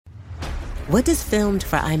What does filmed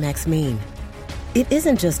for IMAX mean? It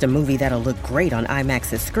isn't just a movie that'll look great on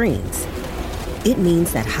IMAX's screens. It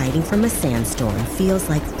means that hiding from a sandstorm feels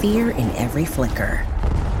like fear in every flicker.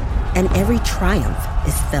 And every triumph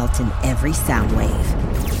is felt in every sound wave.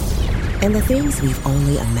 And the things we've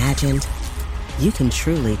only imagined, you can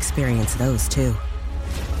truly experience those too.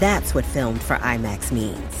 That's what filmed for IMAX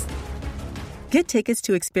means. Get tickets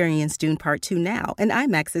to experience Dune Part 2 now and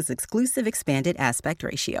IMAX's exclusive expanded aspect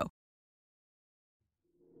ratio.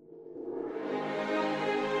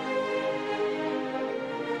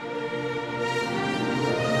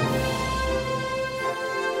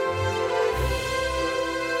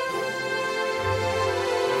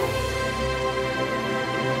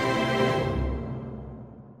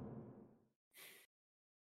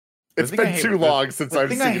 It's been too long since I've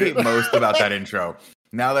seen it. The thing I hate most about that intro,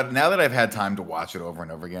 now that I've had time to watch it over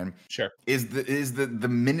and over again, is the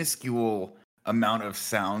minuscule amount of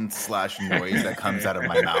sound / noise that comes out of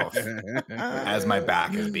my mouth as my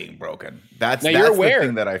back is being broken. That's the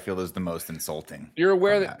thing that I feel is the most insulting. You're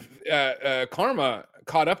aware that Karma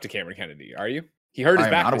caught up to Cameron Kennedy, are you? He hurt his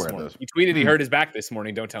back this morning. He tweeted he hurt his back this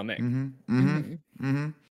morning. Don't tell Nick.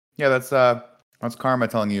 Yeah, that's Karma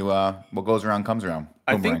telling you what goes around comes around.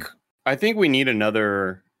 I think we need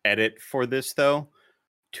another edit for this, though,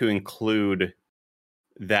 to include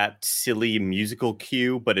that silly musical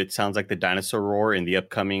cue, but it sounds like the dinosaur roar in the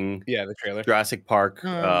upcoming the trailer Jurassic Park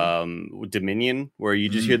Dominion, where you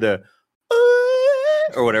just hear the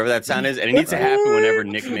or whatever that sound is, and it needs to happen whenever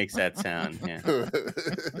Nick makes that sound. Yeah.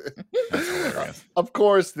 Of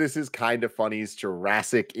course, this is Kind of Funny's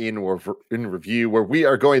Jurassic in Review, where we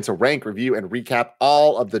are going to rank, review, and recap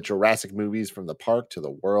all of the Jurassic movies from the park to the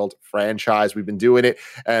world franchise. We've been doing it,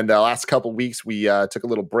 and the last couple weeks we took a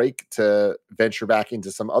little break to venture back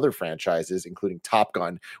into some other franchises, including Top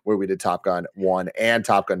Gun, where we did Top Gun 1 and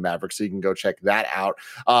Top Gun Maverick, so you can go check that out.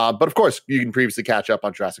 But of course, you can previously catch up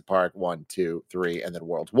on Jurassic Park 1, 2, 3, and then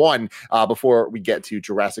World 1 before we get to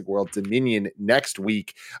Jurassic World Dominion next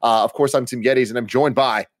week. Of course, I'm Tim Geddes, and I'm joined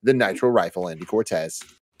by the Nitro Rifle, Andy Cortez.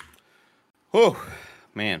 Oh,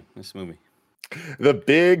 man, this movie. The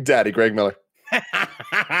Big Daddy, Greg Miller. This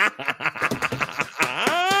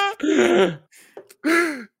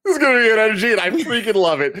is going to be an energy, and I freaking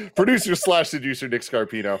love it. Producer / seducer Nick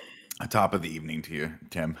Scarpino. Top of the evening to you,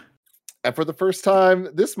 Tim. And for the first time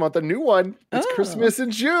this month, a new one. It's Christmas in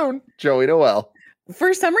June. Joey Noel.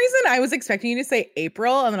 For some reason, I was expecting you to say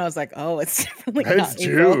April, and then I was like, "Oh, it's definitely not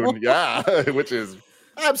June." April. Yeah, which is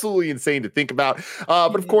absolutely insane to think about.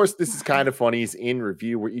 But of course, this is Kind of Funny's in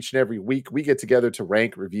review, where each and every week we get together to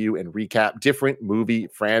rank, review, and recap different movie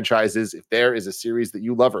franchises. If there is a series that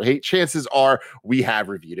you love or hate, chances are we have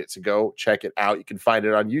reviewed it. So go check it out. You can find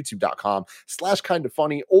it on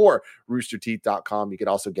youtube.com/kindoffunny or roosterteeth.com. You can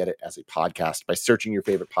also get it as a podcast by searching your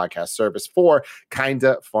favorite podcast service for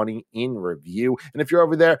Kinda Funny in Review. And if you're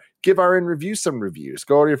over there, give our in review some reviews.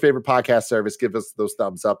 Go to your favorite podcast service. Give us those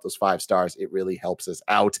thumbs up, those 5 stars. It really helps us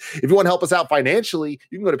out. If you want to help us out financially,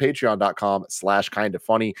 you can go to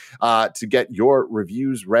patreon.com/kindafunny to get your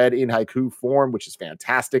reviews read in haiku form, which is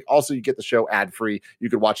fantastic. Also, you get the show ad free. You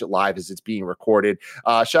can watch it live as it's being recorded.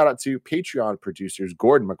 Shout out to Patreon producers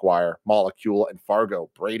Gordon McGuire, Molecule, and Fargo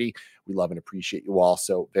Brady. We love and appreciate you all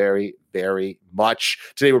so very, very much.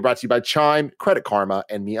 Today, we're brought to you by Chime, Credit Karma,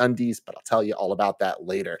 and MeUndies, but I'll tell you all about that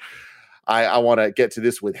later. I want to get to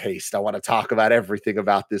this with haste. I want to talk about everything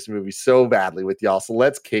about this movie so badly with y'all. So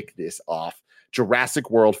let's kick this off. Jurassic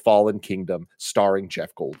World Fallen Kingdom, starring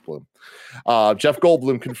Jeff Goldblum. Jeff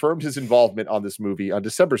Goldblum confirmed his involvement on this movie on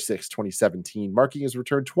December 6, 2017, marking his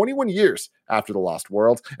return 21 years after The Lost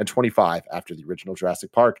World and 25 after the original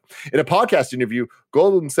Jurassic Park. In a podcast interview,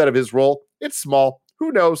 Goldblum said of his role, "It's small.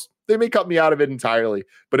 Who knows? They may cut me out of it entirely.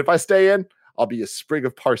 But if I stay in, I'll be a sprig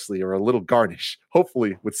of parsley or a little garnish,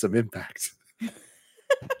 hopefully with some impact."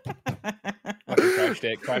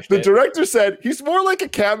 The director said he's more like a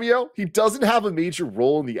cameo. He doesn't have a major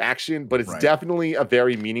role in the action, but it's definitely a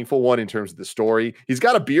very meaningful one in terms of the story. He's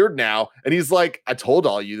got a beard now, and he's like, "I told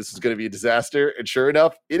all you this is going to be a disaster," and sure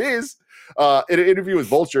enough, it is. In an interview with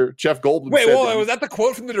Vulture, Jeff Goldblum said... Wait, was that the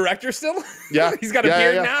quote from the director still? Yeah. He's got a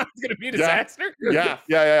beard now? It's going to be a disaster? Yeah.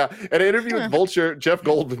 In an interview with Vulture, Jeff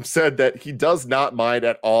Goldblum said that he does not mind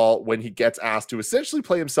at all when he gets asked to essentially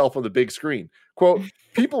play himself on the big screen. Quote,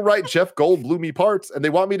 "People write Jeff Goldblum-y parts, and they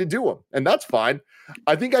want me to do them, and that's fine.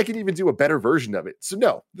 I think I can even do a better version of it. So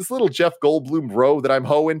no, this little Jeff Goldblum row that I'm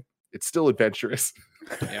hoeing, it's still adventurous."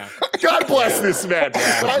 Yeah. God bless this man.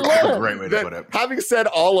 I love Great way to put it. Having said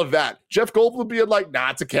all of that, Jeff Goldblum being like, nah,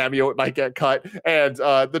 it's a cameo, it might get cut. And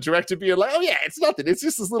the director being like, oh yeah, it's nothing. It's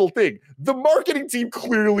just this little thing. The marketing team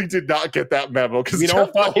clearly did not get that memo because we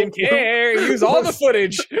don't fucking care. Use all the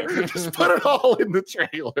footage. Just put it all in the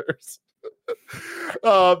trailers.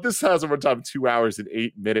 This has a runtime of 2 hours and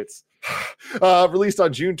 8 minutes. Released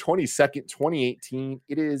on June 22nd, 2018.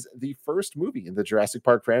 It is the first movie in the Jurassic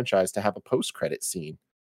Park franchise to have a post-credit scene.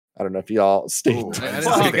 I don't know if y'all stayed.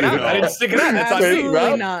 I didn't stick it out. That's on me.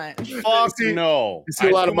 Absolutely not. Fuck no. You see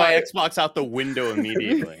a lot of my Xbox out the window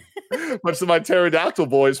immediately. Much of my pterodactyl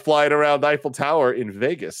boys flying around the Eiffel Tower in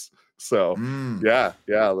Vegas. So yeah,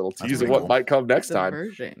 a little tease of what might come next time.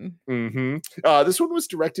 Version. This one was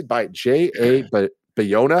directed by J.A.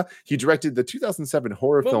 Bayona. He directed the 2007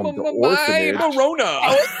 horror film The Orphanage.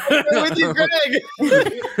 Morona. With you, Greg.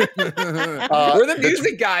 We're the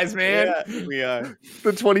music guys, man. Yeah, we are.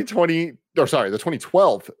 The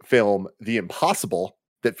 2012 film The Impossible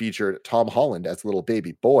that featured Tom Holland as a little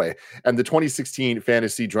baby boy, and the 2016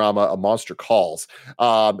 fantasy drama A Monster Calls.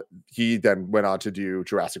 He then went on to do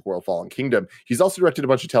Jurassic World Fallen Kingdom. He's also directed a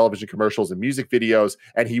bunch of television commercials and music videos,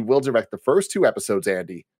 and he will direct the first 2 episodes,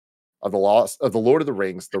 Andy, of the Lord of the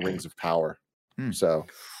Rings, The Rings of Power. So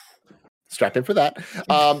strap in for that.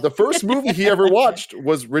 The first movie he ever watched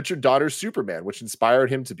was Richard Donner's Superman, which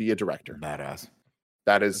inspired him to be a director. Badass.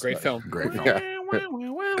 That is great film. Great film. Yeah.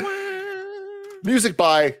 Music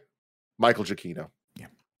by Michael Giacchino. Yeah.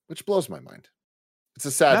 Which blows my mind. It's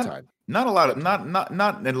a sad time. Not a lot of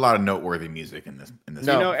noteworthy music in this.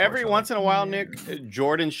 No, every once in a while, Nick,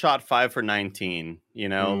 Jordan shot 5 for 19.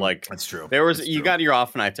 Like that's true. You got your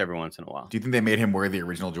off nights every once in a while. Do you think they made him wear the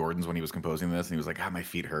original Jordans when he was composing this? And he was like, my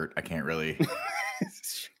feet hurt. I can't really.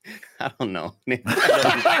 I don't know. God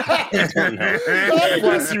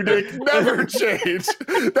bless you, Nick. Never change.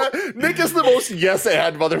 Nick is the most yes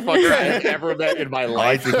and motherfucker I have ever met in my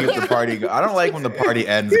life. I like to keep the party. I don't like when the party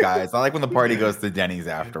ends, guys. I like when the party goes to Denny's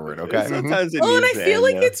afterward. Okay. Sometimes it and needs I to feel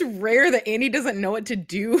end, like it's rare that Andy doesn't know what to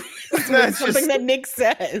do. That's something that Nick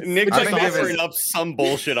says. Nick I just think offering up some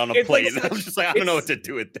bullshit on a It's plate. like I'm just like, I don't know what to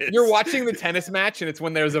do with this. You're watching the tennis match, and it's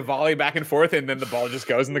when there's a volley back and forth, and then the ball just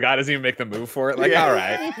goes, and the guy doesn't even make the move for it. Like, all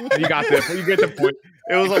right, you got this. You get the point.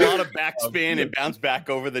 It was a lot of backspin and bounce back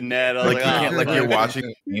over the net. I was you're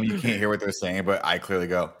watching the game, you can't hear what they're saying, but I clearly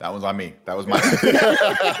go, that was on me. That was my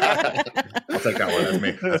I'll take that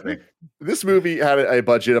one. That's me. This movie had a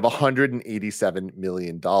budget of $187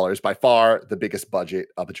 million, by far the biggest budget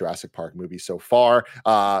of a Jurassic Park movie so far.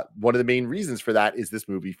 One of the main reasons for that is this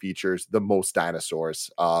movie features the most dinosaurs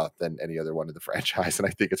than any other one in the franchise, and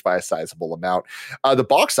I think it's by a sizable amount. The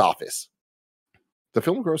box office. The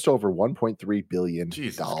film grossed over $1.3 billion.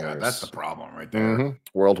 Jesus God, that's the problem right there.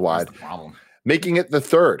 Worldwide. That's the problem. Making it the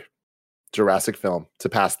third Jurassic film to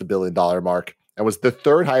pass the $1 billion mark, and was the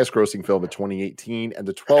third highest grossing film of 2018 and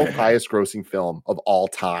the 12th highest grossing film of all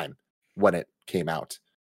time when it came out.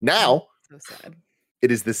 Now, so sad.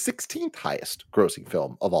 It is the 16th highest grossing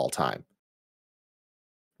film of all time.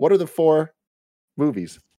 What are the 4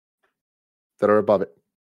 movies that are above it?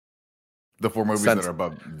 The 4 movies that are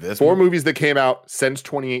above this? 4 movies that came out since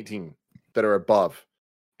 2018 that are above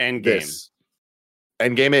Endgame. This.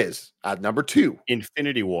 Endgame is at number 2.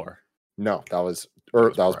 Infinity War. No, that was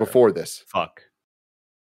before this. Fuck.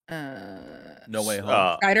 No Way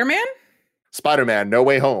Home. Spider-Man? Spider-Man No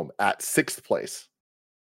Way Home at 6th place.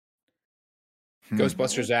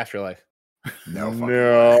 Ghostbusters Afterlife. No.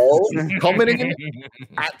 Coming in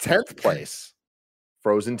at 10th place.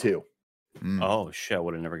 Frozen 2. Oh shit, I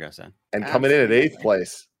would have never guessed that. And coming in at 8th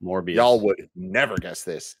place, Morbius. y'all would never guess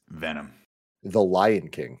this. Venom. The Lion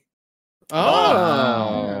King.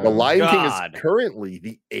 Oh. The Lion King is currently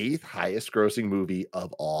the 8th highest grossing movie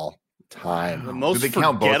of all time. The most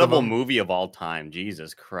forgettable movie of all time.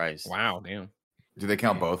 Jesus Christ. Wow, damn. Do they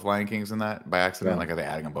count both Lion Kings in that by accident? Like, are they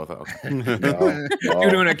adding them both up? Okay. No.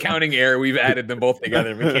 Due to an accounting error, we've added them both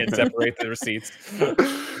together. We can't separate the receipts.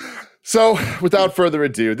 So, without further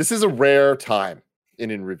ado, this is a rare time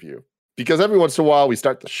in review because every once in a while we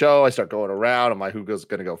start the show. I start going around. I'm like, who's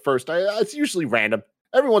going to go first? It's usually random.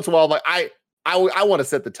 Every once in a while, I'm like, I want to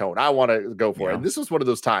set the tone. I want to go for it. And this was one of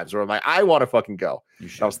those times where I'm like, I want to fucking go.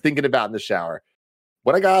 I was thinking about it in the shower.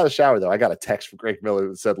 When I got out of the shower, though, I got a text from Greg Miller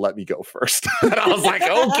that said, let me go first. And I was like,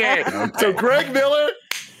 okay. So, Greg Miller,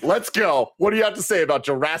 let's go. What do you have to say about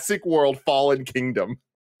Jurassic World Fallen Kingdom?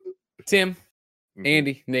 Tim,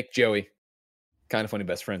 Andy, Nick, Joey, Kind of Funny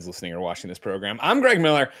best friends listening or watching this program. I'm Greg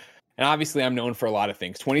Miller, and obviously I'm known for a lot of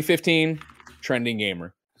things. 2015, trending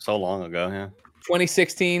gamer. So long ago, yeah.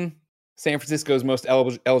 2016, San Francisco's most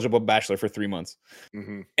eligible bachelor for 3 months.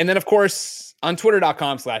 Mm-hmm. And then, of course, on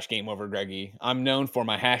twitter.com/GameOverGreggy, I'm known for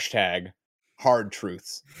my hashtag hard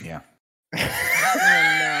truths. Yeah.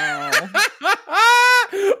 Oh,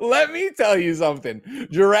 no. Let me tell you something.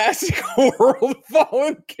 Jurassic World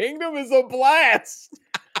Fallen Kingdom is a blast.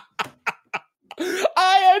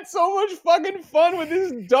 I had so much fucking fun with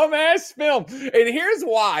this dumbass film. And here's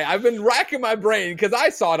why. I've been racking my brain because I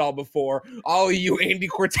saw it all before. All of you Andy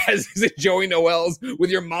Cortezes and Joey Noels with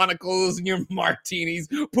your monocles and your martinis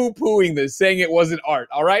poo-pooing this, saying it wasn't art,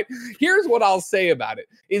 all right? Here's what I'll say about it,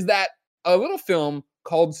 is that a little film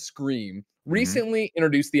called Scream recently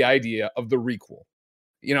introduced the idea of the requel.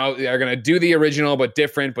 You know, they're going to do the original, but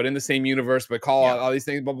different, but in the same universe, but call out all these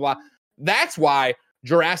things, blah, blah, blah. That's why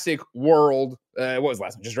Jurassic World, what was the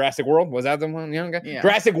last one? Just Jurassic World? Was that the one? Yeah.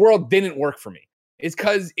 Jurassic World didn't work for me. It's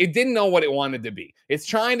because it didn't know what it wanted to be. It's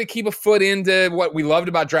trying to keep a foot into what we loved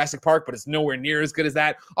about Jurassic Park, but it's nowhere near as good as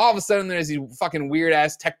that. All of a sudden, there's these fucking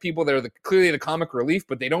weird-ass tech people that are clearly the comic relief,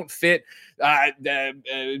 but they don't fit.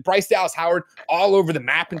 Bryce Dallas Howard all over the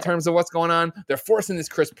map in terms of what's going on. They're forcing this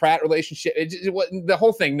Chris Pratt relationship. The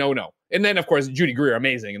whole thing, no. And then, of course, Judy Greer,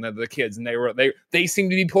 amazing, and the kids, and they seem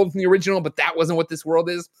to be pulled from the original, but that wasn't what this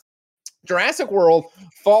world is. Jurassic World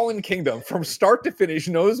Fallen Kingdom from start to finish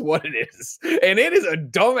knows what it is. And it is a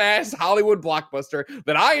dumbass Hollywood blockbuster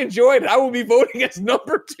that I enjoyed. I will be voting as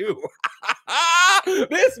number 2.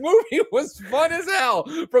 This movie was fun as hell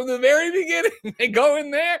from the very beginning. They go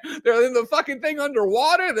in there, they're in the fucking thing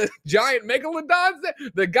underwater, the giant megalodons there.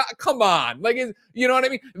 The guy, come on. Like, you know what I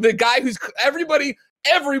mean? The guy who's everybody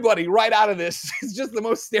right out of this is just the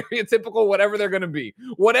most stereotypical whatever they're going to be.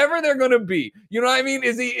 You know what I mean?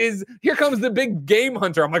 Here comes the big game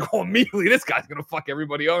hunter. I'm like, oh, immediately this guy's going to fuck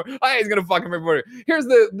everybody over. He's going to fuck everybody. Here's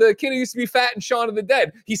the kid who used to be fat in Shaun of the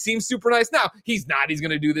Dead. He seems super nice now. He's not. He's going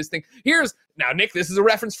to do this thing. Now, Nick, this is a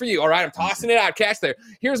reference for you. All right, I'm tossing it out. Catch there.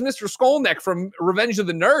 Here's Mr. Skolnick from Revenge of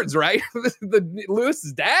the Nerds, right? the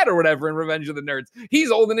Lewis's dad or whatever in Revenge of the Nerds.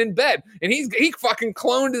 He's old and in bed, and he fucking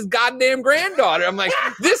cloned his goddamn granddaughter. I'm like,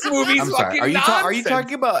 this movie's fucking nonsense. Are you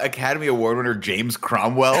talking about Academy Award winner James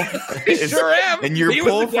Cromwell? Sure am. And your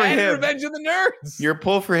pull for him, in Revenge of the Nerds. Your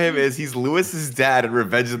pull for him is he's Lewis's dad in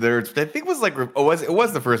Revenge of the Nerds, which I think was it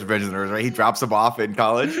was the first Revenge of the Nerds, right? He drops him off in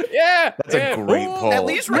college. Yeah, that's a great pull. At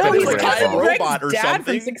least Revenge of the robot or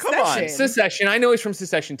something. Come on. Secession. I know he's from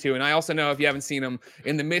Secession too, and I also know, if you haven't seen him,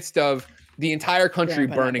 in the midst of the entire country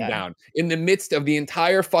burning down, in the midst of the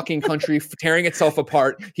entire fucking country tearing itself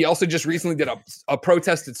apart, he also just recently did a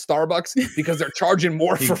protest at Starbucks because they're charging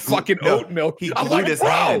more for fucking oat milk. He glued his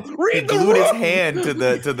hand. He glued his hand to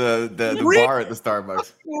the bar at the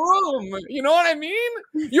Starbucks. You know what I mean?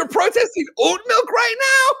 You're protesting oat milk right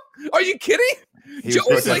now? Are you kidding? He was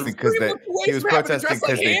protesting because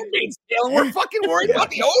we're fucking worried about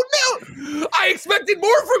the oat milk. I expected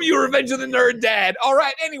more from you, Revenge of the Nerd Dad. All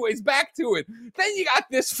right, anyways, back to it. Then you got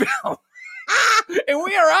this film. And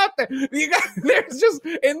we are out there. There's just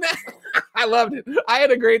in that. I loved it. I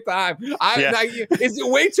had a great time. Is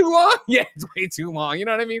it way too long? Yeah, it's way too long. You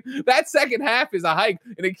know what I mean? That second half is a hike,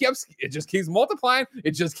 and it just keeps multiplying.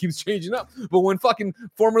 It just keeps changing up. But when fucking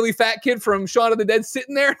formerly fat kid from Shaun of the Dead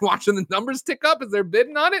sitting there and watching the numbers tick up as they're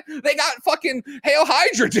bidding on it, they got fucking Hail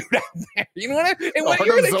Hydra dude out there. You know what I mean? And when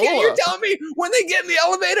you're the kid, you're telling me when they get in the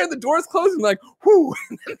elevator and the doors close, and like, whoo,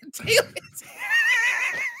 and then the tail is.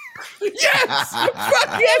 Yes!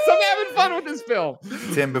 Fuck yes! I'm having fun with this film.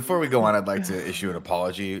 Tim, before we go on, I'd like to issue an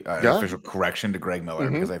apology, an official correction to Greg Miller,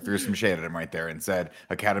 because I threw some shade at him right there and said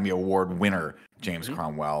Academy Award winner James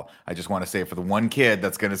Cromwell. I just want to say, for the one kid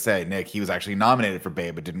that's going to say, Nick, he was actually nominated for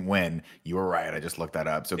Babe but didn't win, you were right. I just looked that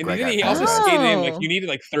up. So and Greg, he also skated in, like, you needed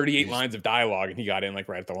like 38 lines of dialogue, and he got in like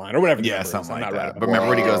right at the line or whatever. Yeah, something like that. Right, but remember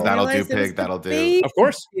when he goes, that'll do, pig, that'll do. Of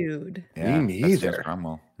course. Dude. Yeah, me neither. That's James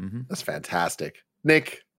Cromwell. That's fantastic.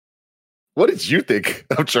 Nick, what did you think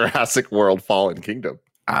of Jurassic World Fallen Kingdom?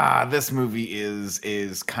 This movie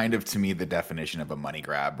is kind of, to me, the definition of a money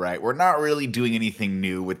grab, right? We're not really doing anything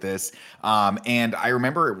new with this. And I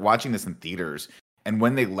remember watching this in theaters, and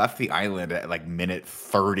when they left the island at like minute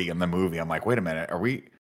 30 in the movie, I'm like, wait a minute,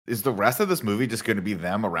 is the rest of this movie just going to be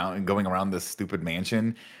them going around this stupid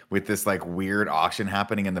mansion with this like weird auction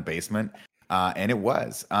happening in the basement? And it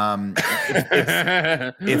was.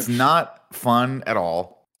 It's not fun at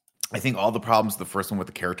all. I think all the problems of the first one with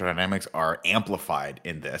the character dynamics are amplified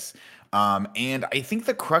in this. And I think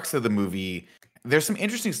the crux of the movie, there's some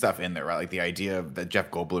interesting stuff in there, right? Like the idea that Jeff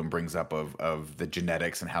Goldblum brings up of the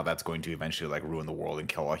genetics and how that's going to eventually like ruin the world and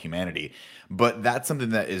kill all humanity. But that's something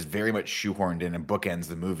that is very much shoehorned in and bookends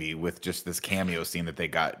the movie with just this cameo scene that they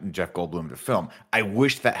got Jeff Goldblum to film. I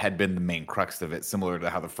wish that had been the main crux of it, similar to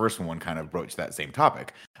how the first one kind of broached that same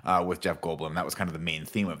topic with Jeff Goldblum. That was kind of the main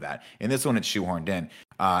theme of that. In this one, it's shoehorned in.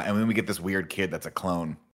 And then we get this weird kid that's a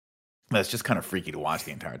clone. That's just kind of freaky to watch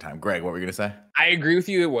the entire time. Greg, what were you going to say? I agree with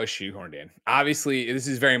you. It was shoehorned in. Obviously, this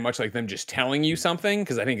is very much like them just telling you something,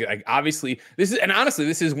 because I think, like, obviously, this is, and honestly,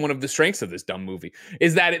 this is one of the strengths of this dumb movie,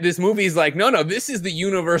 is that this movie is like, no, this is the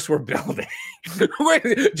universe we're building.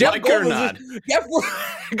 Jeff Goldblum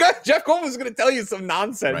is going to tell you some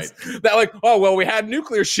nonsense that, like, oh, well, we had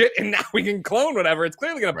nuclear shit and now we can clone whatever. It's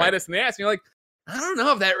clearly going to bite us in the ass. And you're like, I don't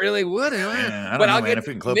know if that really would. Yeah, but I'll get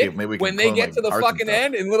when they get to the fucking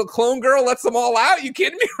end and little clone girl lets them all out. You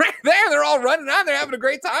kidding me? Right there, they're all running out. They're having a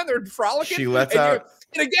great time. They're frolicking. She lets out.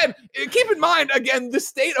 And again, keep in mind, the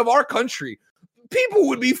state of our country. People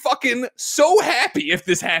would be fucking so happy if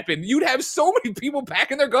this happened. You'd have so many people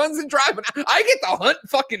packing their guns and driving. I get to hunt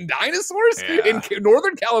fucking dinosaurs in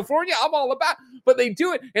Northern California. I'm all about. But they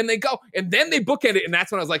do it and they go and then they bookend it, and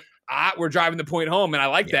that's when I was like, we're driving the point home, and I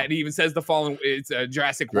like that. And he even says the following: it's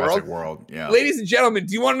Jurassic World. Yeah. Ladies and gentlemen,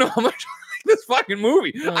 do you want to know how much I like this fucking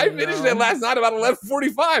movie? I finished it last night about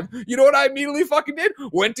 11:45. You know what I immediately fucking did?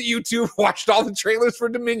 Went to YouTube, watched all the trailers for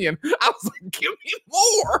Dominion. I was like, give me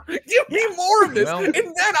more. Give me more of this. And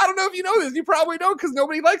then, I don't know if you know this. You probably don't, because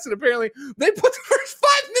nobody likes it, apparently. They put the first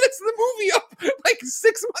 5 minutes of the movie up like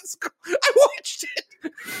 6 months ago. I watched it.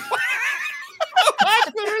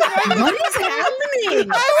 What is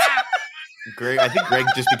happening? Greg, I think Greg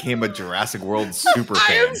just became a Jurassic World super fan.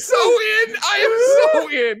 I am so in.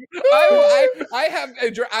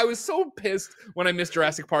 I was so pissed when I missed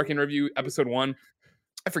Jurassic Park in review episode 1.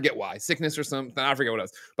 I forget why, sickness or something. I forget what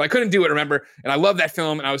else, but I couldn't do it. Remember? And I love that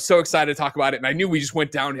film, and I was so excited to talk about it. And I knew we just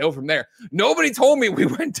went downhill from there. Nobody told me we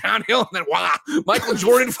went downhill, and then wow, Michael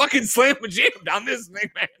Jordan fucking slammed a jam down this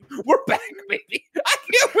thing, man. We're back, baby. I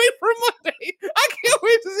can't wait for Monday. I can't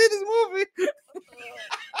wait to see this movie.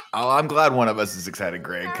 Oh, I'm glad one of us is excited,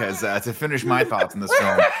 Greg, because to finish my thoughts on this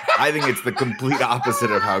film, I think it's the complete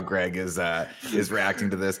opposite of how Greg is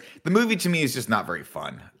reacting to this. The movie to me is just not very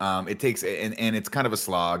fun. It takes and it's kind of a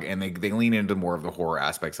slog, and they lean into more of the horror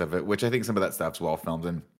aspects of it, which I think some of that stuff's well filmed.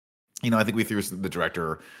 And I think we threw the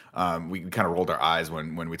director. We kind of rolled our eyes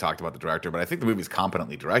when we talked about the director, but I think the movie's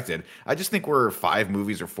competently directed. I just think we're 5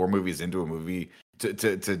 movies or 4 movies into a movie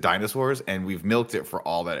to dinosaurs, and we've milked it for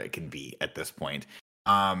all that it can be at this point.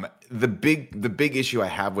 The big issue I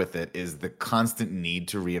have with it is the constant need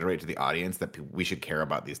to reiterate to the audience that we should care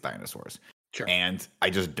about these dinosaurs. Sure. And I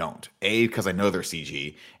just don't. A, because I know they're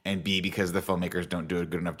CG, and B, because the filmmakers don't do a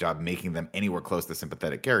good enough job making them anywhere close to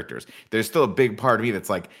sympathetic characters. There's still a big part of me that's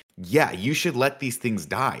like, yeah, you should let these things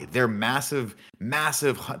die. They're massive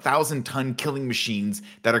 1,000-ton killing machines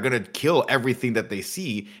that are going to kill everything that they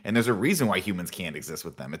see, and there's a reason why humans can't exist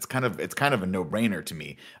with them. It's kind of a no-brainer to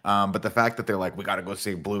me. But the fact that they're like, we got to go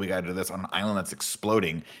save Blue, we got to do this on an island that's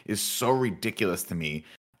exploding is so ridiculous to me.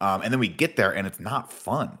 And then we get there and it's not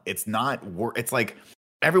fun. It's not it's like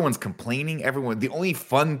everyone's complaining. The only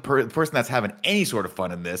fun person that's having any sort of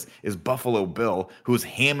fun in this is Buffalo Bill, who's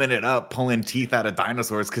hamming it up, pulling teeth out of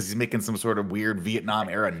dinosaurs because he's making some sort of weird Vietnam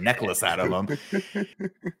era necklace out of them.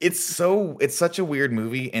 It's such a weird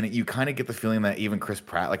movie. And you kind of get the feeling that even Chris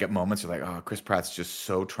Pratt, like at moments you're like, oh, Chris Pratt's just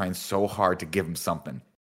trying so hard to give him something.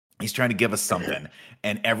 He's trying to give us something,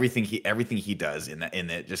 and everything he does in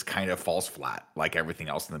it just kind of falls flat, like everything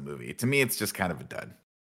else in the movie. To me, it's just kind of a dud.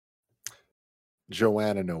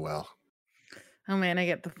 Joanna Noel. Oh man, I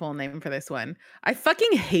get the full name for this one. I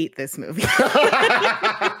fucking hate this movie.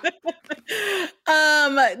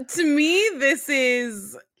 To me, this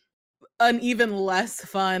is an even less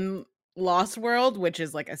fun Lost World, which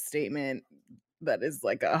is like a statement that is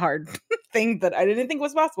like a hard thing that I didn't think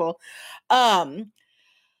was possible.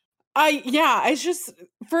 It's just,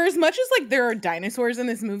 for as much as like there are dinosaurs in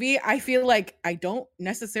this movie, I feel like I don't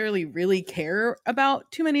necessarily really care about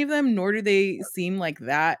too many of them, nor do they seem like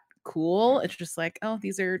that cool. It's just like, oh,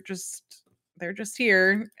 they're just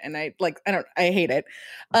here. And I hate it.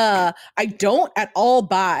 I don't at all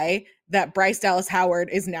buy that Bryce Dallas Howard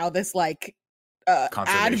is now this like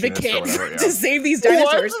advocate to save these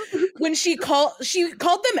dinosaurs. When she called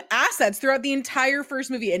them assets throughout the entire first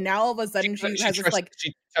movie, and now all of a sudden she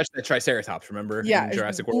touched the Triceratops, remember? In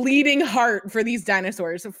Jurassic World. Bleeding heart for these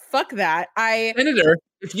dinosaurs. So fuck that. Senator,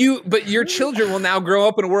 but your children will now grow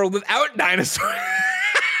up in a world without dinosaurs.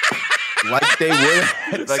 Like they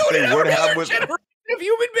would have with of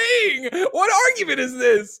human being. What argument is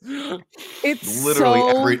this? It's Literally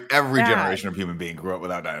so every bad. generation of human being grew up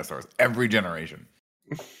without dinosaurs. Every generation.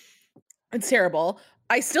 It's terrible.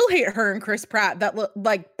 I still hate her and Chris Pratt. That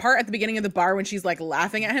like part at the beginning of the bar when she's like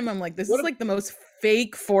laughing at him. I'm like, this is like the most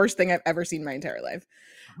fake forced thing I've ever seen in my entire life.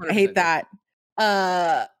 100%. I hate that.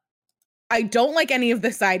 I don't like any of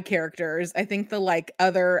the side characters. I think the like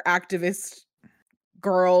other activist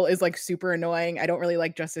girl is like super annoying. I don't really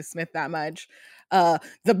like Justice Smith that much.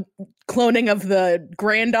 The cloning of the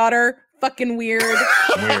granddaughter, fucking weird.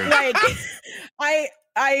 Like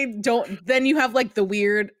I don't. Then you have like the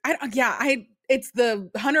weird. It's the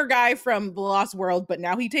hunter guy from The Lost World, but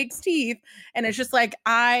now he takes teeth, and it's just like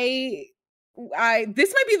this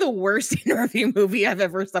might be the worst interview movie I've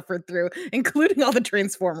ever suffered through, including all the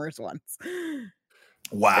Transformers ones.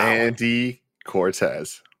 Wow. Andy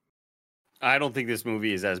Cortez. I don't think this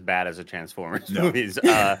movie is as bad as the Transformers movies.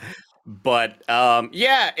 But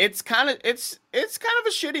it's kind of a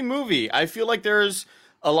shitty movie. I feel like there's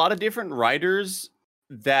a lot of different writers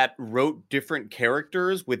that wrote different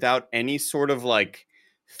characters without any sort of like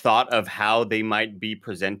thought of how they might be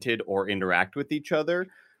presented or interact with each other.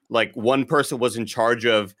 Like one person was in charge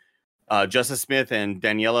of Justice Smith and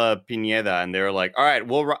Daniela Pineda, and they're like, all right,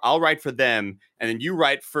 I'll write for them, and then you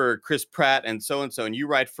write for Chris Pratt and so, and you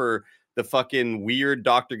write for the fucking weird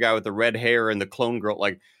doctor guy with the red hair and the clone girl.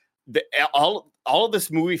 Like all of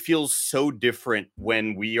this movie feels so different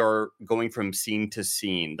when we are going from scene to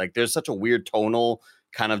scene. Like there's such a weird tonal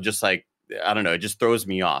kind of just like, I don't know, it just throws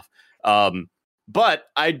me off. But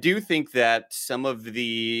I do think that some of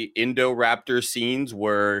the Indoraptor scenes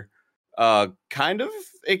were kind of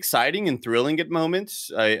exciting and thrilling at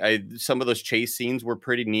moments. Some of those chase scenes were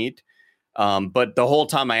pretty neat. But the whole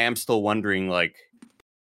time I am still wondering, like,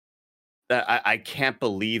 I can't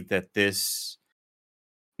believe that this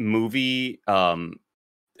movie,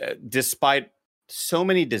 despite so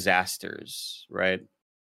many disasters, right?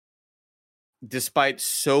 Despite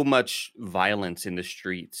so much violence in the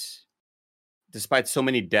streets, despite so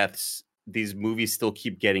many deaths, these movies still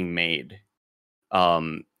keep getting made.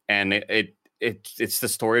 And it's the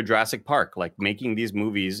story of Jurassic Park. Like making these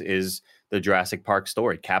movies is the Jurassic Park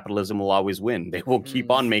story. Capitalism will always win. They will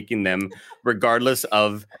keep on making them regardless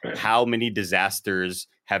of how many disasters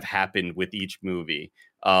have happened with each movie.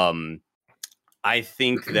 I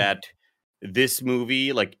think that this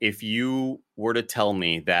movie, like if you were to tell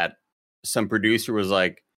me that some producer was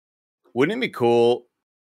like, wouldn't it be cool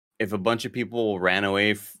if a bunch of people ran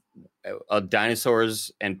away,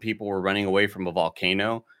 dinosaurs and people were running away from a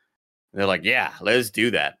volcano? They're like, yeah, let's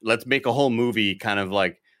do that. Let's make a whole movie kind of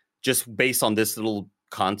like just based on this little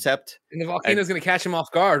concept. And the volcano's going to catch them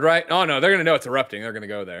off guard, right? Oh, no, they're going to know it's erupting. They're going to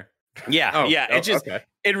go there. Yeah,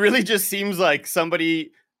 It really just seems like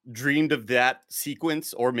somebody dreamed of that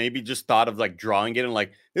sequence or maybe just thought of like drawing it and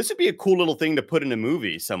like, this would be a cool little thing to put in a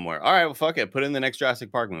movie somewhere. All right, well, fuck it. Put it in the next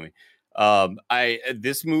Jurassic Park movie.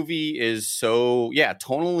 This movie is so,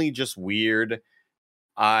 tonally just weird.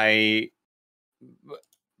 I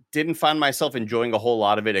didn't find myself enjoying a whole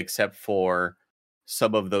lot of it except for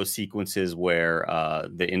some of those sequences where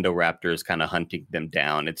the Indoraptor is kind of hunting them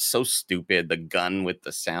down. It's so stupid. The gun with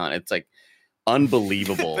the sound. It's like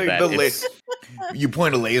unbelievable. You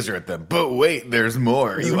point a laser at them, but wait, there's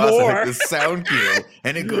more. You also hit the sound cue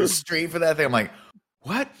and it goes straight for that thing. I'm like,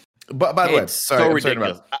 what? But by the way, sorry, so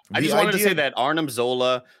ridiculous. I just wanted to say that Arnim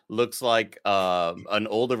Zola looks like an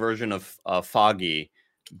older version of Foggy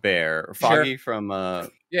Bear. Foggy from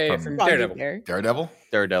from Daredevil.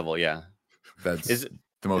 Daredevil, yeah. That's is it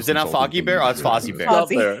the most. Is it not Foggy Bear? Oh, it's Fozzie Bear.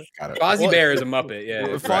 Fozzie Bear is a Muppet.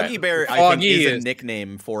 Yeah, Foggy Bear, I think, is a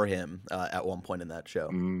nickname for him at one point in that show.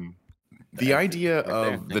 The idea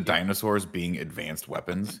of the dinosaurs being advanced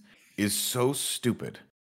weapons is so stupid.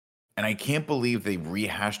 And I can't believe they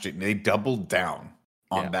rehashed it. They doubled down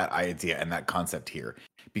on that idea and that concept here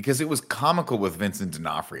because it was comical with Vincent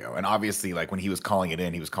D'Onofrio. And obviously, like when he was calling it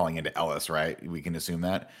in, he was calling into Ellis, right? We can assume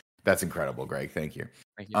that. That's incredible, Greg. Thank you.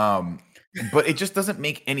 But it just doesn't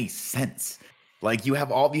make any sense. Like you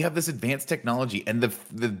have this advanced technology, and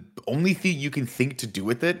the only thing you can think to do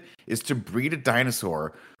with it is to breed a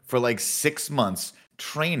dinosaur for like 6 months,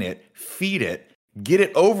 train it, feed it, get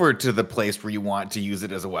it over to the place where you want to use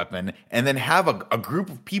it as a weapon, and then have a group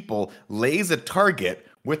of people laze a target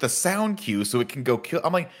with a sound cue so it can go kill.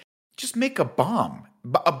 I'm like, just make a bomb.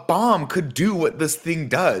 A bomb could do what this thing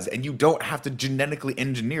does, and you don't have to genetically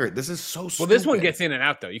engineer it. This is so stupid. Well, this one gets in and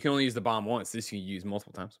out, though. You can only use the bomb once. This you can use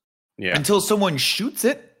multiple times. Yeah. Until someone shoots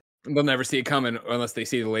it. They'll never see it coming unless they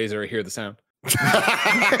see the laser or hear the sound. That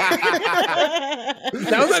was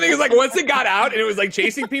the thing. Is like once it got out and it was like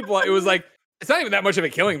chasing people, it was like It's not even that much of a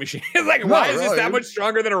killing machine. It's like, why is this that much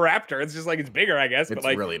stronger than a raptor? It's just like, it's bigger, I guess. But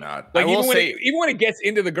like, really not. Like even when it gets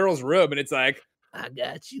into the girl's room and it's like, I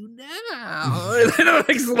got you now. And then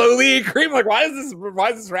like slowly creep. Like, why is this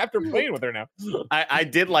raptor playing with her now? I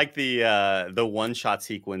did like the one shot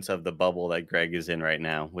sequence of the bubble that Greg is in right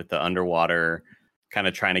now with the underwater kind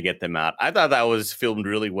of trying to get them out. I thought that was filmed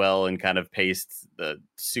really well and kind of paced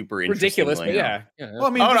super ridiculous, but yeah. Well, I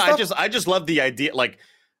mean, I just love the idea. Like,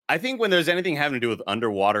 I think when there's anything having to do with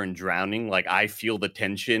underwater and drowning, like I feel the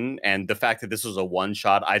tension, and the fact that this was a one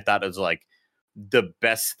shot, I thought it was like the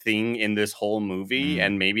best thing in this whole movie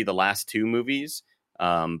and maybe the last two movies.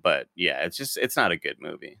 But yeah, it's not a good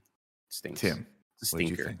movie. It stinks. Tim, it's a what do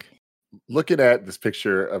you stinker. think? Looking at this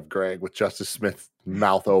picture of Greg with Justice Smith's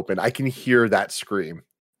mouth open, I can hear that scream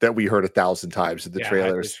that we heard 1,000 times in the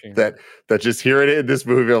trailers. That just hearing it in this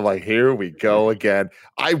movie, I'm like, here we go again.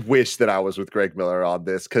 I wish that I was with Greg Miller on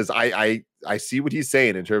this because I see what he's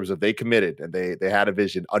saying in terms of they committed and they had a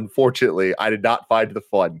vision. Unfortunately, I did not find the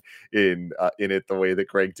fun in it the way that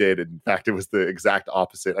Greg did. In fact, it was the exact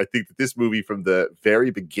opposite. I think that this movie from the very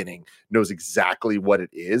beginning knows exactly what it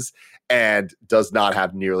is and does not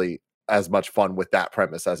have nearly as much fun with that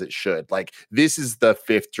premise as it should. Like, this is the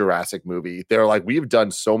 5th Jurassic movie. They're like, we've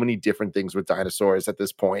done so many different things with dinosaurs at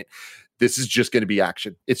this point. This is just going to be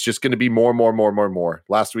action. It's just going to be more.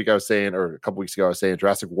 Last week I was saying, or a couple weeks ago, I was saying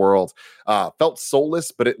Jurassic World felt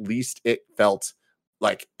soulless, but at least it felt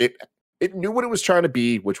like it knew what it was trying to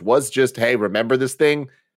be, which was just, hey, remember this thing?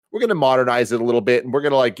 We're going to modernize it a little bit, and we're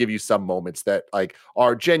going to like give you some moments that like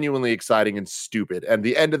are genuinely exciting and stupid. And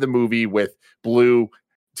the end of the movie with Blue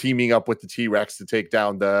teaming up with the T-Rex to take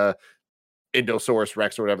down the Indosaurus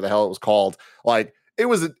Rex or whatever the hell it was called. Like,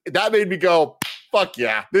 that made me go, fuck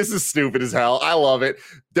yeah, this is stupid as hell. I love it.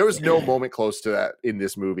 There was no moment close to that in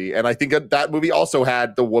this movie. And I think that movie also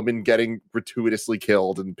had the woman getting gratuitously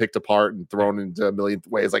killed and picked apart and thrown into a million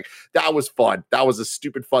ways. Like, that was fun. That was a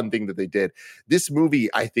stupid fun thing that they did. This movie,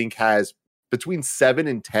 I think, has between 7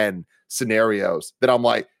 and 10 scenarios that I'm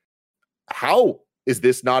like, how is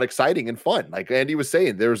this not exciting and fun? Like Andy was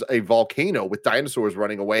saying, there's a volcano with dinosaurs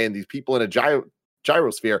running away and these people in a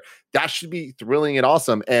gyrosphere. That should be thrilling and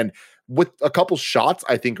awesome. And with a couple shots,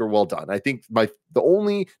 I think are well done. I think the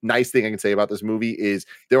only nice thing I can say about this movie is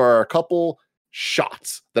there are a couple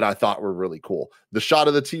shots that I thought were really cool. The shot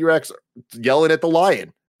of the T-Rex yelling at the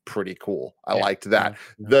lion, pretty cool. I liked that.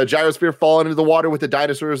 The gyrosphere falling into the water with the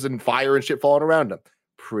dinosaurs and fire and shit falling around them,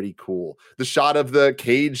 pretty cool. The shot of the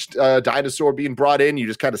caged dinosaur being brought in, you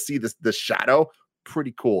just kind of see the shadow,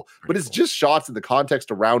 pretty cool. But it's just shots in the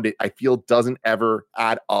context around it, I feel doesn't ever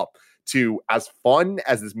add up to as fun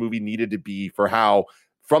as this movie needed to be for how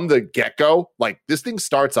from the get-go, like this thing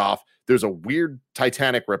starts off, there's a weird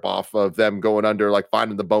Titanic ripoff of them going under, like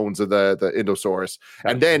finding the bones of the Indosaurus.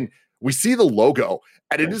 And then we see the logo,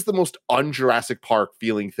 and it is the most un-Jurassic Park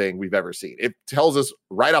feeling thing we've ever seen. It tells us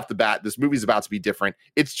right off the bat, this movie's about to be different.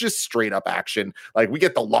 It's just straight up action. Like, we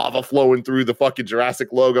get the lava flowing through the fucking Jurassic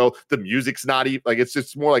logo. The music's not even, like, it's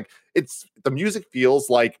just more like, the music feels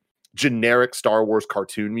like generic Star Wars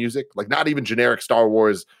cartoon music, like not even generic Star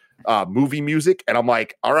Wars movie music. And I'm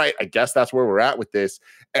like, all right, I guess that's where we're at with this.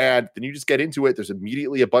 And then you just get into it. There's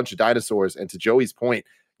immediately a bunch of dinosaurs. And to Joey's point,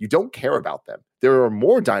 you don't care about them. There are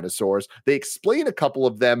more dinosaurs. They explain a couple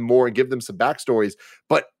of them more and give them some backstories,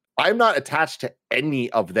 but I'm not attached to any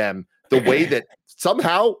of them the way that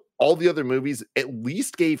somehow all the other movies at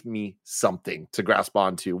least gave me something to grasp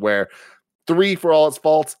onto, where 3, for all its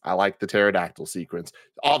faults, I like the pterodactyl sequence.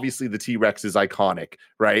 Obviously, the T-Rex is iconic,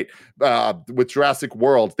 right? With Jurassic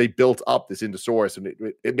World, they built up this Indosaurus,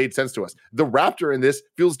 and it made sense to us. The raptor in this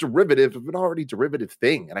feels derivative of an already derivative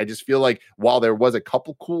thing. And I just feel like while there was a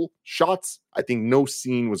couple cool shots, I think no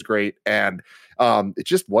scene was great. And it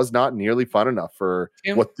just was not nearly fun enough for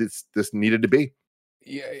what this needed to be.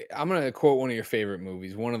 Yeah, I'm going to quote one of your favorite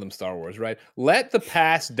movies, one of them Star Wars, right? Let the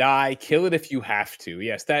past die, kill it if you have to.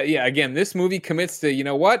 Yes, again, this movie commits to, you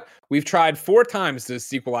know what? We've tried 4 times to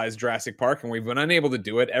sequelize Jurassic Park, and we've been unable to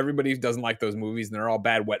do it. Everybody doesn't like those movies, and they're all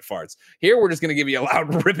bad wet farts. Here, we're just going to give you a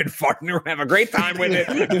loud ripping fart, and we're going to have a great time with it.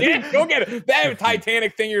 Yeah, go get it. That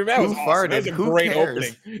Titanic thing, that was awesome. That was a great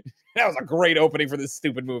opening. That was a great opening for this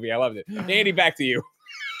stupid movie. I loved it. Andy, back to you.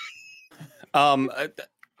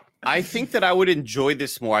 I think that I would enjoy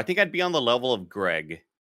this more. I think I'd be on the level of Greg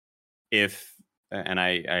if, and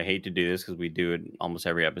I hate to do this because we do it almost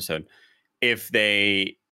every episode, if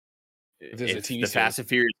the Fast and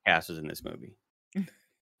Furious cast was in this movie.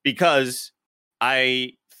 Because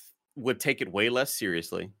I would take it way less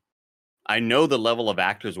seriously. I know the level of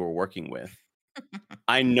actors we're working with.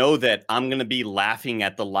 I know that I'm going to be laughing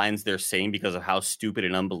at the lines they're saying because of how stupid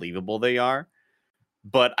and unbelievable they are.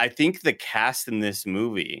 But I think the cast in this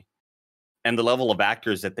movie and the level of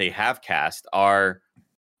actors that they have cast are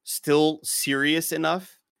still serious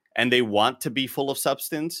enough, and they want to be full of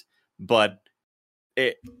substance, but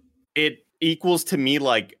it equals to me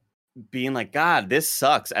like being like, God, this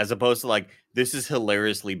sucks, as opposed to like, this is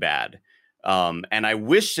hilariously bad. And I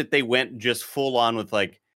wish that they went just full on with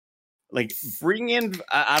like bring in,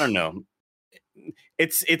 I don't know.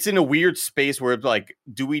 It's in a weird space where it's like,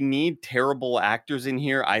 do we need terrible actors in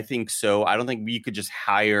here? I think so. I don't think we could just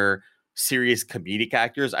hire serious comedic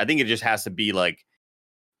actors. I think it just has to be like,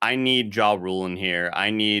 I need Ja Rule in here. I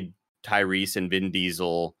need Tyrese and Vin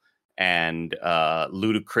Diesel and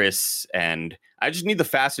Ludacris, and I just need the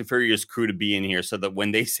Fast and Furious crew to be in here so that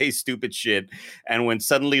when they say stupid shit and when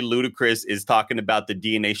suddenly Ludacris is talking about the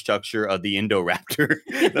DNA structure of the Indoraptor,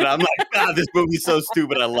 that I'm like, God, this movie's so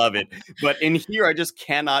stupid. I love it. But in here, I just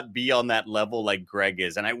cannot be on that level like Greg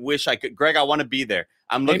is. And I wish I could. Greg, I want to be there.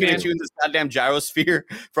 I'm looking at you in this goddamn gyrosphere.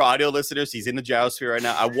 For audio listeners, he's in the gyrosphere right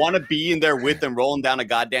now. I want to be in there with him rolling down a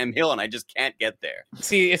goddamn hill, and I just can't get there.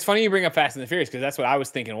 See, it's funny you bring up Fast and the Furious because that's what I was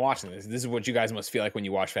thinking watching this. This is what you guys must feel like when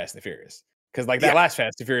you watch Fast and the Furious. Because like that last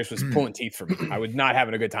Fast and Furious was pulling teeth for me. I was not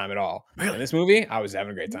having a good time at all. Really? In this movie, I was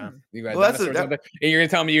having a great time. You guys, dinosaurs out there? And you're gonna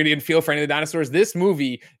tell me you didn't feel for any of the dinosaurs? This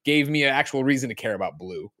movie gave me an actual reason to care about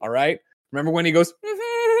Blue. All right, remember when he goes, Blue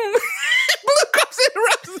comes in and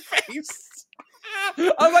rubs his face.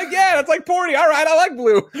 I was like, yeah, that's like Porty. All right, I like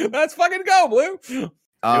Blue. Let's fucking go, Blue. It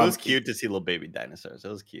was cute to see little baby dinosaurs. It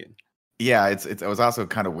was cute. Yeah, it was also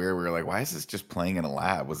kind of weird. We were like, why is this just playing in a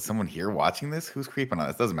lab? Was someone here watching this? Who's creeping on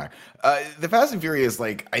this? Doesn't matter. The Fast and Furious,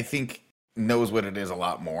 like, I think knows what it is a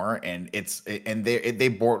lot more, and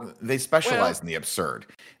they specialize in the absurd.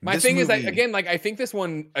 My thing is that, again, like, I think this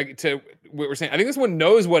one, to what we're saying, I think this one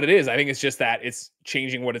knows what it is. I think it's just that it's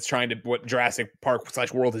changing what Jurassic Park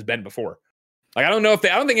 / World has been before. Like, I don't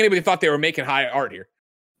think anybody thought they were making high art here.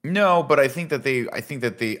 No, but I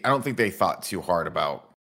don't think they thought too hard about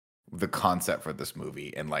the concept for this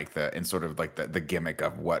movie and the gimmick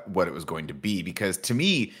of what it was going to be, because to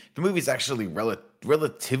me the movie's actually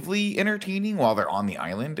relatively entertaining while they're on the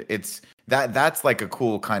island. That's like a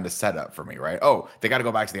cool kind of setup for me, right? Oh, they got to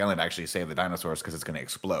go back to the island to actually save the dinosaurs because it's going to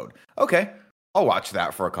explode. Okay, I'll watch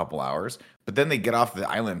that for a couple hours, but then they get off the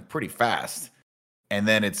island pretty fast, and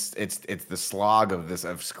then it's the slog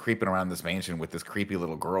of creeping around this mansion with this creepy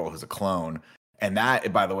little girl who's a clone. And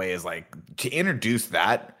that, by the way, is like, to introduce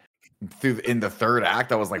that in the third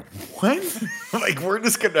act, I was like, what? Like,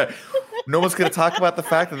 no one's gonna talk about the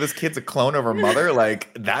fact that this kid's a clone of her mother.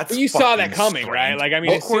 Like, that's you saw that coming, strange. right? Like, I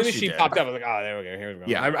mean, as soon as she popped up, I was like, oh, there we go. Here we go.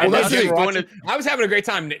 Yeah, I was having a great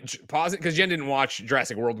time. Pause it, because Jen didn't watch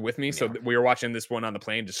Jurassic World with me, so we were watching this one on the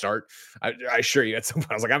plane to start. I assure you, at some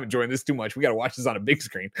point, I was like, I'm enjoying this too much. We got to watch this on a big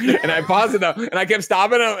screen. And I paused it up, and I kept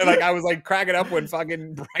stopping it, and like I was like cracking up when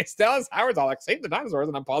fucking Bryce Dallas Howard's all like, save the dinosaurs,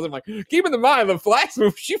 and I'm pausing, like, keeping in mind the Flash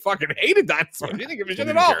movie, she fucking hated dinosaurs. She didn't give a shit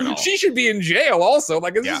at all. She should be in jail also.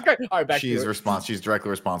 Like, this is great. All right, back to it. She's directly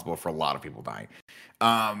responsible for a lot of people dying.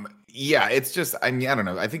 It's just, I mean, I don't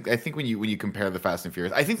know. I think when you compare the Fast and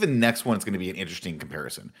Furious, I think the next one is going to be an interesting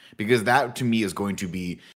comparison, because that to me is going to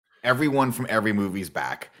be everyone from every movie's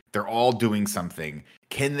back. They're all doing something.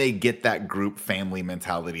 Can they get that group family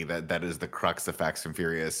mentality that is the crux of Fast and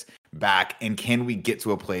Furious back? And can we get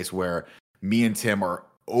to a place where me and Tim are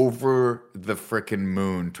over the frickin'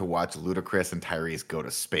 moon to watch Ludacris and Tyrese go to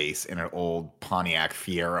space in an old Pontiac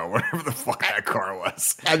Fiero, whatever the fuck that car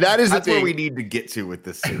was? And that's where we need to get to with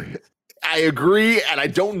this series. I agree, and I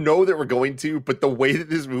don't know that we're going to, but the way that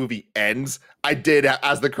this movie ends, I did,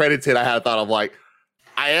 as the credits hit, I had a thought of like,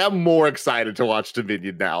 I am more excited to watch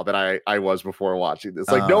Dominion now than I was before watching this.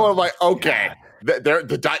 Like, no, I'm like, okay,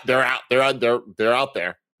 they're out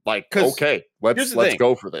there. Like, okay, let's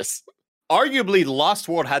go for this. Arguably, Lost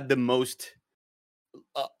World had the most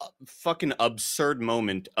fucking absurd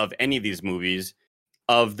moment of any of these movies,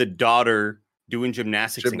 of the daughter doing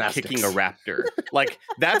gymnastics and kicking a raptor. Like,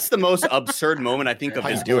 that's the most absurd moment, I think, of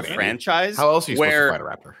this whole franchise. How else are you supposed to fight a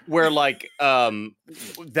raptor? Where, like,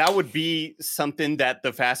 that would be something that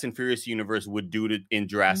the Fast and Furious universe would do in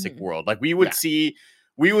Jurassic World. Like, we would see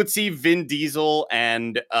Vin Diesel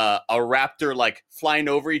and a raptor, like, flying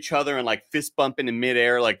over each other and, like, fist bumping in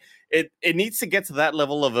midair. Like, it needs to get to that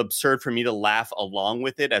level of absurd for me to laugh along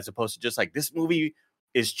with it, as opposed to just like, this movie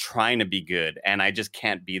is trying to be good and I just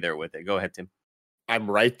can't be there with it. Go ahead, Tim. I'm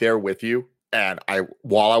right there with you. And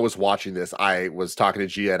while I was watching this, I was talking to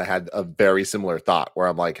Gia and I had a very similar thought where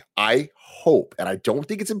I'm like, I hope, and I don't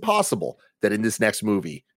think it's impossible, that in this next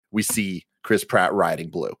movie we see Chris Pratt riding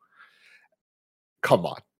Blue. Come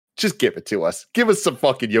on. Just give it to us. Give us some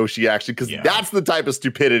fucking Yoshi action, because that's the type of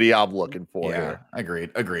stupidity I'm looking for here.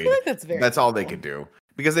 Agreed. I feel like that's all they could do.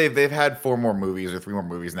 Because they've had 4 more movies or 3 more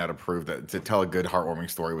movies now to prove that, to tell a good heartwarming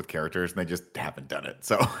story with characters, and they just haven't done it.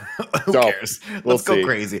 So who cares? Let's go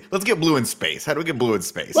crazy. Let's get Blue in space. How do we get Blue in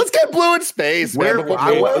space? Let's get Blue in space.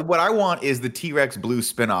 What I want is the T-Rex Blue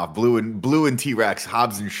spinoff, Blue and T-Rex,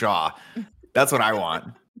 Hobbs and Shaw. That's what I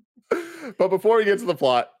want. But before we get to the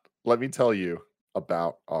plot, let me tell you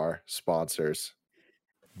about our sponsors.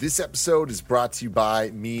 This episode is brought to you by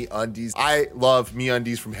MeUndies. I love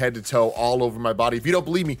MeUndies from head to toe, all over my body. If you don't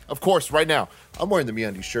believe me, of course, right now, I'm wearing the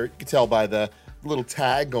MeUndies shirt. You can tell by the little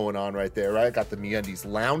tag going on right there, right? I got the MeUndies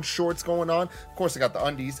lounge shorts going on. Of course, I got the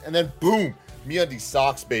undies. And then, boom, MeUndies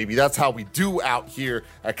socks, baby. That's how we do out here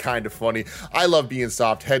at Kinda Funny. I love being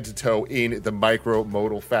soft head to toe in the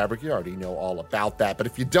micro-modal fabric. You already know all about that. But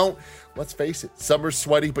if you don't, let's face it, summer's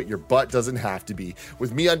sweaty, but your butt doesn't have to be.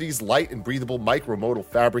 With MeUndies light and breathable micro-modal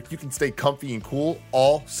fabric, you can stay comfy and cool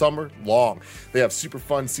all summer long. They have super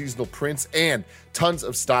fun seasonal prints and tons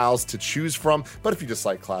of styles to choose from. But if you just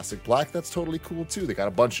like classic black, that's totally cool too. They got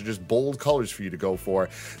a bunch of just bold colors for you to go for.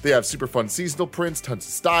 They have super fun seasonal prints, tons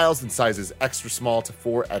of styles, and sizes extra small to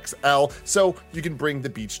 4XL, so you can bring the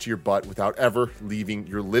beach to your butt without ever leaving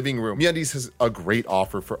your living room. MeUndies has a great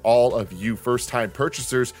offer for all of you first-time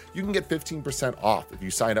purchasers. You can get 15% off. If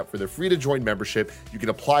you sign up for their free-to-join membership, you can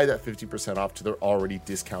apply that 50% off to their already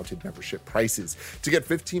discounted membership prices. To get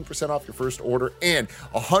 15% off your first order and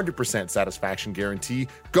 100% satisfaction guarantee,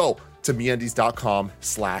 go to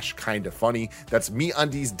MeUndies.com/kindafunny. That's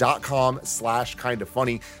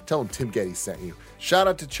MeUndies.com/kindafunny. Tell them Tim Getty sent you. Shout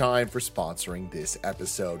out to Chime for sponsoring this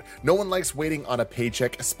episode. No one likes waiting on a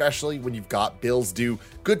paycheck, especially when you've got bills due.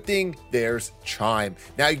 Good thing there's Chime.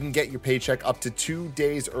 Now you can get your paycheck up to 2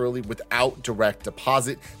 days early without direct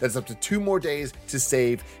deposit. That's up to 2 more days to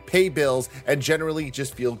save, pay bills, and generally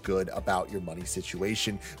just feel good about your money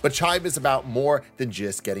situation. But Chime is about more than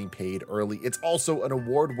just getting paid early. It's also an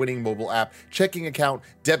award-winning mobile app, checking account,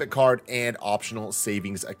 debit card, and optional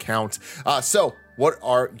savings account. So what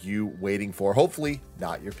are you waiting for? Hopefully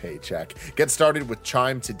not your paycheck. Get started with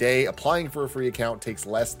Chime today. Applying for a free account takes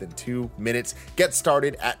less than 2 minutes. Get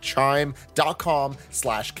started at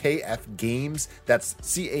chime.com/KFgames. That's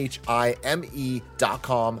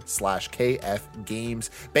CHIME.com/KFgames.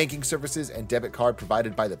 Banking services and debit card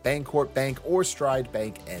provided by the Bancorp Bank or Stride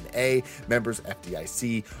Bank NA. Members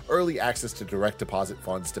FDIC. Early access to direct deposit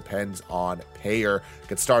funds depends on payer.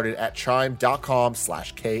 Get started at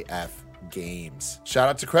chime.com/KFgames. Shout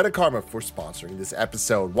out to Credit Karma for sponsoring this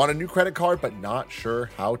episode. Want a new credit card but not sure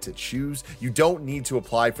how to choose? You don't need to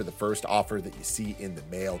apply for the first offer that you see in the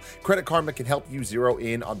mail. Credit Karma can help you zero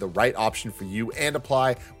in on the right option for you and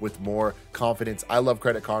apply with more confidence. I love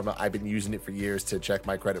Credit Karma. I've been using it for years to check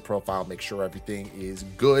my credit profile, make sure everything is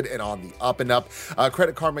good and on the up and up.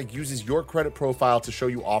 Credit Karma uses your credit profile to show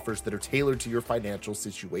you offers that are tailored to your financial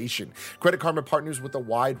situation. Credit Karma partners with a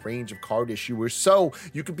wide range of card issuers, so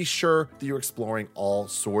you can be sure that you're exploring all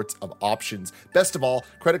sorts of options. Best of all,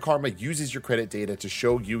 Credit Karma uses your credit data to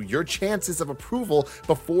show you your chances of approval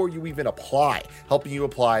before you even apply, helping you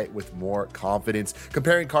apply with more confidence.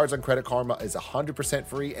 Comparing cards on Credit Karma is 100%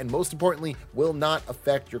 free and, most importantly, will not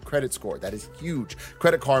affect your credit score. That is huge.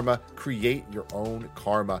 Credit Karma, create your own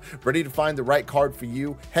karma. Ready to find the right card for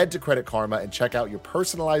you? Head to Credit Karma and check out your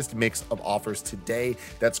personalized mix of offers today.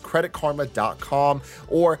 That's creditkarma.com,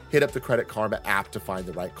 or hit up the Credit Karma app to find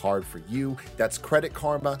the right card for you. That's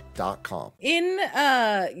creditkarma.com. In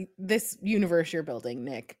this universe you're building,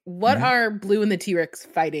 Nick, what are Blue and the T-Rex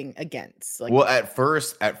fighting against? Well, at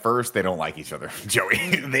first they don't like each other, Joey.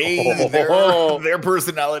 Their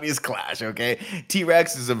personalities clash, okay?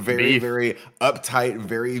 T-Rex is a very, very uptight,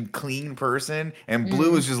 very clean person, and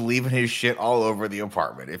Blue is just leaving his shit all over the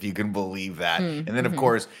apartment, if you can believe that. And then, of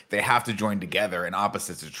course, they have to join together and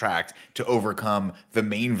opposites attract to overcome the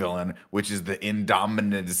main villain, which is the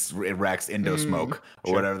Indominus Rex Indosmoke,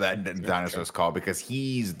 or whatever that dinosaur's called, because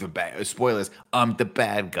he's the bad. Spoilers, I'm the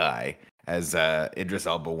bad guy, as Idris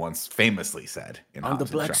Elba once famously said. I'm the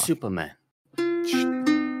Black Superman.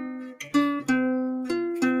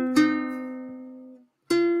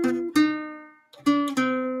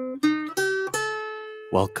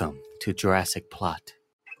 Welcome to Jurassic Plot.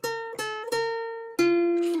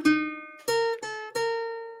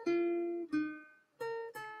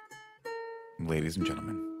 Ladies and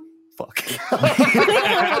gentlemen. Fuck.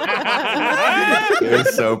 It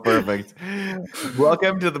was so perfect.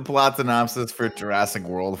 Welcome to the plot synopsis for Jurassic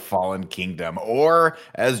World Fallen Kingdom, or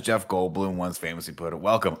as Jeff Goldblum once famously put it,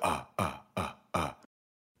 welcome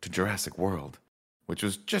to Jurassic World, which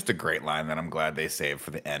was just a great line that I'm glad they saved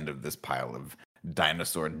for the end of this pile of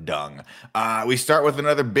dinosaur dung. We start with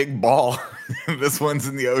another big ball. This one's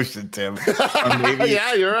in the ocean, Tim. Maybe,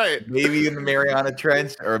 yeah, you're right. Maybe in the Mariana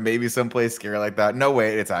Trench, or maybe someplace scary like that. No,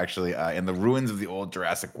 wait, it's actually in the ruins of the old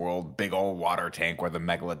Jurassic World, big old water tank where the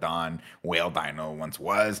megalodon whale dino once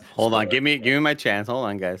was. Hold on, give me my chance. Hold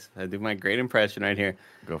on, guys. I do my great impression right here.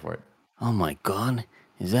 Go for it. Oh my God,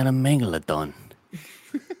 is that a megalodon?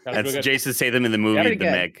 That's Jason Statham in the movie The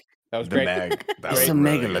Meg. That was great. Meg. It's a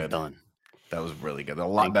megalodon. That was really good. A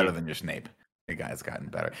lot better than your Snape. The guy's gotten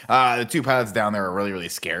better. The two pilots down there are really, really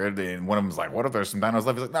scared. And one of them's like, what if there's some dinos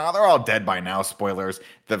left? He's like, no, they're all dead by now. Spoilers.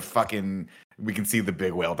 We can see the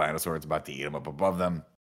big whale dinosaur. It's about to eat them up above them.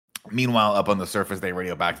 Meanwhile, up on the surface, they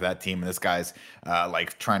radio back to that team, and this guy's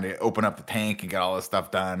like trying to open up the tank and get all this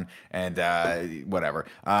stuff done, and whatever.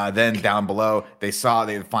 Then down below, they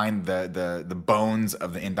find the bones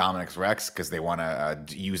of the Indominus Rex because they want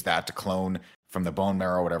to use that to clone from the bone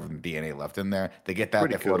marrow, whatever the DNA left in there. They get that,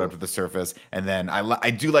 they float up to the surface, and then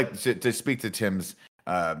I do like to speak to Tim's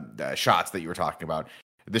shots that you were talking about.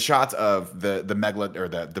 The shots of the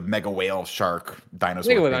mega whale shark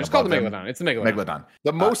dinosaur. Megalodon. It's called the megalodon. It's the megalodon.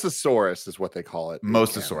 The Mosasaurus is what they call it.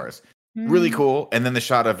 Mosasaurus. Really cool. And then the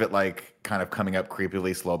shot of it like kind of coming up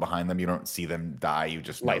creepily slow behind them. You don't see them die. You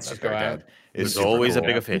just know that they're dead. It's always a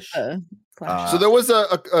big fish. So there was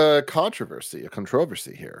a controversy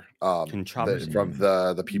here from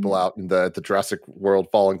the people out in the Jurassic World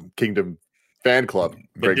Fallen Kingdom fan club.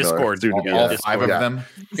 The Discord. All five of them.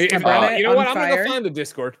 You know what? I'm going to go find the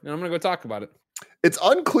Discord and I'm going to go talk about it. It's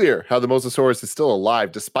unclear how the Mosasaurus is still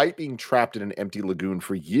alive, despite being trapped in an empty lagoon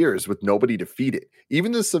for years with nobody to feed it.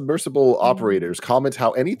 Even the submersible operators comment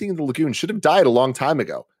how anything in the lagoon should have died a long time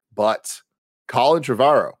ago. But Colin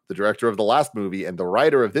Trevorrow, the director of the last movie and the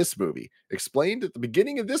writer of this movie, explained that the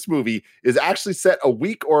beginning of this movie is actually set a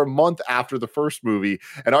week or a month after the first movie,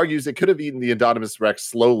 and argues it could have eaten the Indominus Rex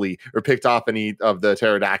slowly or picked off any of the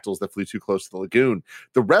pterodactyls that flew too close to the lagoon.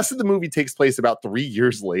 The rest of the movie takes place about 3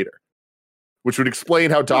 years later, which would explain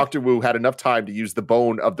how Dr. Wu had enough time to use the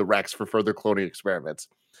bone of the Rex for further cloning experiments.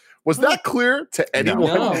 Was that clear to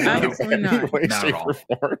anyone? No, absolutely not. Way, shape, or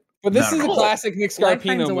form? But this is a classic Nick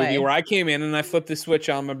Scarpino movie where I came in and I flipped the switch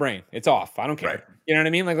on my brain. It's off. I don't care. Right. You know what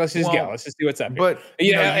I mean? Like, let's just go. Let's just see what's up. But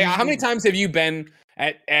how many times have you been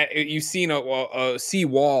at you've seen a sea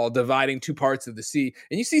wall dividing two parts of the sea,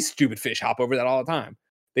 and you see stupid fish hop over that all the time?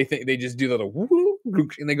 They think they just do the little woo,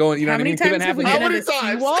 and they go. You know what I mean? How many times have we been at a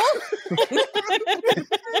sea wall?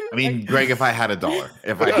 I mean, Greg, if I had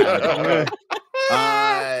 $1,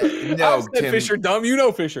 no, Tim, fish are dumb. You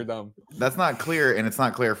know, fish are dumb. That's not clear, and it's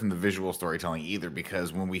not clear from the visual storytelling either.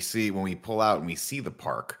 Because when we pull out and we see the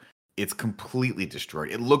park, it's completely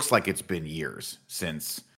destroyed. It looks like it's been years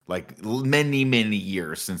since. Like many, many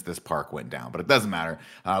years since this park went down, but it doesn't matter.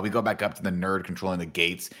 We go back up to the nerd controlling the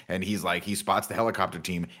gates, and he spots the helicopter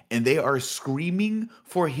team, and they are screaming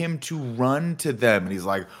for him to run to them. And he's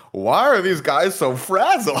like, why are these guys so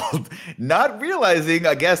frazzled? Not realizing,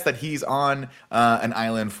 I guess, that he's on an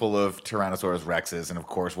island full of Tyrannosaurus Rexes. And of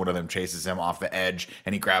course, one of them chases him off the edge,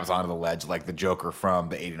 and he grabs onto the ledge like the Joker from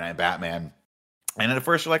the '89 Batman. And at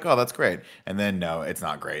first you're like, oh, that's great. And then no, it's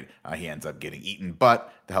not great. He ends up getting eaten.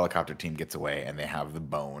 But the helicopter team gets away and they have the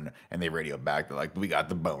bone and they radio back. They're like, we got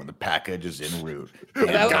the bone. The package is en route. I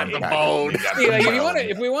got the bone.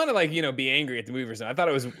 If we want to be angry at the movie or something, I thought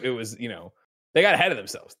it was they got ahead of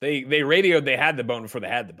themselves. They radioed they had the bone before they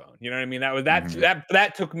had the bone. You know what I mean?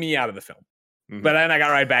 That took me out of the film. But then I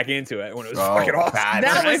got right back into it when it was fucking awesome.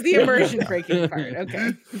 That was the immersion breaking part.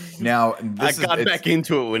 Okay. Now I got back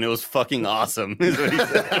into it when it was fucking awesome. Is what he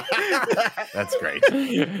said. That's great.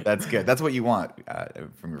 That's good. That's what you want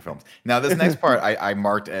from your films. Now, this next part I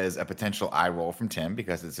marked as a potential eye roll from Tim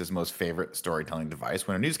because it's his most favorite storytelling device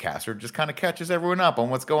when a newscaster just kind of catches everyone up on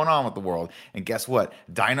what's going on with the world. And guess what?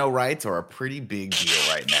 Dino rights are a pretty big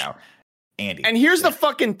deal right now. Andy. And here's the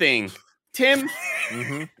fucking thing. Tim,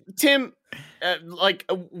 Tim,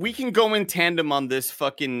 we can go in tandem on this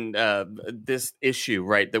fucking this issue,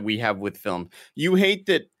 right, that we have with film. You hate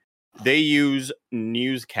that they use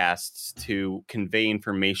newscasts to convey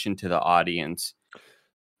information to the audience.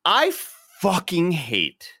 I fucking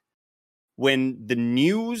hate when the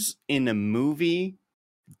news in a movie,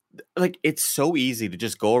 like, it's so easy to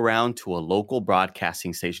just go around to a local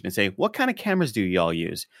broadcasting station and say, what kind of cameras do y'all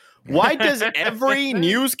use? Why does every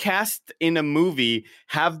newscast in a movie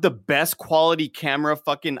have the best quality camera,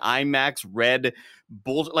 fucking IMAX red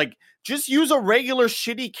bullshit? Like, just use a regular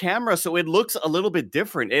shitty camera so it looks a little bit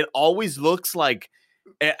different. It always looks like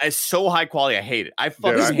It's so high quality. I hate it. I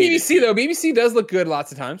fucking This is hate BBC though. BBC does look good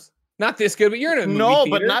lots of times. Not this good, but you're in a movie no, theater.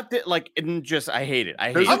 but not that. Like, just I hate it. I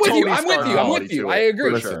hate There's it. I'm with you. Totally I'm with you. I'm with you. I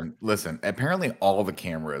agree. Listen. Apparently, all the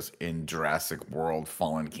cameras in Jurassic World: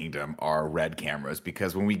 Fallen Kingdom are red cameras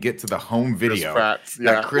because when we get to the home video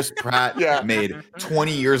that Chris Pratt made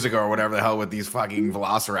 20 years ago or whatever the hell with these fucking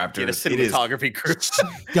velociraptors, Get a cinematography crew.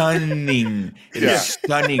 Stunning. It is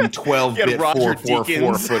stunning 12-bit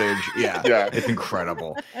 444 footage. Yeah, it's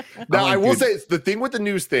incredible. Now, I will say, it's the thing with the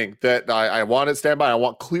news thing that I want to stand by. I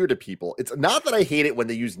want clear to people. It's not that I hate it when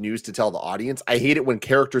they use news to tell the audience. I hate it when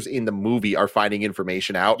characters in the movie are finding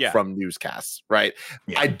information out from newscasts, right?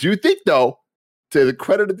 I do think, though, to the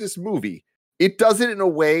credit of this movie, it does it in a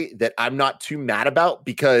way that I'm not too mad about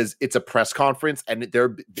because it's a press conference and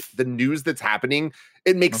the news that's happening,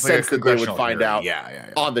 it makes sense that they would find out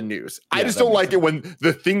on the news. I just don't like it when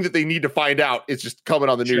the thing that they need to find out is just coming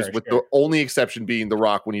on the news, with the only exception being The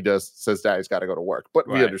Rock when he says Daddy's got to go to work. But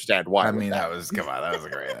we understand why. I mean, that was a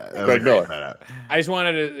great. I just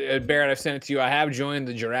wanted to, Barrett, I've sent it to you. I have joined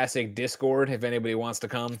the Jurassic Discord if anybody wants to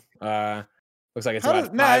come. Looks like it's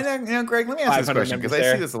about Greg, let me ask this question because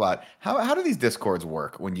I see this a lot. How do these Discords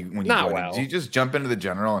work when you join? Do you just jump into the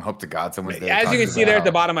general and hope to God someone's there? As you can see there at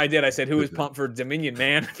the bottom, I said, who is pumped for Dominion,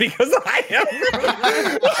 man? Because I am.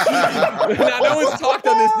 Now, no one's talked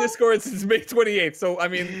on this Discord since May 28th. So, I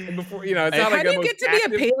mean, before, it's not how like do you get to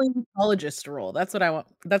be a paleontologist role? That's what I want.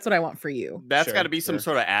 That's what I want for you. That's got to be some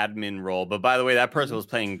sort of admin role. But by the way, that person was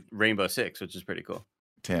playing Rainbow Six, which is pretty cool.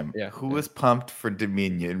 Tim, who is pumped for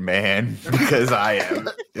Dominion, man? Because I am,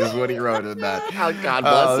 is what he wrote in that. God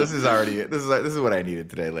bless this is what I needed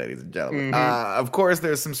today, ladies and gentlemen. Of course,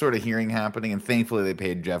 there's some sort of hearing happening, and thankfully they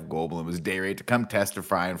paid Jeff Goldblum his day rate to come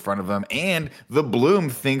testify in front of them. And the Bloom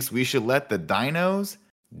thinks we should let the dinos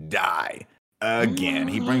die. Again,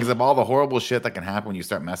 he brings up all the horrible shit that can happen when you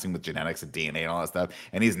start messing with genetics and DNA and all that stuff.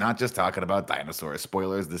 And he's not just talking about dinosaurs.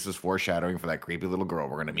 Spoilers, this is foreshadowing for that creepy little girl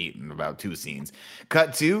we're going to meet in about 2 scenes.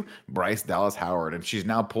 Cut to Bryce Dallas Howard, and she's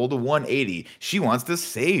now pulled a 180. She wants to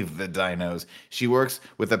save the dinos. She works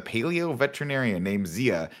with a paleo veterinarian named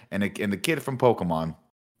Zia and the kid from Pokemon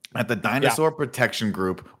at the Dinosaur Protection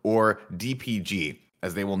Group, or DPG,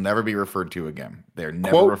 as they will never be referred to again. They're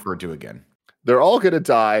never referred to again. They're all going to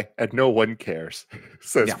die and no one cares,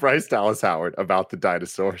 says Bryce Dallas Howard about the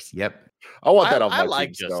dinosaurs. Yep. I want that on my I like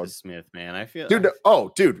tombstone. Justice Smith, man. I feel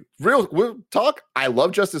real talk. I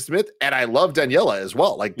love Justice Smith and I love Daniela as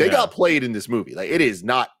well. Like, they got played in this movie. Like, it is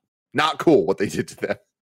not cool what they did to them.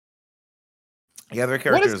 Yeah, their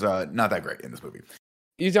characters not that great in this movie.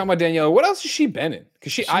 You talking about Daniela? What else has she been in?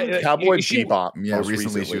 Because Cowboy Bebop. Yeah,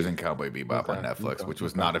 recently she was in Cowboy Bebop on Netflix, which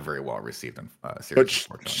was not a very well received series.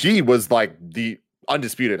 But she was like the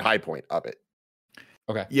undisputed high point of it.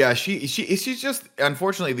 Okay. Yeah, she's just,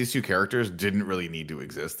 unfortunately, these two characters didn't really need to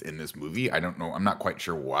exist in this movie. I don't know. I'm not quite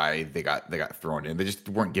sure why they got thrown in. They just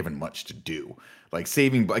weren't given much to do. Like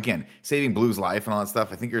saving Blue's life and all that stuff.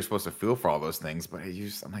 I think you're supposed to feel for all those things, but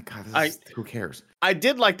I'm like, God, who cares? I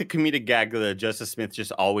did like the comedic gag that Justice Smith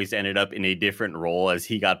just always ended up in a different role as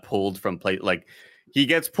he got pulled from he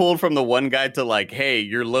gets pulled from the one guy to like, hey,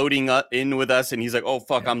 you're loading in with us, and he's like, oh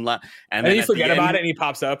fuck, I'm not. And then you forget about it, and he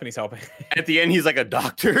pops up and he's helping. At the end, he's like a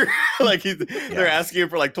doctor. Like they're asking him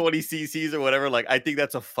for like 20 cc's or whatever. Like, I think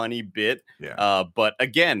that's a funny bit. Yeah. But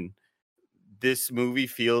again, this movie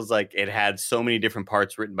feels like it had so many different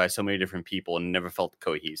parts written by so many different people and never felt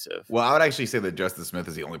cohesive. Well, I would actually say that Justice Smith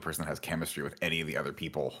is the only person that has chemistry with any of the other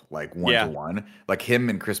people, like one-to-one. Like him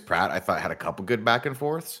and Chris Pratt, I thought had a couple good back and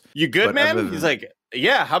forths. You good, man? He's like,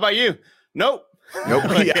 yeah, how about you? Nope.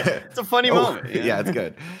 Like, it's a funny moment. Yeah, it's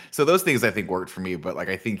good. So those things I think worked for me, but like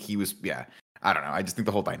I think he was, I don't know. I just think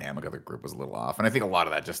the whole dynamic of the group was a little off. And I think a lot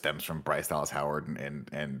of that just stems from Bryce Dallas Howard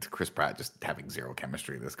and Chris Pratt just having zero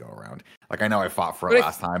chemistry this go around. Like, I know I fought for it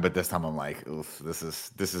last time, but this time I'm like, oof, this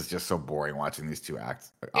is just so boring watching these two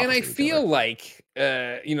act. And I feel like,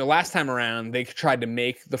 last time around, they tried to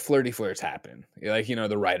make the flirty flirts happen. Like,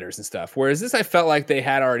 the writers and stuff. Whereas this, I felt like they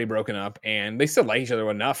had already broken up and they still like each other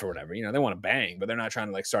enough or whatever. They want to bang, but they're not trying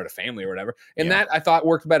to like start a family or whatever. And that I thought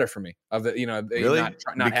worked better for me. Really?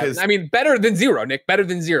 Better than zero, Nick. Better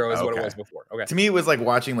than zero is what it was before. Okay. To me, it was like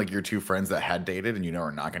watching like your two friends that had dated and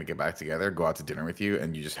are not going to get back together, go out to dinner with you,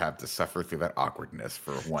 and you just have to suffer through that awkwardness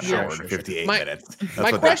for 1 hour and 58 minutes.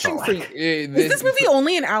 That's my question for you is this movie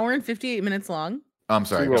only an hour and 58 minutes long? I'm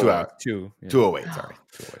sorry, 208. Sorry.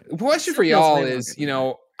 The question for y'all is,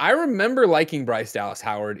 I remember liking Bryce Dallas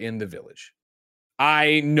Howard in The Village.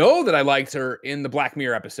 I know that I liked her in the Black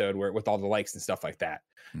Mirror episode with all the likes and stuff like that.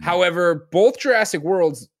 Mm-hmm. However, both Jurassic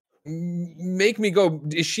Worlds make me go,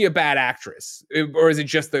 is she a bad actress? Or is it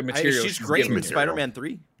just the material? She's great in Spider-Man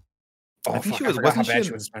 3. I think she was. Wasn't she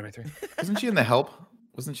in Spider-Man 3? Wasn't she in The Help?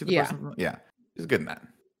 Wasn't she the person? Yeah, she's good in that.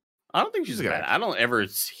 I don't think she's bad. I don't ever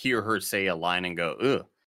hear her say a line and go, ugh.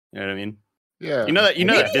 You know what I mean? Yeah. You know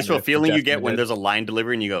that visceral feeling you get when there's a line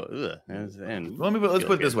delivery and you go, ugh. And let's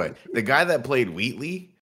put it this way. The guy that played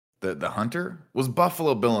Wheatley, the hunter, was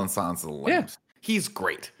Buffalo Bill in Silence of the Lambs. Yeah. He's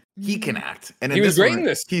great. He can act. And he was great in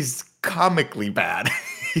this. He's comically bad.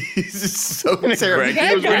 He's just so terrible.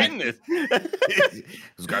 He was great in this.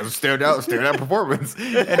 Those guys are staring out performance.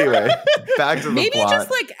 Anyway, back to the Maybe plot.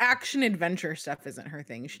 just like action adventure stuff isn't her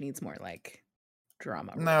thing. She needs more like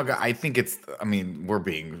drama. No, I think it's. I mean, we're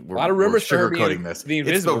a lot of rumors sugarcoating this.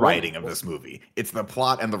 It's the writing of this movie. It's the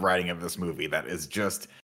plot and the writing of this movie that is just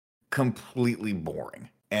completely boring.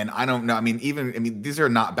 And I don't know. I mean, these are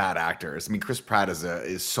not bad actors. I mean, Chris Pratt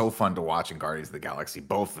is so fun to watch in Guardians of the Galaxy,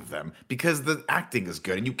 both of them, because the acting is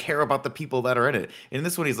good and you care about the people that are in it. And in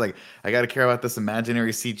this one, he's like, I got to care about this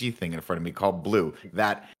imaginary CG thing in front of me called Blue.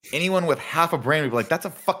 That anyone with half a brain would be like, that's a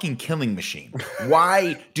fucking killing machine.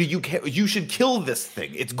 Why do you care? You should kill this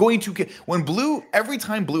thing. It's going to kill. Every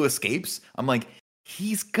time Blue escapes, I'm like,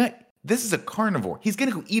 this is a carnivore. He's going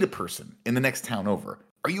to go eat a person in the next town over.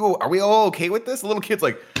 Are we all okay with this? The little kid's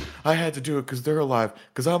like, I had to do it because they're alive,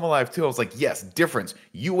 because I'm alive too. I was like, yes, difference.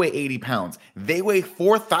 You weigh 80 pounds. They weigh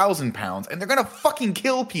 4,000 pounds, and they're going to fucking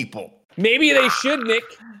kill people. Maybe they should, Nick.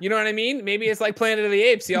 You know what I mean? Maybe it's like Planet of the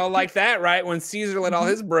Apes. Y'all like that, right? When Caesar let all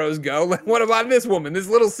his bros go. What about this woman? This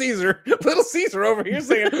little Caesar over here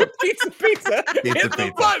saying, pizza. Hit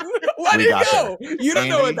the button. Let it go. You don't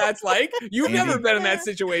know what that's like. You've never been in that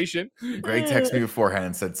situation. Greg texted me beforehand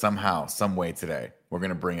and said, somehow, some way today, we're going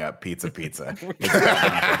to bring up pizza.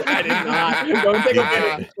 I did not. Don't take a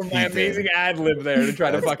minute from my amazing ad lib there to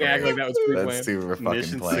try to fucking act like that was pre-planned. That's super fucking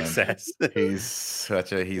Mission planned. success.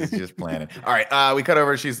 He's just planning. All right, we cut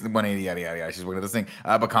over. She's 180, yada, yada, yada. She's working at this thing.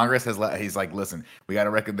 But Congress he's like, listen, we got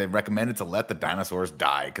to they recommended to let the dinosaurs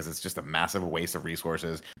die because it's just a massive waste of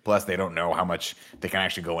resources. Plus, they don't know how much they can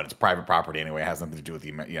actually go in. It's private property anyway. It has nothing to do with the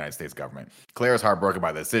United States government. Claire is heartbroken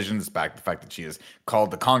by the decision, despite the fact that she has called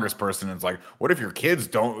the congressperson and is like, what if your kids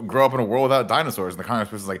don't grow up in a world without dinosaurs? And the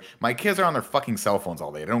congressperson's like, my kids are on their fucking cell phones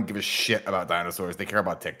all day. They don't give a shit about dinosaurs. They care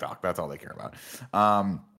about TikTok. That's all they care about.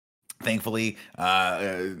 Thankfully,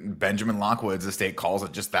 Benjamin Lockwood's estate calls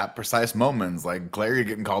at just that precise moment. It's like, Claire, you're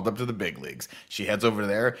getting called up to the big leagues. She heads over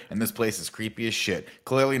there, and this place is creepy as shit.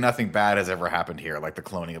 Clearly, nothing bad has ever happened here, like the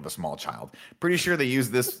cloning of a small child. Pretty sure they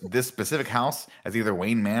used this specific house as either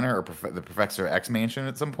Wayne Manor or the Professor X mansion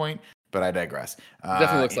at some point, but I digress.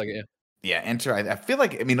 Definitely looks like it, yeah. Yeah, enter. I feel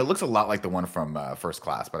like, it looks a lot like the one from First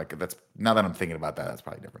Class, but that's now that I'm thinking about that, that's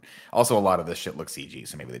probably different. Also, a lot of this shit looks CG,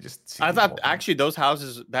 so maybe they just. I thought actually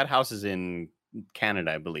that house is in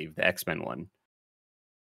Canada, I believe, the X-Men one.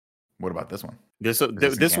 What about this one? This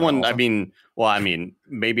one, also?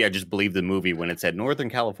 Maybe I just believed the movie when it said Northern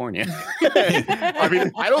California.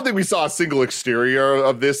 I don't think we saw a single exterior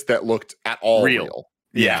of this that looked at all real.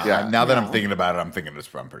 Yeah. Now that I'm thinking about it, I'm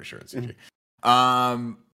pretty sure it's CG.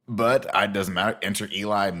 But it doesn't matter. Enter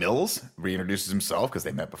Eli Mills, reintroduces himself because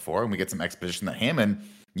they met before, and we get some exposition that Hammond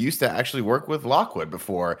used to actually work with Lockwood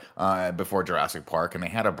before Jurassic Park, and they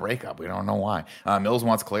had a breakup. We don't know why. Mills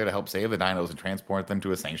wants Claire to help save the dinos and transport them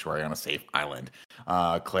to a sanctuary on a safe island.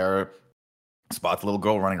 Claire spots a little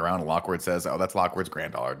girl running around, and Lockwood says, "Oh, that's Lockwood's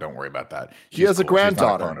granddaughter. Don't worry about that. She has a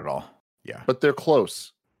granddaughter. She's not at all. Yeah, but they're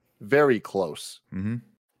close, very close." Mm-hmm.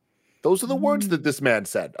 Those are the words that this man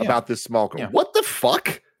said about this small girl. Yeah. What the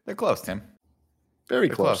fuck? They're close, Tim. Very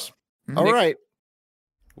close. All right.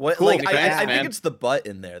 What, cool, like, I think it's the butt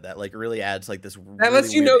in there that like really adds like this. That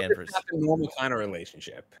lets you know it's not the normal kind of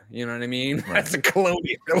relationship. You know what I mean? Right. That's a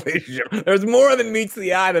colonial relationship. There's more than meets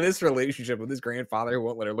the eye to this relationship with this grandfather who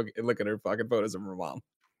won't let her look at her fucking photos of her mom.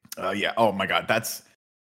 Yeah. Oh my God. That's.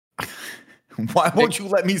 Why won't you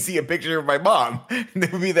let me see a picture of my mom?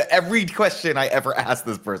 That would be every question I ever asked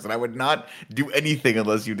this person. I would not do anything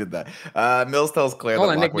unless you did that. Mills tells Claire. Hold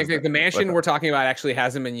on, Nick. The mansion we're talking about actually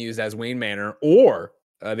hasn't been used as Wayne Manor or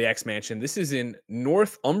the X Mansion. This is in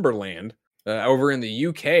Northumberland, over in the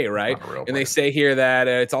UK, right? And they say here that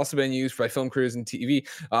it's also been used by film crews and TV.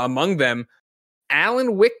 Among them,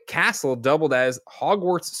 Alan Wick Castle doubled as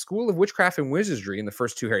Hogwarts School of Witchcraft and Wizardry in the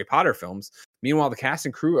first two Harry Potter films. Meanwhile, the cast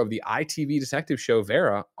and crew of the ITV detective show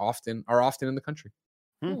Vera are often in the country.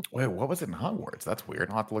 Wait, what was it in Hogwarts? That's weird.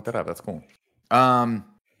 I'll have to look that up. That's cool.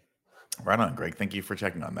 Right on, Greg. Thank you for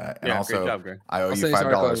checking on that. And also, great job, Greg. I owe you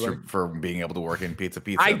 $5 for being able to work in Pizza.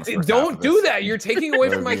 Don't do that. You're taking away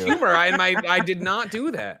from my humor. I did not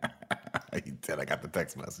do that. said. I got the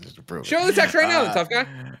text message to prove it. Show the text right now, tough guy.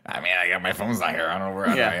 I mean, I got my phone's not here. I don't know where.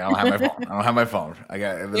 I don't have my phone. I don't have my phone. I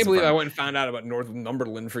can't believe I went and found out about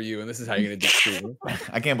Northumberland for you, and this is how you're gonna do it.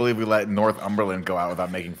 I can't believe we let Northumberland go out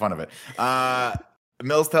without making fun of it.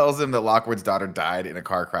 Mills tells him that Lockwood's daughter died in a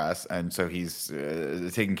car crash, and so he's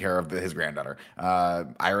taking care of his granddaughter.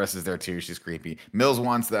 Iris is there too. She's creepy. Mills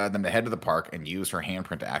wants them to head to the park and use her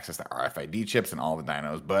handprint to access the RFID chips and all the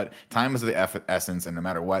dinos, but time is of the essence, and no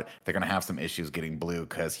matter what, they're going to have some issues getting Blue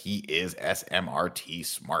because he is SMRT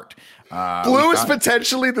smart. Blue is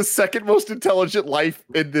potentially the second most intelligent life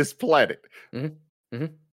in this planet. Mm-hmm.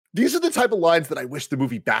 Mm-hmm. These are the type of lines that I wish the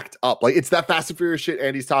movie backed up. Like, it's that Fast and Furious shit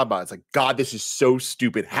Andy's talking about. It's like, God, this is so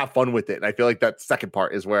stupid. Have fun with it. And I feel like that second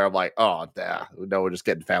part is where I'm like, oh, no, we're just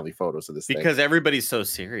getting family photos of this because everybody's so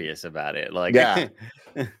serious about it. Like, yeah.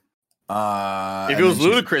 If it was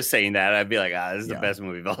Ludacris saying that, I'd be like, this is the best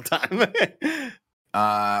movie of all time.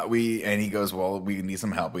 And he goes, well, we need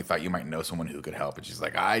some help. We thought you might know someone who could help. And she's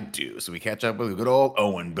like, I do. So we catch up with good old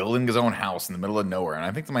Owen building his own house in the middle of nowhere. And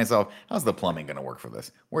I think to myself, how's the plumbing going to work for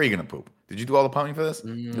this? Where are you going to poop? Did you do all the plumbing for this?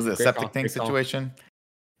 Is it a septic tank situation?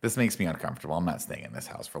 This makes me uncomfortable. I'm not staying in this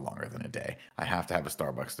house for longer than a day. I have to have a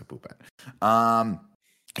Starbucks to poop at.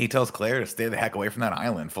 He tells Claire to stay the heck away from that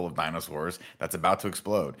island full of dinosaurs that's about to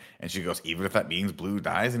explode. And she goes, even if that means Blue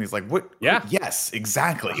dies? And he's like, what? Yeah. Yes,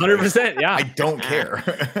 exactly. 100%. Yeah. I don't care.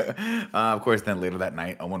 Of course, then later that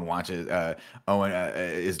night, Owen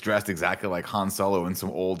is dressed exactly like Han Solo in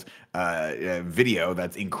some old video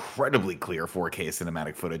that's incredibly clear 4K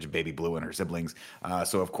cinematic footage of baby Blue and her siblings.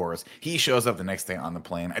 So, of course, he shows up the next day on the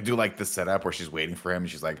plane. I do like this setup where she's waiting for him. And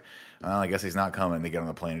she's like, I guess he's not coming. They get on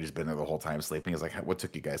the plane and he's been there the whole time sleeping. He's like, what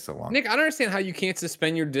took you guys so long? Nick, I don't understand how you can't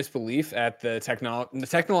suspend your disbelief at the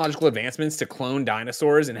technological advancements to clone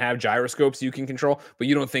dinosaurs and have gyroscopes you can control, but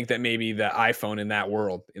you don't think that maybe the iPhone in that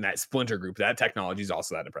world, in that splinter group, that technology is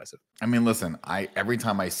also that impressive. I mean, listen, every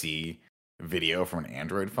time I see video from an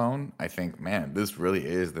Android phone, I think, man, this really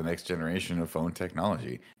is the next generation of phone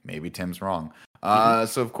technology. Maybe Tim's wrong.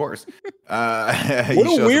 So of course, what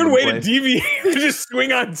a weird way to deviate. Just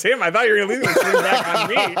swing on Tim. I thought you were going to swing back on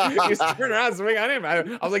me. You turn around and swing on him. I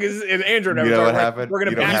was like, is Andrew? You know what happened? We're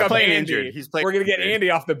going to back up Andy. We're going to get Andy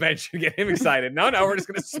off the bench and get him excited. No, we're just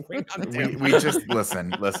going to swing on Tim. We just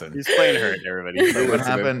listen. He's playing hurt, everybody.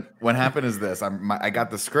 What happened is this. I got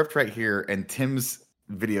the script right here, and Tim's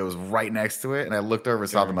video is right next to it, and I looked over,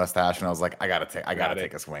 saw the mustache, and I was like, I gotta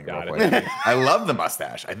take a swing. I love the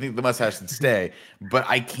mustache. I think the mustache should stay, but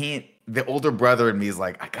I can't. The older brother in me is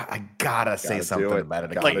like, I gotta say something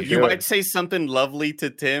about it. Like, you might say something lovely to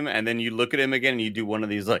Tim, and then you look at him again, and you do one of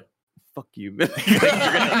these like, fuck you.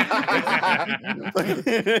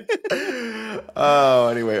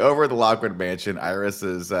 Anyway, over at the Lockwood Mansion, Iris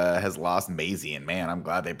has lost Maisie, and man, I'm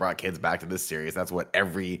glad they brought kids back to this series. That's what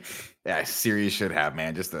every series should have,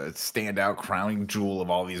 man. Just a standout crowning jewel of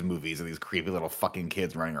all these movies of these creepy little fucking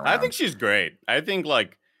kids running around. I think she's great. I think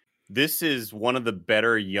this is one of the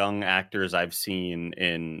better young actors I've seen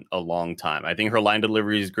in a long time. I think her line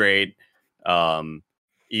delivery is great.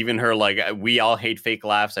 Even her, we all hate fake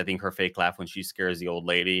laughs. I think her fake laugh when she scares the old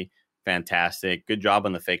lady, fantastic. Good job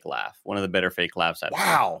on the fake laugh. One of the better fake laughs I've seen.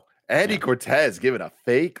 Wow. Andy Cortez giving a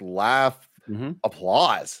fake laugh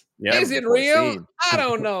applause. Yeah, is it real? I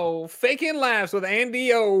don't know. Faking laughs with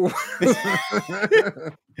Andy O.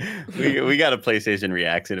 we got a PlayStation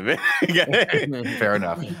Reacts in a bit. Fair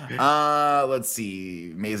enough. Let's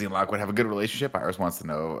see. Maisie and Lockwood have a good relationship. Iris wants to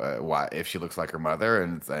know why if she looks like her mother,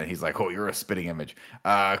 and he's like, "Oh, you're a spitting image."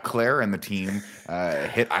 Claire and the team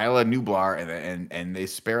hit Isla Nublar, and they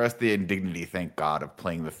spare us the indignity, thank God, of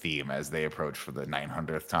playing the theme as they approach for the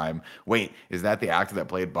 900th time. Wait, is that the actor that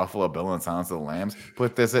played Buffalo Bill in Silence of the Lambs?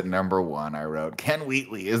 Put this at number 1. I wrote Ken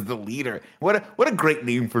Wheatley is the leader. What a great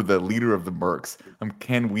name for the leader of the Mercs. I'm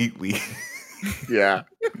Ken Wheatley. Yeah.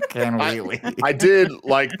 Ken Wheatley. I did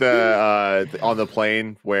like the on the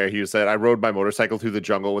plane where he said, I rode my motorcycle through the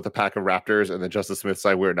jungle with a pack of raptors, and then Justice Smith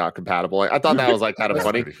said we're not compatible. I thought that was kind of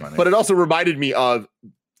funny, but it also reminded me of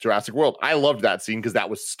Jurassic World. I loved that scene because that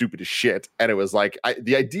was stupid as shit. And it was like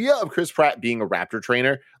the idea of Chris Pratt being a raptor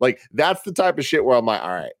trainer, that's the type of shit where I'm like, all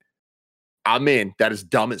right, I'm in. That is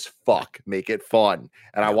dumb as fuck. Make it fun.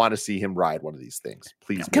 And I want to see him ride one of these things.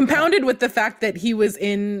 Please. Compounded with the fact that he was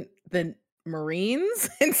in the Marines,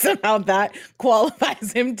 and somehow that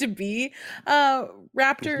qualifies him to be a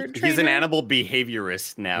raptor trainer. He's an animal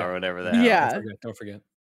behaviorist now, or whatever that is. Yeah. Don't forget.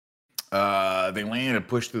 They land and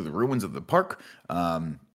push through the ruins of the park.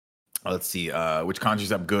 Let's see, which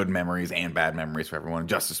conjures up good memories and bad memories for everyone.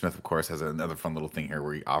 Justice Smith, of course, has another fun little thing here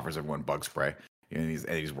where he offers everyone bug spray. And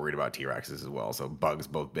he's worried about T-Rexes as well. So bugs,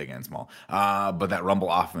 both big and small. But that rumble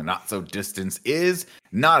off in the not so distance is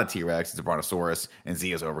not a T-Rex. It's a Brontosaurus. And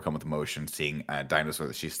Zia is overcome with emotion, seeing a dinosaur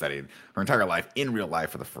that she studied her entire life in real life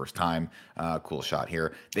for the first time. Cool shot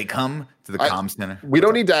here. They come to the comm center. We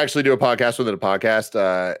don't need to actually do a podcast within a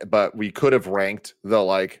podcast, but we could have ranked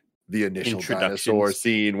the initial dinosaur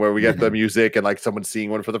scene where we get the music and like someone seeing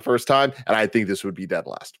one for the first time. And I think this would be dead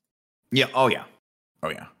last. Yeah. Oh, yeah. Oh,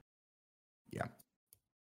 yeah.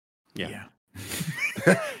 Yeah.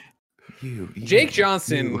 Jake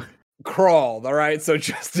Johnson crawled, all right? So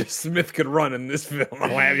Justice Smith could run in this film.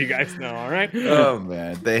 I'll have you guys know, all right? Oh,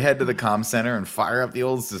 man. They head to the comm center and fire up the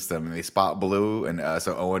old system, and they spot Blue. And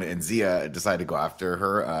so Owen and Zia decide to go after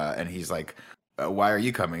her. And he's like, why are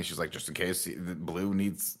you coming? She's like, just in case Blue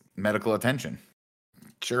needs medical attention.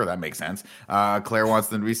 Sure, that makes sense. Claire wants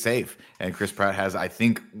them to be safe. And Chris Pratt has, I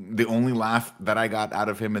think, the only laugh that I got out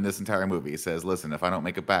of him in this entire movie. He says, listen, if I don't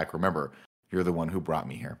make it back, remember, you're the one who brought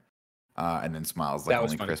me here. And then smiles like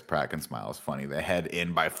only Chris Pratt can smile. It's funny. They head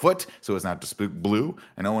in by foot so as not to spook Blue.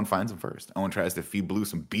 And Owen finds him first. Owen tries to feed Blue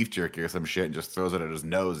some beef jerky or some shit and just throws it at his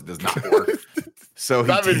nose. It does not work. So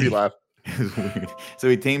that made me laugh. It's weird. So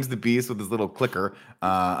he tames the beast with his little clicker,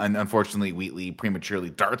 and unfortunately, Wheatley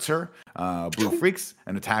prematurely darts her. Blue freaks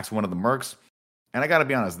and attacks one of the mercs. And I gotta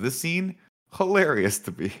be honest, this scene, hilarious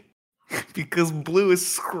to me. Because Blue is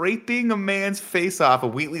scraping a man's face off,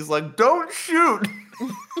 and Wheatley's like, don't shoot!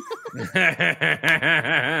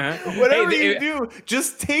 Whatever you do,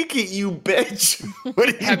 just take it, you bitch!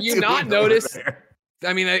 Have you not noticed?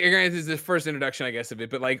 I mean, this is the first introduction, I guess, of it.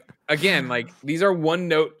 But like, again, like these are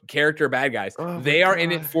one-note character bad guys. They are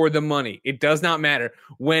in it for the money. It does not matter.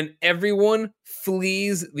 When everyone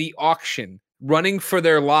flees the auction, running for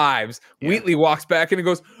their lives, Wheatley walks back and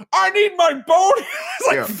goes, "I need my bone." It's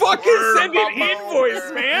like, fucking send an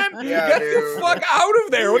invoice, man. Get the fuck out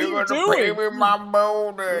of there. What are you doing? Pay me my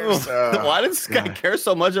bonus. Why does this guy care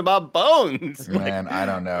so much about bones? Man, I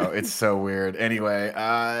don't know. It's so weird. Anyway,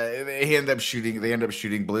 they end up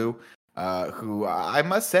shooting Blue, who I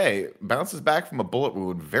must say bounces back from a bullet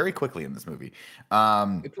wound very quickly in this movie.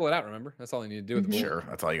 They pull it out. Remember, that's all they need to do with the bullet. Sure,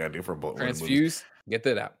 that's all you gotta do for a bullet wound. Transfuse, get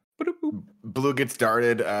that out. Blue gets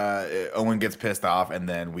darted. Owen gets pissed off, and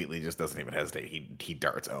then Wheatley just doesn't even hesitate. He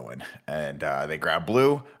darts Owen, and they grab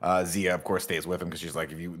Blue. Zia, of course, stays with him because she's like,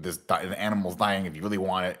 the animal's dying. If you really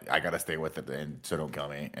want it, I gotta stay with it, and so don't kill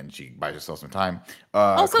me. And she buys herself some time.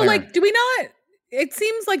 Also, Claire, like, do we not? It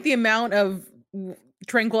seems like the amount of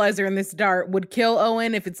tranquilizer in this dart would kill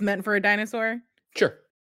Owen if it's meant for a dinosaur. Sure.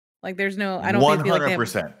 Like, there's no. I don't.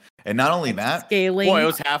 100%. And not only that, scaling. Boy, it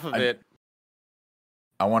was half of it.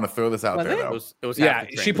 I want to throw this out there, though. It was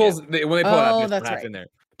she pulls when they pull it out, that's right. In there.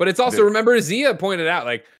 But it's also, remember, Zia pointed out,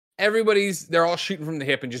 like, they're all shooting from the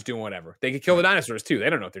hip and just doing whatever. They could kill the dinosaurs too.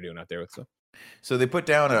 They don't know what they're doing out there. So they put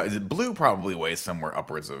down Blue probably weighs somewhere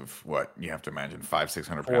upwards of what you have to imagine,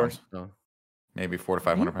 500-600 pounds. Maybe 400 to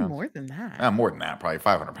 500 pounds. More than that. More than that, probably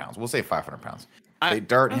 500 pounds. We'll say 500 pounds. They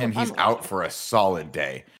dart him. He's out for a solid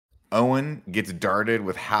day. Owen gets darted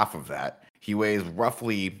with half of that. He weighs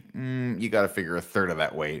roughly, you got to figure a third of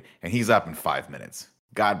that weight, and he's up in 5 minutes.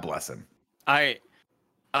 God bless him.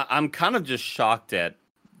 I'm kind of just shocked at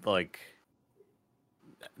like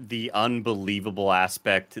the unbelievable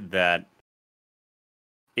aspect that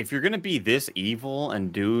if you're gonna be this evil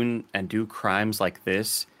and do crimes like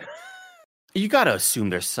this, you got to assume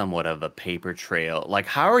there's somewhat of a paper trail. Like,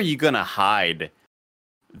 how are you gonna hide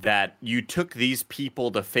that you took these people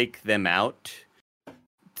to fake them out?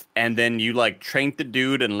 And then you like trained the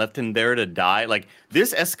dude and left him there to die. Like,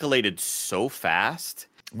 this escalated so fast.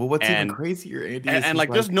 Well, what's even crazier, Andy? And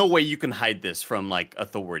like, there's no way you can hide this from like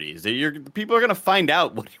authorities. People are gonna find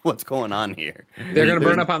out what's going on here. They're gonna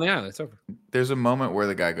burn up on the island. It's over. There's a moment where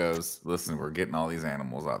the guy goes, "Listen, we're getting all these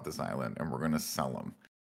animals off this island, and we're gonna sell them."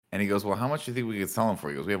 And he goes, "Well, how much do you think we could sell them for?"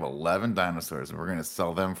 He goes, "We have 11 dinosaurs, and we're going to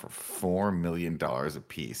sell them for $4 million a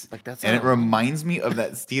piece." Like, that's and it reminds me of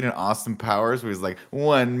that scene in Austin Powers where he's like,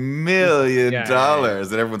 $1 million.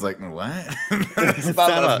 And everyone's like, what? It's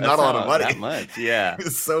not a lot of money. That much, yeah.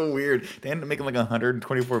 It's so weird. They ended up making like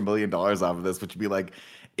 $124 million off of this, which would be like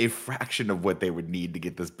a fraction of what they would need to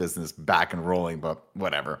get this business back and rolling, but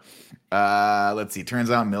whatever. Let's see. Turns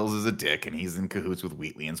out Mills is a dick, and he's in cahoots with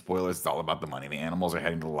Wheatley. And spoilers, it's all about the money. The animals are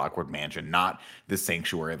heading to the Lockwood Mansion, not the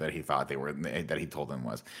sanctuary that he thought they were, that he told them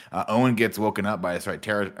was. Owen gets woken up by a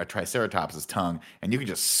Triceratops' tongue, and you can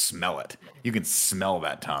just smell it. You can smell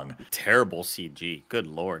that tongue. Terrible CG. Good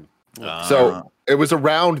Lord. So it was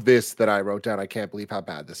around this that I wrote down, I can't believe how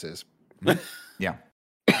bad this is. Yeah.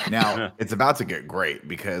 Now, it's about to get great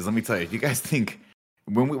because let me tell you, if you guys think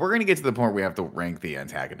we're going to get to the point where we have to rank the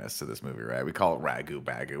antagonists to this movie, right? We call it Ragu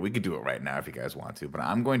Bagu. We could do it right now if you guys want to, but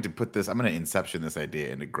I'm going to inception this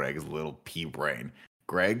idea into Greg's little pea brain.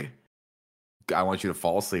 Greg, I want you to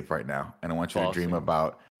fall asleep right now, and I want you to dream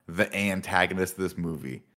about the antagonist of this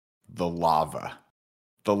movie, the lava.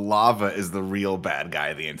 The lava is the real bad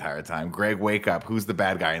guy the entire time. Greg, wake up. Who's the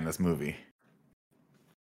bad guy in this movie?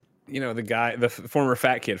 The former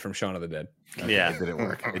fat kid from Shaun of the Dead. Okay, yeah, it didn't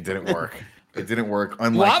work. It didn't work.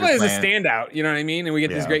 Lava is a standout, you know what I mean? And we get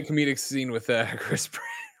this great comedic scene with Chris Pratt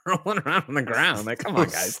rolling around on the ground. Like, come on,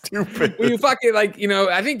 guys. Stupid. When you fucking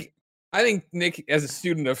I think Nick, as a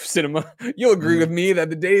student of cinema, you'll agree with me that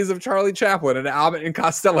the days of Charlie Chaplin and Abbott and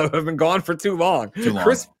Costello have been gone for too long.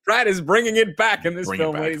 Chris Pratt is bringing it back in this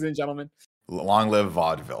film, ladies and gentlemen. Long live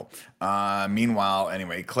vaudeville. Meanwhile,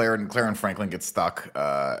 anyway, Claire and Franklin get stuck,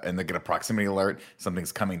 and they get a proximity alert.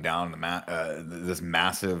 Something's coming down this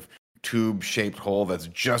massive tube-shaped hole that's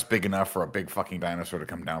just big enough for a big fucking dinosaur to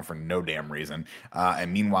come down for no damn reason.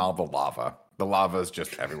 And meanwhile, the lava. The lava is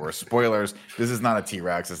just everywhere. Spoilers, this is not a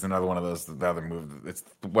T-Rex. It's another one of those, the other movie. It's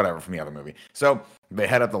whatever from the other movie. So they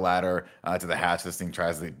head up the ladder to the hatch. This thing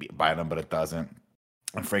tries to bite them, but it doesn't.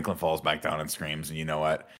 And Franklin falls back down and screams, and you know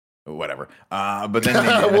what? Whatever. But then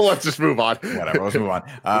well, let's just move on. Whatever, let's move on.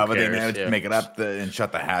 But they manage to make it up and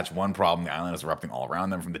shut the hatch. One problem, the island is erupting all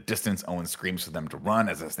around them. From the distance, Owen screams for them to run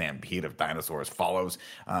as a stampede of dinosaurs follows.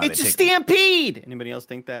 It's a stampede! Anybody else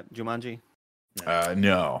think that? Jumanji?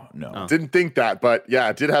 No. Oh. Didn't think that, but yeah,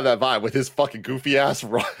 it did have that vibe with his fucking goofy ass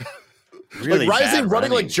run. Really like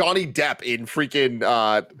running like Johnny Depp in freaking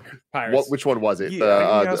which one was it?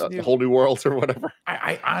 The Whole New World or whatever.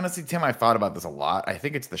 I honestly, Tim, I thought about this a lot. I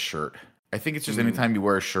think it's the shirt. I think it's just anytime you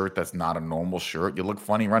wear a shirt that's not a normal shirt, you look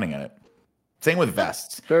funny running in it. Same with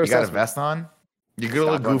vests. You got a vest on, you could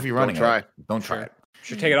look goofy running. Don't try it.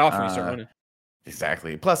 Should take it off when you start running.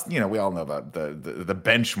 Exactly. Plus, we all know that the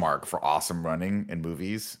benchmark for awesome running in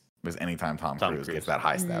movies is anytime Tom Cruise gets that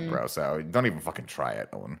high step, bro. So don't even fucking try it,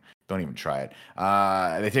 Owen. Don't even try it.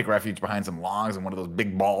 They take refuge behind some logs, and one of those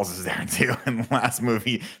big balls is there too in the last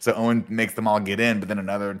movie. So Owen makes them all get in, but then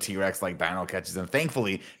another T-Rex like dino catches them.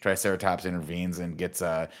 Thankfully, Triceratops intervenes and gets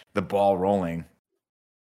the ball rolling.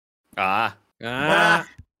 You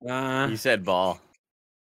said ball.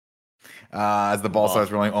 As the ball starts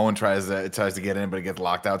rolling, Owen tries to get in, but it gets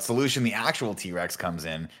locked out. Solution: the actual T-Rex comes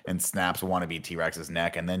in and snaps wannabe T-Rex's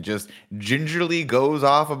neck, and then just gingerly goes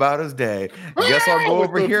off about his day. I guess I'll go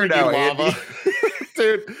over here now, Andy.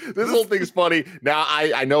 Dude, this whole thing is funny. Now,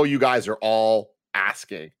 I know you guys are all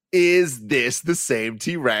asking, is this the same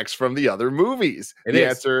T-Rex from the other movies? The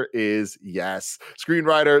answer is yes.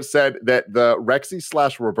 Screenwriter said that the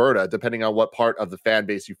Rexy/Roberta, depending on what part of the fan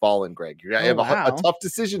base you fall in, Greg, you have a tough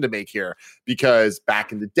decision to make here, because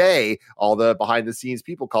back in the day, all the behind-the-scenes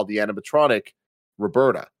people called the animatronic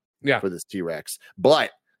Roberta for this T-Rex.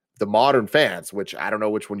 But the modern fans, which I don't know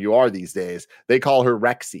which one you are these days, they call her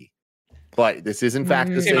Rexy. But this is in fact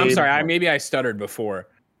the same. I'm sorry, maybe I stuttered before.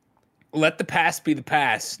 Let the past be the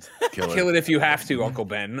past. Kill it if you have to, Uncle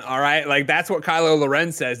Ben. All right? Like, that's what Kylo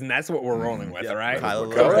Loren says, and that's what we're rolling with, all right?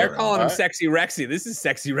 They're calling him Sexy Rexy. This is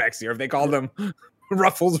Sexy Rexy. Or if they called him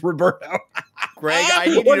Ruffles Roberto. Greg, I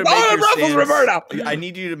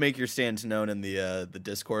need you to make your stance known in the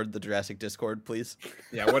Discord, the Jurassic Discord, please.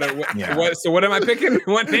 Yeah, so what am I picking?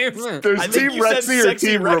 What name? There's Team Rexy or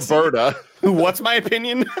Team Roberta. What's my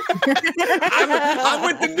opinion? I'm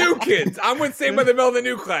with the new kids. I'm with Saved by the Bell, the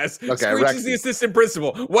new class. Okay, Screech is the assistant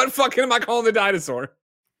principal. What fucking am I calling the dinosaur?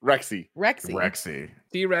 Rexy.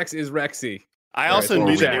 T-Rex is Rexy. I also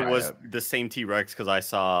knew that it was the same T-Rex because I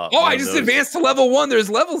saw. Oh, I just advanced to level 1. There's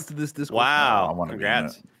levels to this. Wow!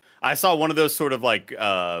 Congrats! I saw one of those sort of like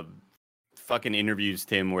fucking interviews,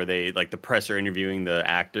 Tim, where they like the press are interviewing the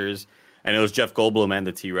actors, and it was Jeff Goldblum and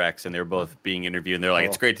the T-Rex, and they were both being interviewed, and they're like,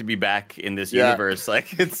 "It's great to be back in this universe.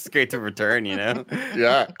 Like, it's great to return."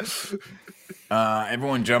 Yeah.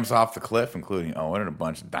 Everyone jumps off the cliff, including Owen and a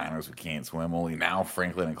bunch of dinos who can't swim. Only now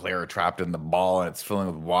Franklin and Claire are trapped in the ball, and it's filling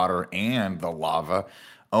with water and the lava.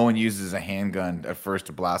 Owen uses a handgun at first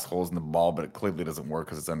to blast holes in the ball, but it clearly doesn't work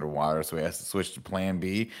because it's underwater, so he has to switch to plan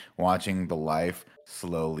B, watching the life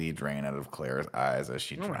slowly drain out of Claire's eyes as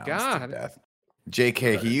she drowns to death.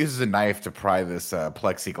 JK, he uses a knife to pry this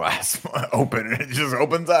plexiglass open, and it just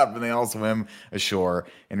opens up, and they all swim ashore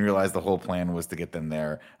and realize the whole plan was to get them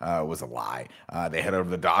there was a lie. They head over to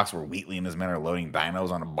the docks where Wheatley and his men are loading dinos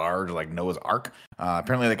on a barge like Noah's Ark.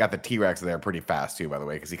 Apparently, they got the T-Rex there pretty fast, too, by the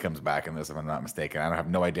way, because he comes back in this, if I'm not mistaken. I have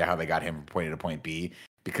no idea how they got him from point A to point B,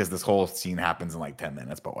 because this whole scene happens in like 10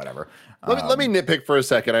 minutes, but whatever. Let me nitpick for a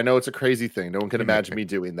second. I know it's a crazy thing. No one can imagine me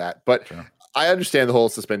doing that. But I understand the whole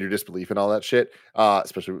suspend your disbelief and all that shit,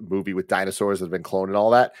 especially with a movie with dinosaurs that have been cloned and all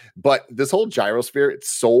that. But this whole gyrosphere, its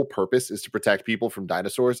sole purpose is to protect people from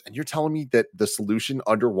dinosaurs. And you're telling me that the solution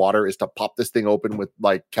underwater is to pop this thing open with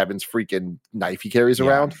like Kevin's freaking knife he carries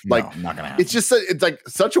around? Like, not gonna happen. It's just it's like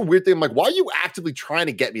such a weird thing. I'm like, why are you actively trying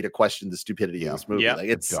to get me to question the stupidity of this movie? Yeah. Like,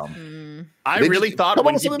 it's dumb. I really thought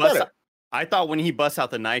when he busts. I thought when he busts out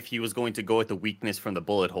the knife, he was going to go at the weakness from the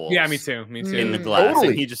bullet holes. Yeah, me too. Me too. In the glass, Totally.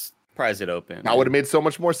 and he just pries it open. That would have made so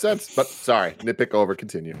much more sense. But sorry, nitpick over.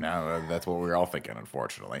 Continue. No, that's what we were all thinking,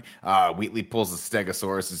 unfortunately. Wheatley pulls the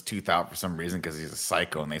Stegosaurus' tooth out for some reason because he's a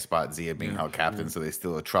psycho, and they spot Zia being held captain, so they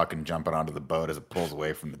steal a truck and jump it onto the boat as it pulls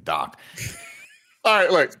away from the dock. All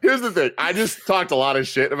right, look, here's the thing. I just talked a lot of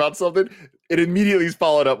shit about something. It immediately is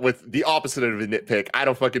followed up with the opposite of a nitpick. I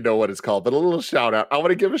don't fucking know what it's called, but a little shout out. I want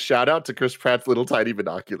to give a shout out to Chris Pratt's little tiny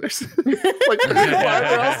binoculars. Like,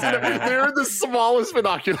 they're the smallest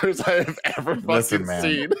binoculars I have ever fucking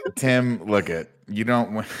seen. Tim, look it. You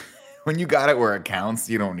don't when you got it where it counts,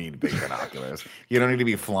 you don't need big binoculars. You don't need to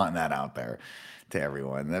be flaunting that out there to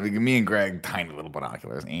everyone. I mean, me and Greg, tiny little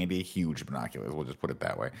binoculars. Andy, huge binoculars. We'll just put it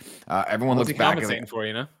that way. Everyone looks back at it for,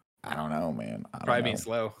 you know? I don't know, man. Probably being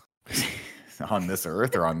slow. On this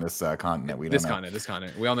earth or on this continent? This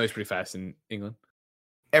continent. We all know he's pretty fast in England.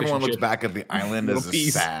 Everyone looks back at the island as a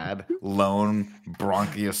sad, lone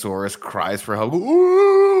Bronchiosaurus cries for help.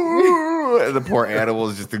 Ooh! The poor animal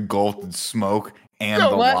is just engulfed in smoke and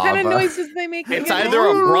the what lava. kind of noises they make? It's either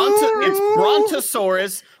it's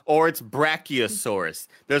Brontosaurus or it's Brachiosaurus.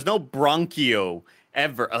 There's no Bronchio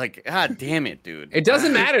ever. Like, god damn it, dude. It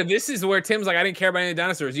doesn't matter. This is where Tim's like, I didn't care about any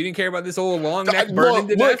dinosaurs. You didn't care about this old long neck burning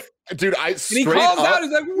to death. Dude, and he calls out,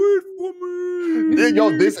 he's like, wait for me.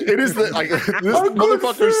 Yo, this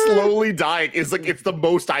motherfucker slowly dying is like, it's the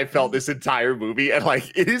most I felt this entire movie. And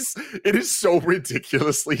like, it is so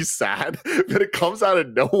ridiculously sad that it comes out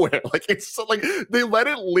of nowhere. Like, it's so, like, they let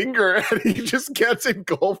it linger and he just gets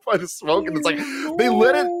engulfed by the smoke. And it's like, they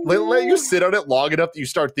let you sit on it long enough that you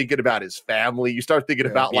start thinking about his family. You start thinking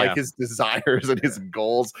about like his desires and his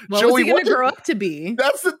goals. What was he going to grow up to be?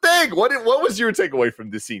 That's the thing. What was your takeaway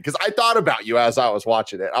from this scene? Because I thought about you as I was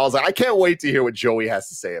watching it. I was like, I can't wait to hear what Joey has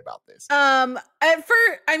to say about this. A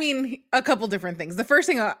couple different things. The first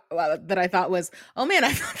thing that I thought was, oh man,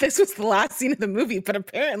 I thought this was the last scene of the movie, but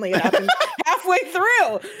apparently it happened halfway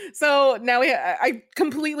through. So now I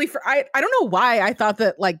completely, I don't know why I thought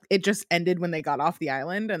that like it just ended when they got off the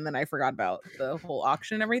island, and then I forgot about the whole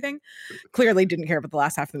auction and everything. Clearly didn't care about the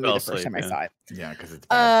last half of the movie the first time I saw it. Yeah, because it's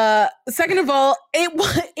bad. Second of all,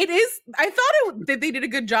 it is. I thought that they did a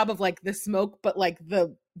good job of like the smoke, but like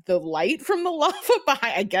the light from the lava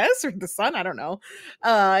behind, I guess, or the sun, I don't know.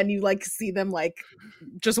 And you like see them like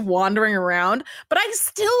just wandering around. But I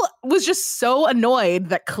still was just so annoyed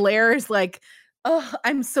that Claire is like, oh,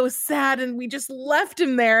 I'm so sad. And we just left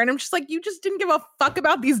him there. And I'm just like, you just didn't give a fuck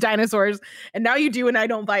about these dinosaurs. And now you do. And I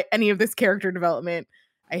don't buy any of this character development.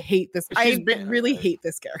 I hate this. I really hate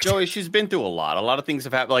this character. Joey, she's been through a lot. A lot of things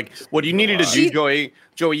have happened. Like, what you needed to do,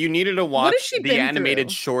 Joey, you needed to watch the animated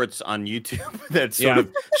shorts on YouTube that sort of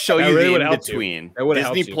show you the in-between.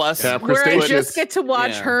 Disney Plus. Where I just get to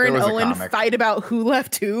watch her and Owen fight about who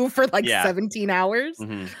left who for like 17 hours.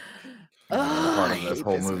 Mm-hmm. Part of this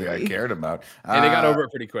whole movie I cared about. And they got over it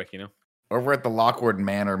pretty quick, you know? Over at the Lockwood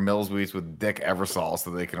Manor, Mills meets with Dick Eversole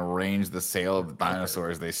so they can arrange the sale of the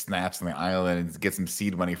dinosaurs they snatched on the island and get some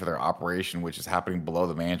seed money for their operation, which is happening below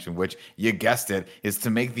the mansion, which, you guessed it, is to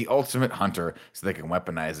make the ultimate hunter so they can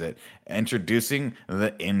weaponize it. Introducing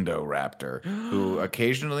the Indoraptor, who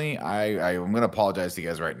occasionally, I'm going to apologize to you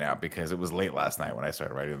guys right now because it was late last night when I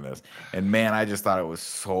started writing this. And man, I just thought it was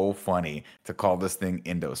so funny to call this thing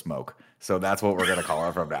Indo-Smoke. So that's what we're going to call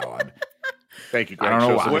her from now on. Thank you, Greg. I don't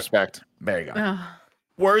know why. why. Respect. There you go.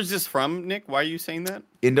 Where is this from, Nick? Why are you saying that?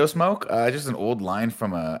 Indo-Smoke? Just an old line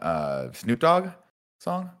from a Snoop Dogg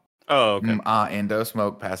song. Oh, okay.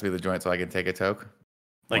 Indo-Smoke, pass me the joint so I can take a toke.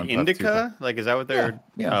 Like indica? Like, is that what they're...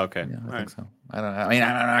 Yeah. Oh, okay. Yeah, I think so. I don't know. I mean,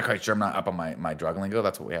 I'm not quite sure. I'm not up on my drug lingo.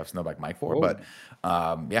 That's what we have Snowback Mike for. But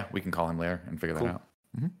yeah, we can call him later and figure that out.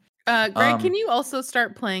 Mm-hmm. Greg, can you also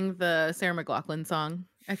start playing the Sarah McLachlan song?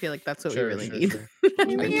 I feel like that's what we really need.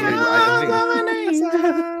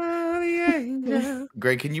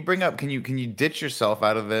 Greg, can you ditch yourself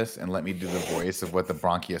out of this and let me do the voice of what the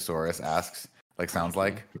Bronchiosaurus sounds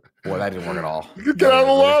like? Boy, that didn't work at all. Get out of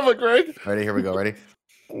the lava, Greg. Ready? Here we go. Ready?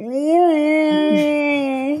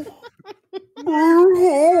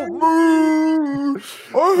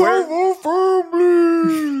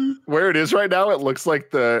 Where it is right now, it looks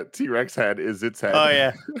like the T-Rex head is its head. Oh,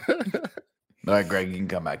 yeah. All right, Greg, you can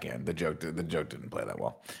come back in. The joke didn't play that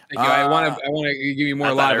well. Thank you. I want to give you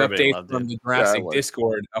more live updates from the Jurassic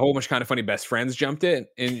Discord. A whole bunch of kind of funny best friends jumped in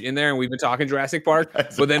there, and we've been talking Jurassic Park.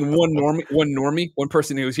 But then one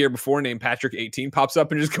person who was here before named Patrick18 pops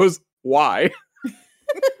up and just goes, "Why?"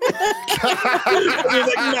 There's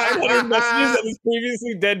like 900 messages on his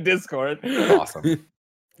previously dead Discord. Awesome.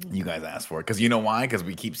 You guys asked for it because you know why? Because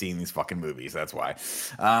we keep seeing these fucking movies. That's why.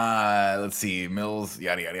 Let's see. Mills,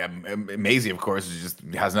 yada yada yada. Maisie, of course, just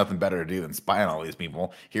has nothing better to do than spy on all these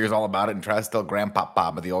people. Hears all about it and tries to tell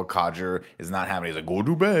Grandpapa, but the old codger is not having it. He's like, "Go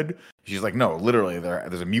to bed." She's like, "No, literally,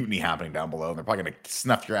 there's a mutiny happening down below, and they're probably gonna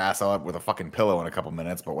snuff your ass out with a fucking pillow in a couple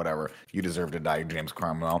minutes. But whatever, you deserve to die, James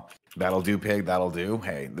Cromwell. That'll do, pig. That'll do.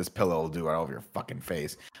 Hey, this pillow will do right over your fucking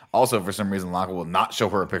face." Also, for some reason, Lockwood will not show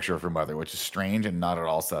her a picture of her mother, which is strange and not at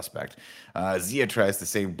all suspect. Zia tries to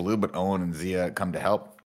save Blue, but Owen and Zia come to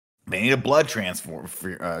help. They need a blood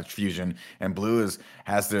fusion, and Blue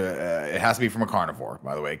has to be from a carnivore.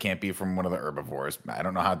 By the way, it can't be from one of the herbivores. I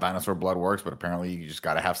don't know how dinosaur blood works, but apparently you just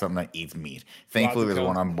got to have something that eats meat. Thankfully, there's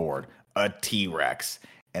one on board, a T-Rex,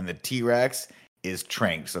 and the T-Rex is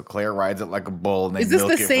Trank. So Claire rides it like a bull. And is this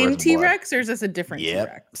the same T-Rex or is this a different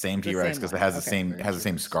T-Rex? Same T-Rex because it has the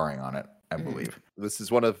same scarring on it, I believe. This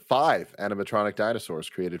is one of 5 animatronic dinosaurs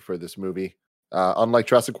created for this movie, unlike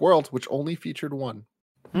Jurassic World, which only featured one.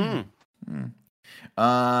 Then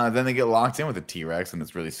they get locked in with a T-Rex, and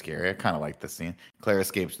it's really scary. I kind of like this scene. Claire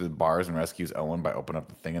escapes to the bars and rescues Owen by opening up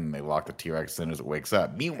the thing, and they lock the T-Rex in as it wakes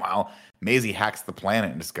up. Meanwhile, Maisie hacks the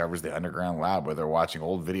planet and discovers the underground lab where they're watching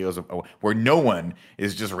old videos of Owen, where no one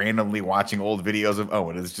is just randomly watching old videos of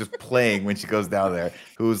Owen. It's just playing when she goes down there.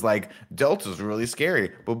 Who's like, "Delta's really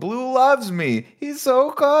scary, but Blue loves me. He's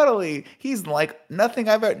so cuddly. He's like nothing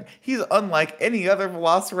I've ever. He's unlike any other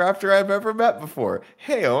velociraptor I've ever met before.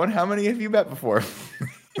 Hey, Owen, how many have you met before?"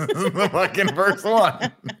 This is the fucking first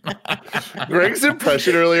one. Greg's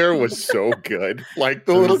impression earlier was so good. Like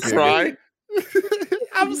the little cry.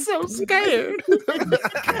 I'm so scared.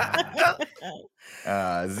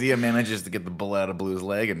 Zia manages to get the bullet out of Blue's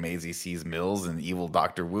leg, and Maisie sees Mills and evil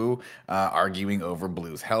Dr. Wu arguing over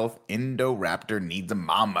Blue's health. Indoraptor needs a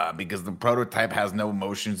mama because the prototype has no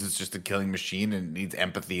emotions. It's just a killing machine and it needs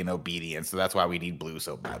empathy and obedience. So that's why we need Blue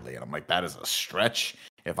so badly. And I'm like, that is a stretch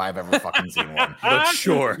if I've ever fucking seen one. But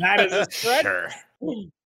sure. That is a stretch. Sure.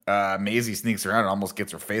 Maisie sneaks around and almost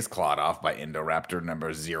gets her face clawed off by Indoraptor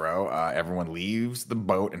number 0. Everyone leaves the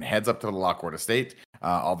boat and heads up to the Lockwood estate.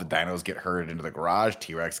 All the dinos get herded into the garage.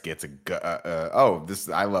 T-Rex gets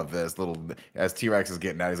I love this little, as T-Rex is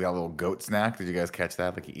getting out, he's got a little goat snack. Did you guys catch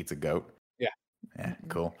that? Like he eats a goat. Yeah,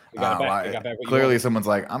 cool. Clearly someone's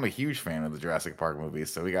like, "I'm a huge fan of the Jurassic Park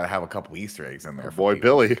movies, so we got to have a couple Easter eggs in there." Boy,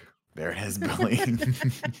 Billy. There it is, Billy.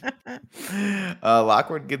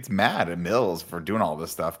 Lockwood gets mad at Mills for doing all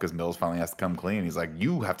this stuff because Mills finally has to come clean. He's like,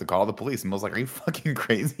 "You have to call the police." And Mills like, "Are you fucking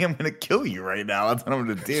crazy? I'm going to kill you right now. That's what I'm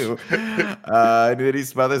going to do." And then he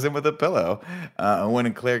smothers him with a pillow. Owen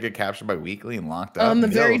and Claire get captured by Weekly and locked up. The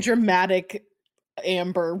very dramatic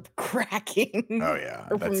amber cracking. Oh yeah,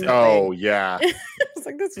 that's it. Oh yeah. I was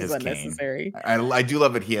like, this was unnecessary. I do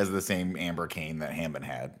love that he has the same amber cane that Hammond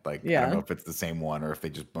had. Like, I don't know if it's the same one or if they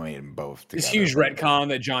just made them both together. This huge retcon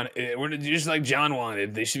that John, just like John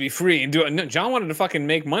wanted, they should be free and do it. No, John wanted to fucking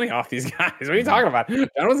make money off these guys. What are you talking about? John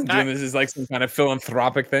wasn't doing this as like some kind of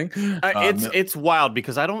philanthropic thing. It's wild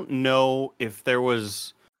because I don't know if there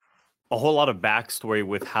was a whole lot of backstory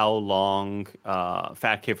with how long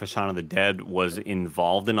Fat Kid for Shaun of the Dead was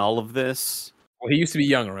involved in all of this. Well, he used to be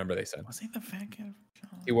young, remember they said. Was he the fat kid?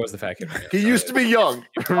 He was the fat kid. He used to be young.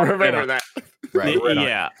 Remember that. Right.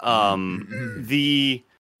 Yeah.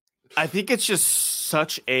 I think it's just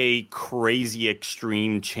such a crazy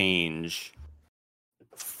extreme change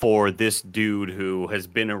for this dude who has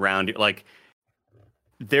been around. Like,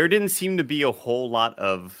 there didn't seem to be a whole lot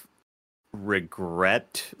of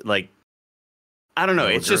regret. Like, I don't know.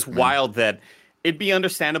 It's just wild that it'd be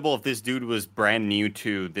understandable if this dude was brand new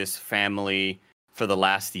to this family for the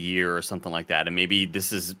last year or something like that. And maybe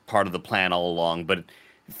this is part of the plan all along. But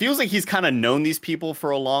it feels like he's kind of known these people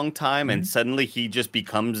for a long time. And suddenly he just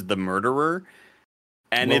becomes the murderer.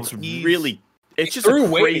 And it's just a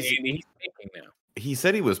crazy. He's thinking now. He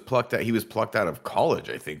said he was plucked out. He was plucked out of college,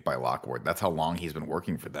 I think, by Lockwood. That's how long he's been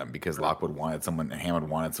working for them because Lockwood wanted someone, and Hammond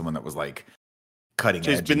wanted someone that was like cutting edge.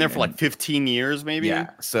 He's been there for like 15 years, maybe. Yeah.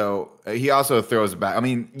 So he also throws it back. I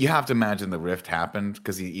mean, you have to imagine the rift happened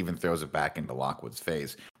because he even throws it back into Lockwood's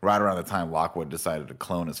face right around the time Lockwood decided to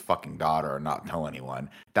clone his fucking daughter or not tell anyone.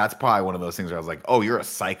 That's probably one of those things where I was like, "Oh, you're a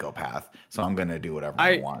psychopath, so I'm going to do whatever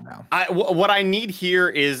I want now." What I need here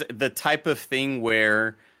is the type of thing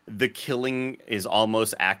where the killing is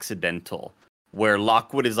almost accidental, where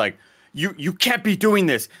Lockwood is like, you can't be doing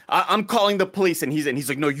this. I'm calling the police, and he's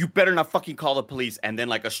like, no, you better not fucking call the police. And then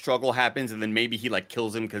like a struggle happens, and then maybe he like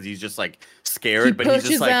kills him because he's just like scared. He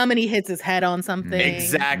pushes him and he hits his head on something.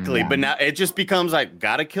 Exactly. Yeah. But now it just becomes like,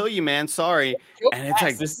 gotta kill you, man. Sorry. And it's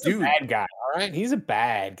like, this is a bad guy. All right, he's a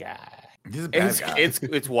bad guy. He's a bad guy.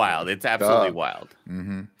 It's wild. It's absolutely wild.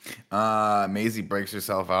 Maisie breaks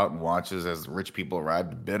herself out and watches as rich people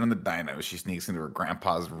arrive to bid on the dino. She sneaks into her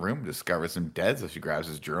grandpa's room, discovers him dead, so she grabs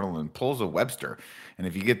his journal and pulls a Webster. And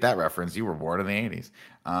if you get that reference, you were born in the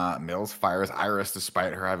 80s. Mills fires Iris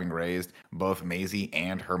despite her having raised both Maisie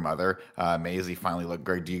and her mother. Maisie finally looked.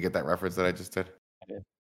 Greg, do you get that reference that I just did? I did.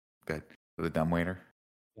 Good. For the dumb waiter.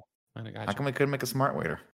 Yeah, how come we couldn't make a smart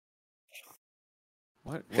waiter?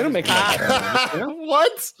 What? They don't make what?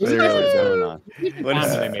 What's going on?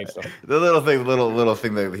 The little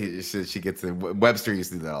thing that she gets in. Webster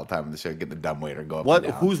used to do that all the time in the show. Get the dumb waiter, go up. What?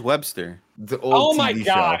 And down. Who's Webster? The old TV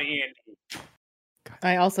God, show. Andy.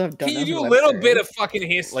 I also don't Can know you do who a little Webster bit is. of fucking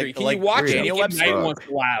history? Can Like you watch Daniel it Webster? night once in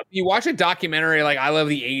a while? You watch a documentary like I Love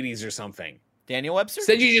the 80s or something. Daniel Webster?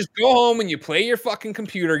 Said you just go home and you play your fucking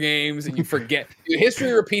computer games and you forget.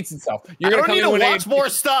 History repeats itself. You're gonna I don't need to watch more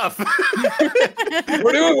stuff.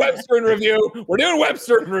 We're doing Webster in review. No,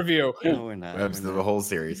 we're not. Webster, the whole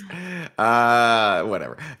series.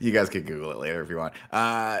 Whatever. You guys can Google it later if you want.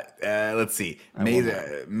 Let's see.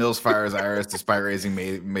 Mills fires Iris despite raising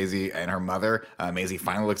Maisie and her mother. Maisie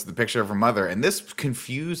finally looks at the picture of her mother, and this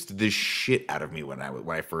confused the shit out of me when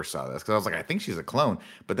I first saw this, because I was like, I think she's a clone.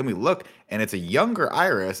 But then we look, and it's a younger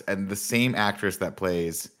Iris and the same actress that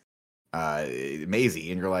plays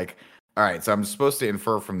Maisie, and you're like, all right, so I'm supposed to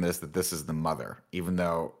infer from this that this is the mother, even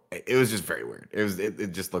though it was just very weird.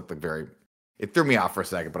 It just looked like it threw me off for a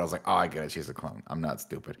second, but I was like, oh, I get it, she's a clone. I'm not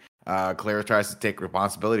stupid. Claire tries to take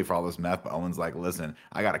responsibility for all this meth, but Owen's like, listen,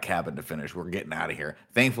 I got a cabin to finish. We're getting out of here.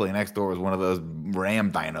 Thankfully, next door was one of those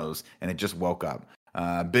ram dinos, and it just woke up.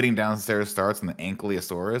 Bidding downstairs starts on the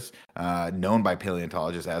Ankylosaurus, known by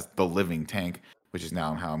paleontologists as the living tank, which is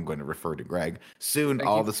now how I'm going to refer to Greg. Soon,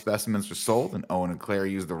 the specimens were sold, and Owen and Claire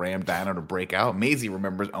use the ram dino to break out. Maisie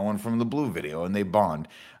remembers Owen from the Blue video, and they bond.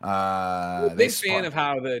 Big fan of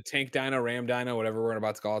how the tank dino, ram dino, whatever we're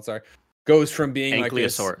about to call it, goes from being like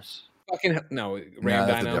this fucking Ram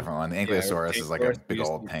that's dino. A different one. The Ankylosaurus is like a big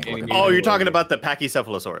old tank. Oh, you're talking about the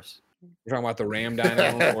Pachycephalosaurus. You're talking about the ram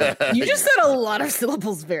dino. You just said a lot of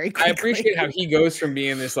syllables very quickly. I appreciate how he goes from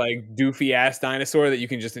being this like doofy ass dinosaur that you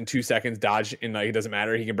can just in 2 seconds dodge and like it doesn't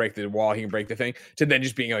matter. He can break the wall, he can break the thing, to then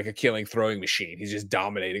just being like a killing throwing machine. He's just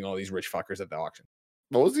dominating all these rich fuckers at the auction.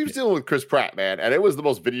 What was he dealing with Chris Pratt, man? And it was the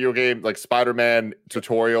most video game like Spider-Man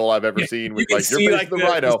tutorial I've ever seen. With like you're facing the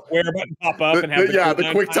rhino, the square button pop up and have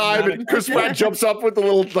the quick time, and Chris Pratt jumps up with the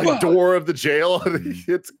little like door of the jail and he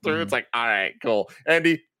hits through. It's like, all right, cool,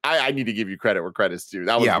 Andy. I need to give you credit where credit's due.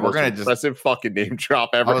 That was the most impressive fucking name drop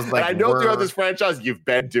ever. I know throughout this franchise you've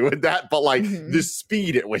been doing that, but like the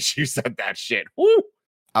speed at which you said that shit. Woo!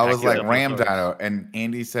 I was like ram dino, and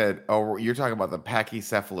Andy said, "Oh, you're talking about the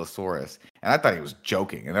Pachycephalosaurus," and I thought he was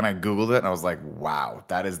joking. And then I googled it, and I was like, "Wow,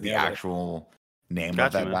 that is the actual name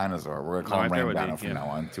of that dinosaur." We're gonna call him ram dino from now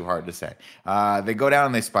on. Too hard to say. They go down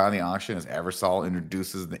and they spy on the auction as Eversol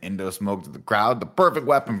introduces the Indo smoke to the crowd, the perfect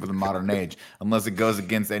weapon for the modern age, unless it goes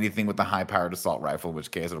against anything with a high-powered assault rifle, in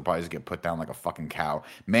which case it'll probably just get put down like a fucking cow.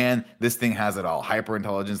 Man, this thing has it all: hyper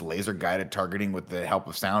intelligence, laser guided targeting with the help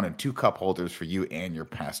of sound, and 2 cup holders for you and your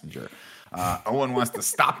passenger. Owen wants to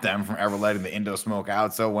stop them from ever letting the Indo smoke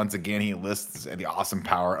out, so once again he lists the awesome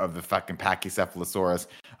power of the fucking Pachycephalosaurus,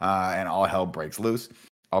 and all hell breaks loose.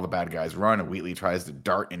 All the bad guys run, and Wheatley tries to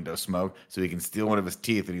dart Indo smoke so he can steal one of his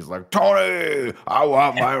teeth, and he's like, "Tony, I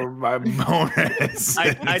want my bonus."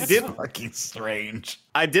 I did fucking strange.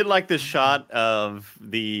 I did like the shot of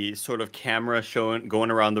the sort of camera going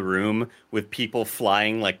around the room with people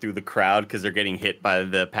flying like through the crowd because they're getting hit by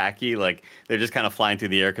the Packy. Like they're just kind of flying through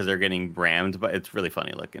the air because they're getting rammed, but it's really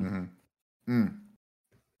funny looking.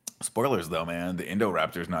 Spoilers though, man. The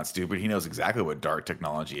Indoraptor's not stupid. He knows exactly what dart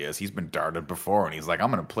technology is. He's been darted before, and he's like,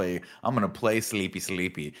 I'm gonna play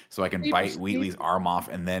sleepy so I can bite Wheatley's arm off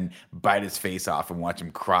and then bite his face off and watch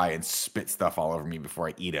him cry and spit stuff all over me before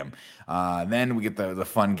I eat him. Then we get the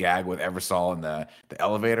fun gag with Eversol in the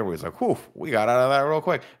elevator where he's like, whew, we got out of that real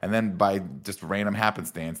quick. And then by just random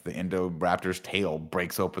happenstance, the Indoraptor's tail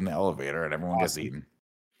breaks open the elevator and everyone gets eaten.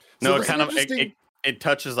 No, it kind of it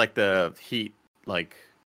touches like the heat like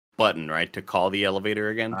button, right, to call the elevator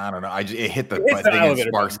again. I don't know. It hit the thing and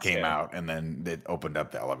sparks came out, and then it opened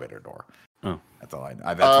up the elevator door. Oh, that's all I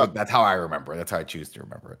know. That's how I remember it. That's how I choose to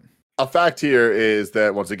remember it. A fact here is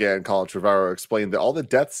that, once again, Colin Trevorrow explained that all the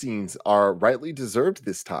death scenes are rightly deserved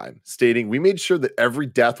this time, stating, "We made sure that every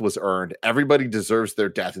death was earned. Everybody deserves their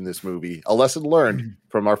death in this movie. A lesson learned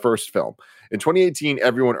from our first film. In 2018,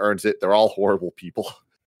 everyone earns it. They're all horrible people."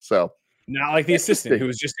 So, not like the assistant who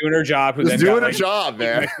was just doing her job. Who was then doing got, her job,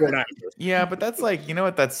 man. Yeah, but that's like, you know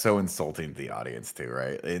what? That's so insulting to the audience too,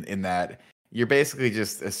 right? In that you're basically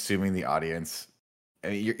just assuming the audience. I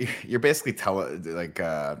mean, you're basically not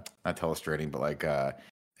telestrating, but like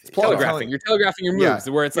telegraphing. You're telegraphing your moves,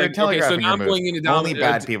 where it's like, okay, so now I'm going into only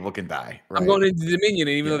bad people can die. Right? I'm going into Dominion,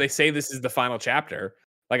 and even though they say this is the final chapter,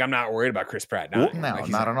 like I'm not worried about Chris Pratt dying. No, like,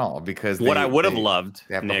 not at all. Because what I would have loved,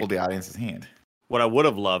 they have to hold the audience's hand. What I would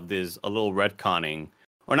have loved is a little retconning,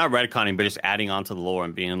 or not retconning, but just adding on to the lore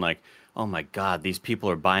and being like, oh my God, these people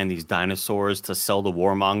are buying these dinosaurs to sell to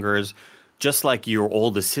warmongers. Just like your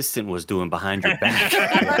old assistant was doing behind your back.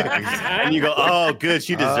 And you go, oh, good,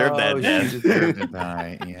 she deserved that death. She deserved to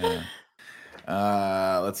die, yeah.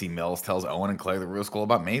 Let's see. Mills tells Owen and Claire the real score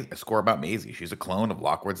about Maisie. She's a clone of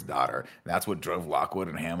Lockwood's daughter. That's what drove Lockwood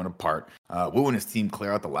and Hammond apart. Wu and his team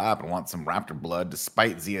clear out the lab and want some raptor blood,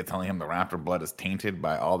 despite Zia telling him the raptor blood is tainted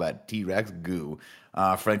by all that T-Rex goo.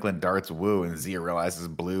 Franklin darts Wu, and Zia releases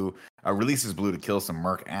Blue to kill some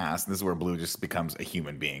merc ass. This is where Blue just becomes a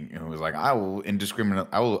human being who was like, I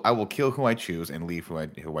will kill who I choose and leave who I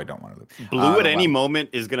don't want to leave. Blue at any moment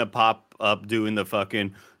is gonna pop up doing the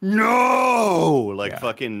fucking no,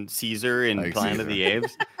 fucking Caesar in like Planet of the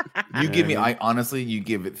Apes. You give me, honestly, you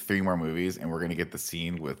give it 3 more movies, and we're gonna get the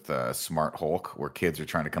scene with Smart Hulk where kids are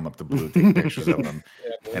trying to come up to Blue, take pictures of them,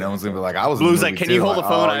 and Owen's gonna be like, I was. Blue's like, can you hold the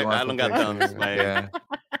phone? I don't got thumbs. My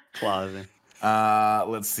closet.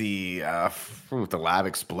 Let's see. The lab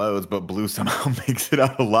explodes, but Blue somehow makes it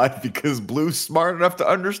out alive because Blue's smart enough to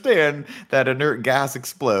understand that inert gas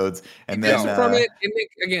explodes, and then from it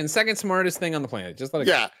again, second smartest thing on the planet. Just let it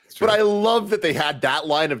go. But I love that they had that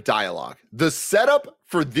line of dialogue. The setup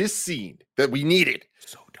for this scene that we needed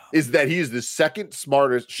is that he is the second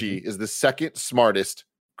smartest. She is the second smartest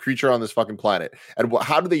creature on this fucking planet. And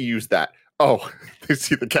how do they use that? Oh, they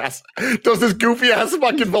see the gas. Does this goofy ass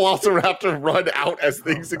fucking velociraptor run out as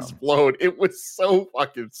things explode? It was so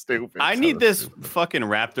fucking stupid. I need this fucking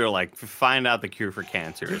raptor like find out the cure for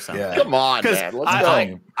cancer or something. Yeah. Come on,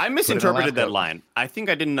 man. I misinterpreted that line. I think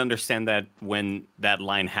I didn't understand that when that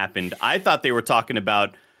line happened. I thought they were talking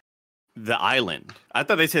about the island. I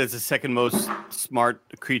thought they said it's the second most smart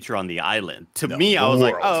creature on the island. To me, I was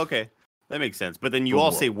like, oh, okay. That makes sense. But then you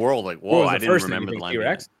all say world, like, whoa, I didn't remember the line.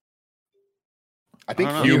 T-Rex? I think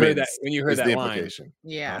when you heard that line.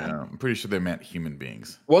 Yeah. I'm pretty sure they meant human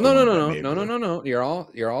beings. Well, no. You're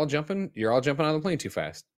all jumping out of the plane too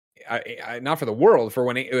fast. I not for the world, for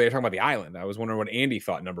when they're talking about the island. I was wondering what Andy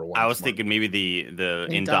thought number one. I was thinking maybe the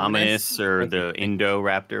Indominus or the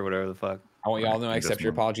Indoraptor, whatever the fuck. I want y'all to know I accept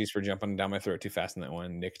your apologies for jumping down my throat too fast in that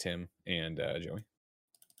one. Nick, Tim, and Joey.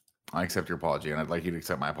 I accept your apology, and I'd like you to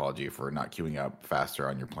accept my apology for not queuing up faster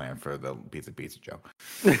on your plan for the pizza Joe.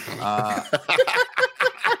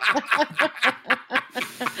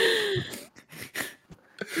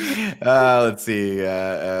 Let's see.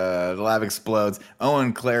 The lab explodes.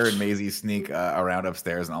 Owen, Claire, and Maisie sneak around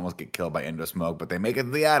upstairs and almost get killed by endo smoke, but they make it to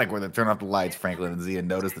the attic where they turn off the lights. Franklin and Zia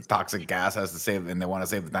notice the toxic gas has to save, and they want to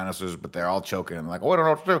save the dinosaurs, but they're all choking. And like, oh, I don't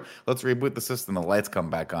know what to do. Let's reboot the system. The lights come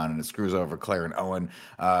back on, and it screws over Claire and Owen.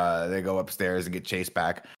 They go upstairs and get chased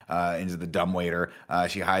back into the dumbwaiter.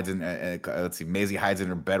 She hides in. Let's see. Maisie hides in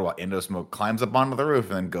her bed while endo smoke climbs up onto the roof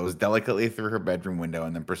and then goes delicately through her bedroom window,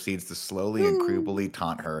 and then proceeds to slowly and creepily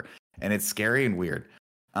taunt her. And it's scary and weird.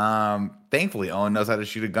 Thankfully, Owen knows how to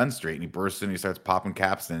shoot a gun straight, and he bursts in and he starts popping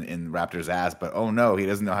caps in Raptor's ass. But oh no, he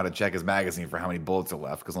doesn't know how to check his magazine for how many bullets are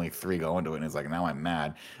left because only 3 go into it. And he's like, now I'm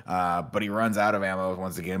mad. But he runs out of ammo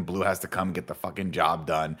once again. Blue has to come get the fucking job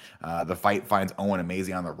done. The fight finds Owen and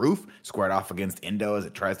Maisie on the roof, squared off against Endo as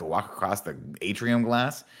it tries to walk across the atrium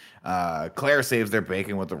glass. Claire saves their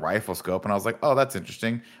bacon with the rifle scope, and I was like, oh, that's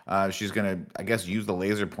interesting. She's gonna, I guess, use the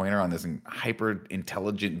laser pointer on this hyper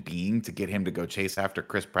intelligent being to get him to go chase after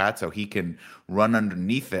Chris Pratt so he can run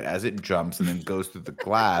underneath it as it jumps and then goes through the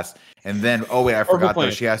glass. And then, oh wait, I forgot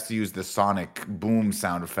though, she has to use the sonic boom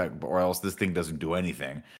sound effect, or else this thing doesn't do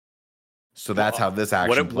anything. So that's how this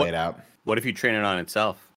action played out. What if you train it on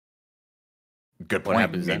itself? Good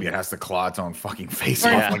point. Maybe it has to claw its own fucking face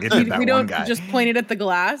off like it did that we one don't guy. just point it at the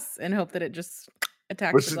glass and hope that it just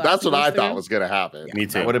attacks the glass. That's what I thought was going to happen. Yeah. Me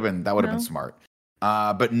too. That would have been smart.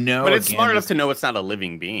 But no. But it's smart enough to know it's not a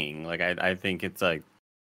living being. Like I think it's like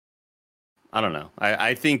I don't know.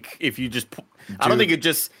 I think if you just, I don't think it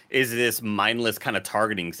just is this mindless kind of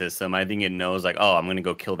targeting system. I think it knows like, oh, I'm gonna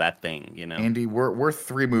go kill that thing. You know, Andy, we're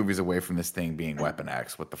 3 movies away from this thing being Weapon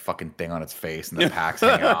X with the fucking thing on its face and the packs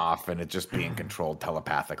hanging off and it just being controlled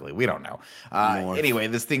telepathically. We don't know. Anyway,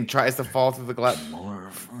 this thing tries to fall through the glass.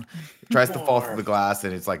 Tries to fall through the glass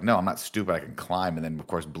and it's like, no, I'm not stupid. I can climb. And then of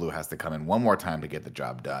course Blue has to come in one more time to get the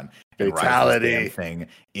job done. Fatality. And thing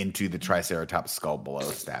into the Triceratops skull below,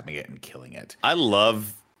 stabbing it and killing it. I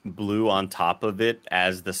love Blue on top of it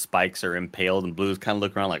as the spikes are impaled, and Blue's kind of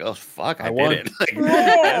looking around like, "Oh fuck, I did it!" Like,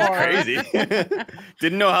 that's crazy.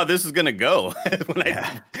 Didn't know how this was gonna go.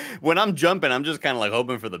 When I'm jumping, I'm just kind of like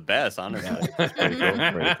hoping for the best. Honestly,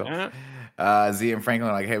 pretty cool. Z and Franklin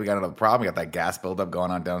are like, hey, we got another problem. We got that gas buildup going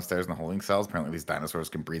on downstairs in the holding cells. Apparently, these dinosaurs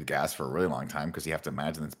can breathe gas for a really long time because you have to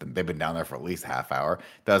imagine they've been down there for at least half hour.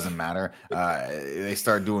 Doesn't matter. They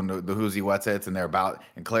start doing the whoosy what's its, and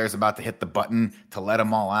Claire's about to hit the button to let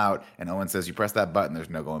them all out. And Owen says, "You press that button, there's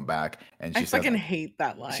no going back." And she fucking hate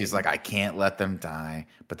that line. She's like, "I can't let them die."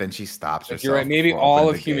 But then she stops herself. You're right. Maybe all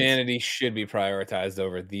of humanity should be prioritized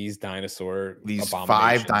over these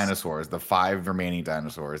 5 dinosaurs, the 5 remaining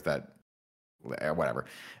dinosaurs that. Whatever.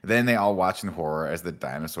 Then they all watch in horror as the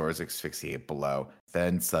dinosaurs asphyxiate below.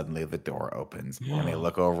 Then suddenly the door opens and they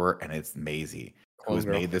look over and it's Maisie, who has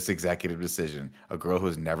made this executive decision. A girl who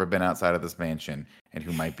has never been outside of this mansion and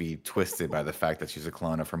who might be twisted by the fact that she's a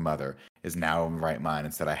clone of her mother is now in right mind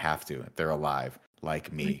and said, "I have to. They're alive.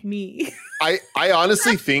 Like me." I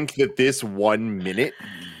honestly think that this 1 minute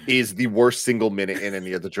is the worst single minute in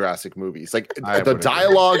any of the Jurassic movies. Like the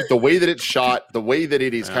dialogue, the way that it's shot, the way that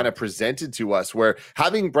it is kind of presented to us, where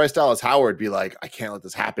having Bryce Dallas Howard be like, "I can't let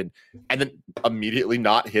this happen," and then immediately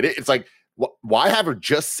not hit it. It's like, why have her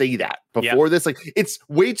just say that before this? Like, it's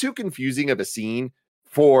way too confusing of a scene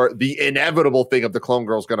for the inevitable thing of the clone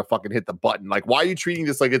girl's going to fucking hit the button. Like, why are you treating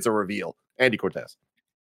this like it's a reveal? Andy Cortez.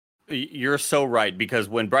 You're so right, because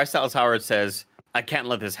when Bryce Dallas Howard says, "I can't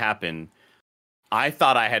let this happen," I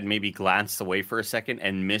thought I had maybe glanced away for a second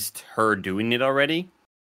and missed her doing it already.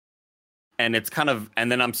 And it's kind of,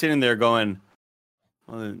 and then I'm sitting there going,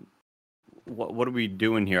 well, what are we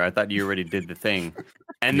doing here? I thought you already did the thing.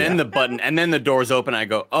 And then the button, and then the doors open. I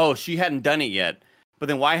go, oh, she hadn't done it yet. But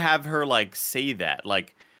then why have her like say that?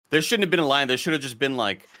 Like, there shouldn't have been a line. There should have just been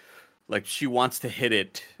like she wants to hit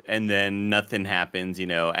it and then nothing happens, you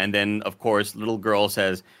know? And then of course, little girl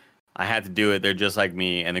says, "I had to do it. They're just like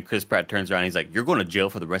me." And then Chris Pratt turns around. And he's like, "You're going to jail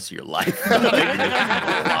for the rest of your life." A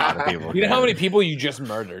lot of people. You know how many people you just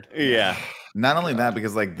murdered? Yeah. Not only that,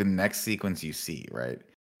 because like the next sequence you see, right?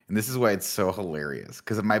 And this is why it's so hilarious.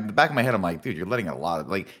 Because in the back of my head, I'm like, dude, you're letting a lot of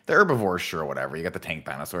like the herbivores, sure, whatever. You got the tank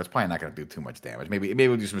dinosaur. It's probably not going to do too much damage. Maybe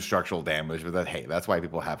it'll do some structural damage, but that's why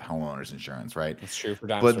people have homeowners insurance, right? That's true for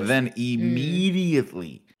dinosaurs. But then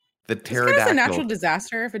immediately the pterodactyl. It's a natural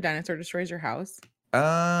disaster if a dinosaur destroys your house.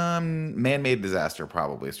 Man-made disaster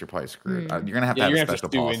probably. So you're probably screwed. You're gonna have to have a special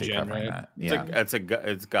policy covering that. Yeah,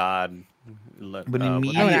 it's God. But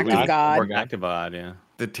immediately, active God. Yeah.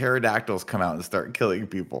 The pterodactyls come out and start killing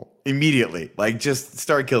people immediately. Like, just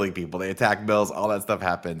start killing people. They attack Mills. All that stuff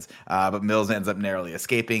happens. But Mills ends up narrowly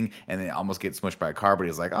escaping and then almost gets smushed by a car. But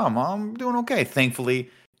he's like, "Oh, Mom, I'm doing okay."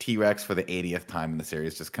 Thankfully, T-Rex for the 80th time in the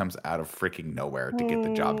series just comes out of freaking nowhere to get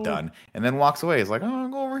the job done and then walks away. He's like, "Oh, I'll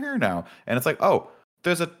go over here now." And it's like,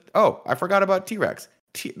 I forgot about T-Rex.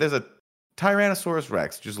 There's a Tyrannosaurus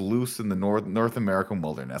Rex just loose in the North American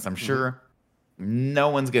wilderness. I'm sure no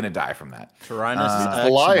one's going to die from that. Tyrannosaurus Ex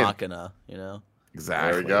Machina, you know?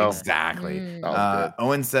 Exactly. There we go. Exactly.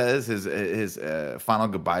 Owen says his final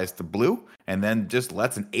goodbyes to Blue, and then just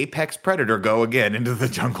lets an apex predator go again into the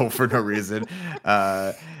jungle for no reason,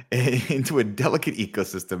 into a delicate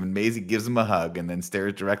ecosystem. And Maisie gives him a hug, and then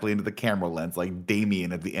stares directly into the camera lens like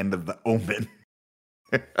Damien at the end of The Omen.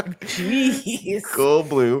 Jeez.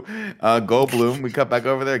 Goldblum. We cut back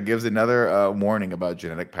over there. Gives another warning about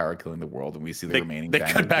genetic power killing the world, and we see the remaining. They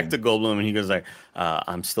cut back to Goldblum, and he goes like,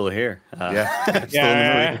 "I'm still here." This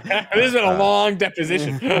has been a long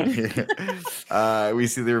deposition. We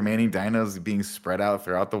see the remaining dinos being spread out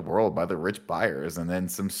throughout the world by the rich buyers, and then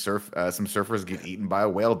some surfers get eaten by a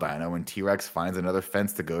whale dino, and T-Rex finds another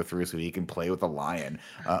fence to go through so he can play with a lion.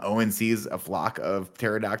 Owen sees a flock of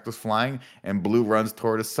pterodactyls flying, and Blue runs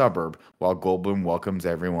toward a suburb while Goldblum welcomes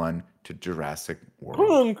everyone to Jurassic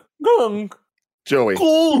World. Joey.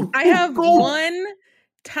 I have one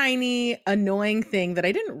tiny annoying thing that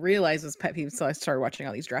I didn't realize was pet peeves until I started watching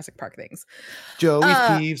all these Jurassic Park things.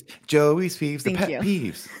 Joey's peeves, the pet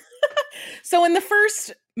peeves. So in the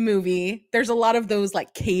first movie, there's a lot of those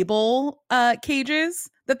like cable cages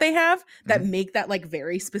that they have that make that like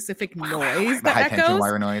very specific noise that high tension echoes.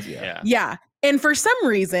 wire noise. Yeah. And for some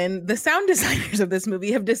reason, the sound designers of this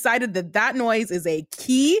movie have decided that noise is a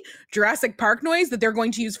key Jurassic Park noise that they're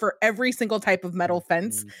going to use for every single type of metal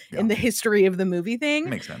fence in the history of the movie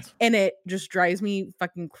thing. Makes sense. And it just drives me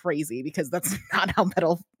fucking crazy because that's not how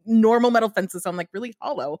normal metal fences sound, like really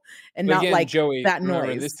hollow and but not again, like Joey, that remember,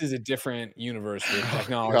 noise. this is a different universe with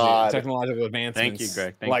technological advancements. Thank you,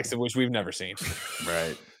 Greg. Likes of which we've never seen.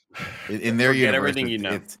 Right. In their universe, everything you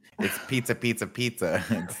know. It's pizza.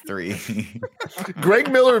 It's 3.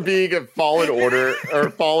 Greg Miller being a Fallen Order or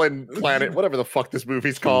Fallen Planet, whatever the fuck this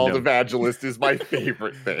movie's called, Evangelist, is my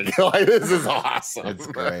favorite thing. Like, this is awesome. It's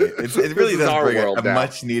great. It really does bring a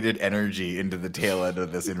much needed energy into the tail end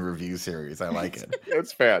of this in review series. I like it.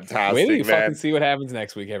 It's fantastic. Wait till you fucking see what happens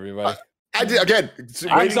next week, everybody. I did again.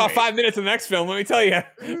 I saw 5 minutes of the next film. Let me tell you,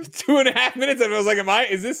 2.5 minutes, and I was like,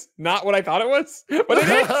 "Is this not what I thought it was?" But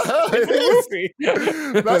it is.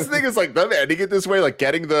 It's That's the thing is like them ending it this way, like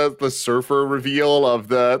getting the surfer reveal of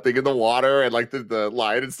the thing in the water and like the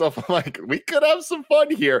lion and stuff. I'm like, we could have some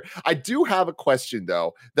fun here. I do have a question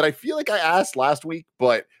though that I feel like I asked last week,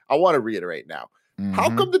 but I want to reiterate now.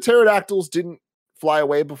 How come the pterodactyls didn't fly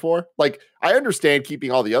away before? Like, I understand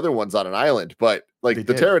keeping all the other ones on an island, but like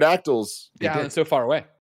the pterodactyls, it's so far away.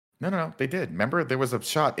 No, they did. Remember, there was a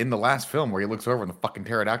shot in the last film where he looks over and the fucking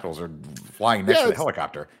pterodactyls are flying next to the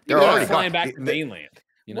helicopter. They're already flying back to mainland.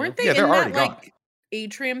 You know? Weren't they in that like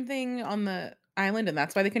atrium thing on the island, and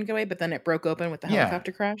that's why they couldn't get away? But then it broke open with the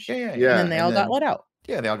helicopter crash. Yeah. And then they all got let out.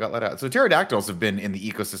 Yeah, they all got let out. So pterodactyls have been in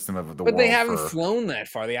the ecosystem of the world. But they haven't flown that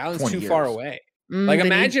far. The island's too far away. Like,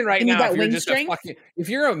 imagine right now if you're just if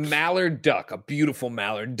you're a mallard duck, a beautiful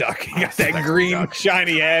mallard duck, you got that green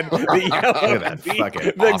shiny head, the yellow feet,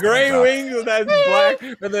 the gray wings with that black,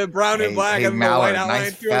 or the brown and black, and mallard, the white outline.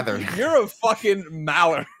 nice feather. You're a fucking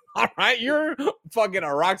mallard. All right, you're fucking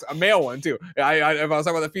a male one too. If I was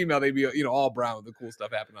talking about the female, they'd be all brown with the cool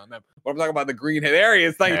stuff happening on them. But I'm talking about the green head area.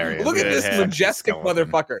 It's like, look at this majestic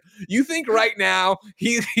motherfucker. You think right now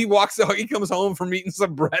he comes home from eating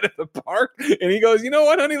some bread at the park and he goes, you know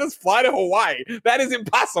what, honey, let's fly to Hawaii. That is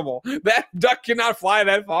impossible. That duck cannot fly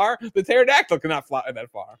that far. The pterodactyl cannot fly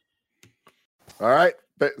that far. All right,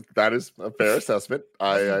 that is a fair assessment.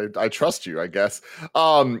 I trust you, I guess.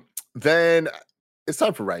 Then. It's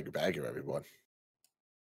time for Rag Bagger, everyone.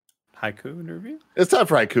 Haiku and review? It's time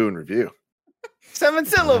for Haiku and review. 7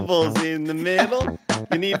 syllables in the middle.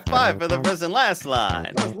 You need 5 for the first and last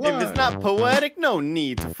line. If it's not poetic, no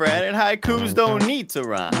need to fret it. Haikus don't need to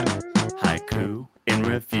rhyme. Haiku in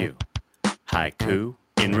review. Haiku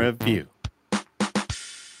in review.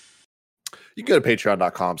 You can go to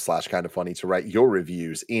patreon.com/kindafunny to write your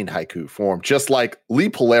reviews in haiku form, just like Lee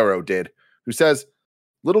Polero did, who says,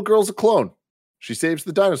 little girl's a clone. She saves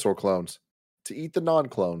the dinosaur clones to eat the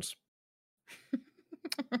non-clones.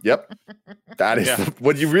 Yep. That is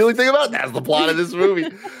what you really think about. That's the plot of this movie.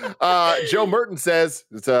 Joe Merton says,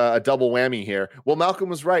 it's a double whammy here. Well, Malcolm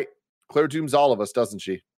was right. Claire dooms all of us, doesn't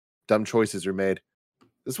she? Dumb choices are made.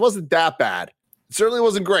 This wasn't that bad. It certainly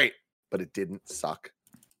wasn't great, but it didn't suck.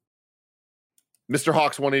 Mr.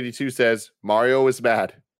 Hawks 182 says, Mario is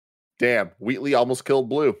mad. Damn, Wheatley almost killed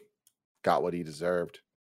Blue. Got what he deserved.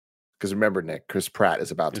 Because remember, Nick, Chris Pratt is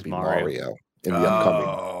about to be Mario in the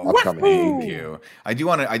upcoming movie. I do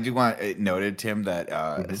want it noted, Tim, that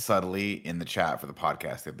subtly in the chat for the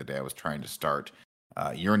podcast the other day, I was trying to start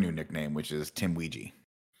your new nickname, which is Tim Ouija.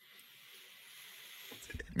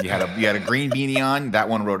 You had a green beanie on. That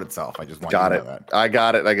one wrote itself. I just want you to know that. I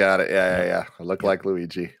got it. Yeah. I look like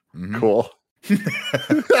Luigi. Mm-hmm. Cool. Someone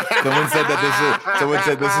said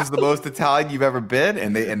this is the most Italian you've ever been,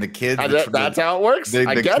 and the kids. That's how it works.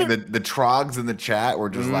 I get it. The trogs in the chat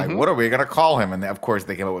were just like, "What are we gonna call him?" And of course,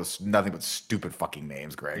 they came up with nothing but stupid fucking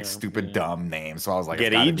names, Greg. Stupid, dumb names. So I was like,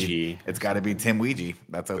 "It's got to be Tim Ouija."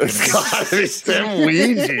 That's what it's got to be Tim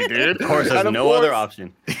Ouija, dude. Of course, there's no other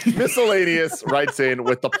option. Miscellaneous writes in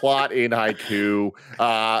with the plot in haiku.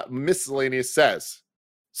 Miscellaneous says,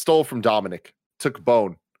 "Stole from Dominic, took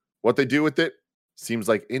bone. What they do with it seems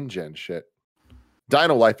like InGen shit.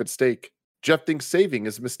 Dino life at stake. Jeff thinks saving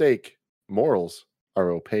is a mistake. Morals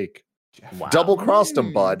are opaque. Wow. Double-crossed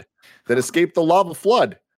him, bud. Then escaped the lava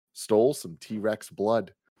flood. Stole some T-Rex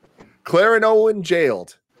blood. Claire and Owen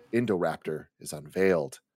jailed. Indoraptor is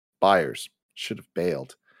unveiled. Buyers should have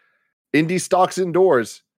bailed. Indy stalks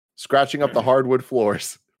indoors, scratching up the hardwood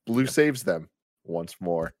floors. Blue saves them once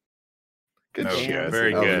more." Good shit.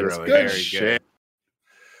 Very good. Really good shit. Good.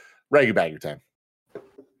 Ragu Bagger time.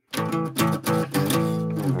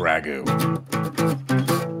 Ragu.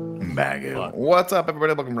 Bagu. What's up,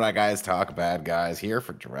 everybody? Welcome to Bad Guys Talk Bad Guys here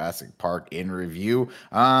for Jurassic Park in review.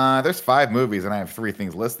 There's 5 movies, and I have 3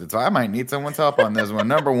 things listed, so I might need someone's help on this one.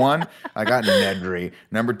 Number 1, I got Nedry.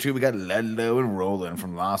 Number 2, we got Ludlow and Roland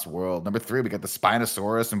from Lost World. Number 3, we got the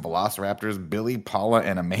Spinosaurus and Velociraptors, Billy, Paula,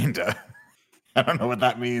 and Amanda. I don't know what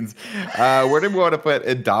that means. Where did we want to put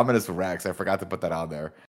Indominus Rex? I forgot to put that on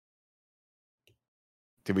there.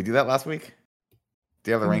 Did we do that last week?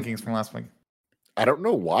 Do you have the rankings from last week? I don't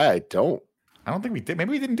know why I don't. I don't think we did.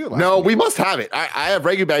 Maybe we didn't do it last week. We must have it. I have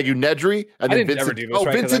Regu Bagu, Nedry, and then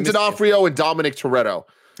Vincent D'Onofrio and Dominic Toretto.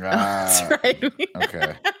 That's right.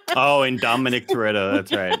 Okay. Oh, and Dominic Toretto.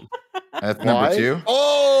 That's right. That's number 2.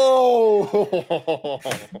 Oh,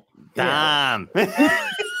 damn.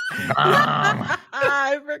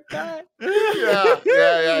 I forgot.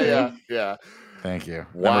 Yeah. Thank you.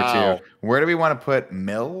 Wow. Number 2. Where do we want to put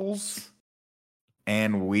Mills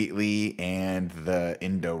and Wheatley and the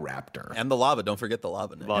Indoraptor? And the lava. Don't forget the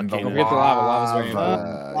lava. Don't forget the lava. Lava's very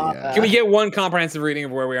important. Yeah. Can we get one comprehensive reading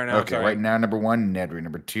of where we are now? Okay, right now, number 1, Nedry.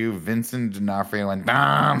 Number 2, Vincent D'Onofrio and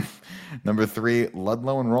Dom. Number 3,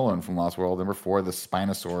 Ludlow and Roland from Lost World. Number 4, the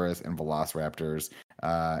Spinosaurus and Velociraptors.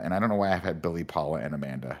 And I don't know why I've had Billy, Paula, and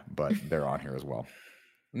Amanda, but they're on here as well.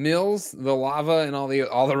 Mills, the lava, and all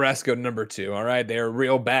the rest go to number 2. All right, they're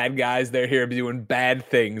real bad guys. They're here doing bad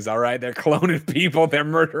things. All right, they're cloning people. They're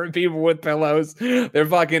murdering people with pillows. They're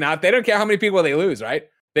fucking out. They don't care how many people they lose. Right?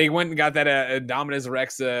 They went and got that Indominus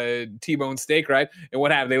Rex T-bone steak. Right? And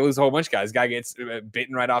what happened? They lose a whole bunch of guys. Guy gets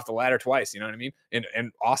bitten right off the ladder twice. You know what I mean?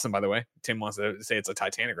 And awesome, by the way. Tim wants to say it's a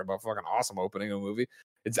Titanic or about fucking awesome opening of a movie.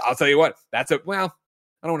 I'll tell you what.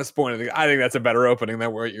 I don't want to spoil anything. I think that's a better opening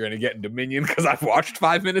than what you're going to get in Dominion because I've watched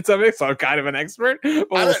 5 minutes of it, so I'm kind of an expert.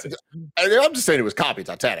 I'm just saying it was copy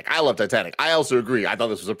Titanic. I love Titanic. I also agree. I thought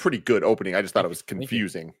this was a pretty good opening. I just thought it was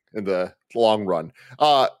confusing in the long run.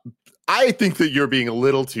 I think that you're being a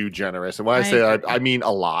little too generous. And when I say I mean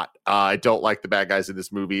a lot. I don't like the bad guys in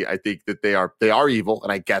this movie. I think that they are evil,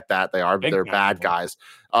 and I get that. They're bad guys.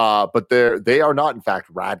 But they are not, in fact,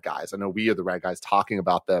 rad guys. I know we are the rad guys talking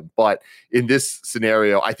about them. But in this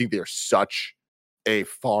scenario, I think they are such a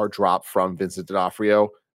far drop from Vincent D'Onofrio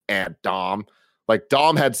and Dom. Like,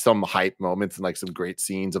 Dom had some hype moments and like some great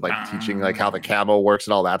scenes of like teaching like how the camo works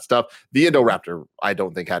and all that stuff. The Indoraptor, I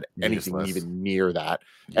don't think had anything even near that.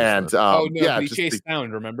 And he chased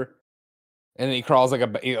sound, remember? And then he crawls like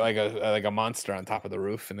a monster on top of the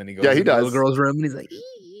roof, and then he goes he does. The little girl's room, and he's like,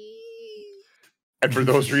 and for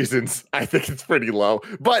those reasons, I think it's pretty low.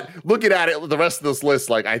 But looking at it, the rest of this list,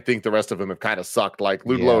 like I think the rest of them have kind of sucked. Like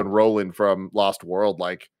Ludlow and Roland from Lost World,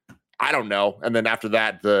 like I don't know. And then after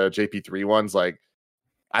that, the JP3 ones, like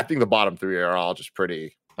I think the bottom 3 are all just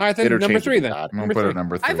pretty. All right, then number 3 then. I'm gonna put it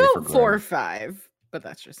number 3. I vote 4 or 5, but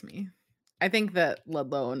that's just me. I think that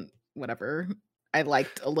Ludlow and whatever I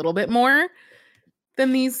liked a little bit more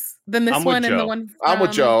than this one and the one. I'm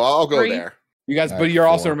with Joe. I'll go there. You guys, but you're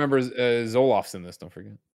also remember Zoloft's in this. Don't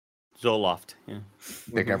forget. Zoloft, yeah.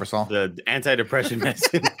 Dick Eversol. The antidepressant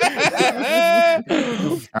medicine.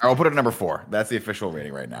 All right, I'll put it at number 4. That's the official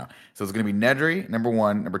rating right now. So it's going to be Nedry, number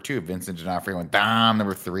 1. Number 2, Vincent D'Onofrio and Dom.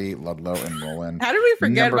 Number 3, Ludlow and Roland. How did we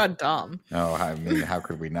forget about Dom? Oh, I mean, how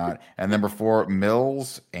could we not? And number 4,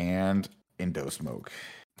 Mills and Indosmoke.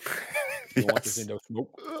 Yes.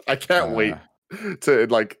 I can't wait to in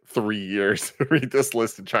like 3 years read this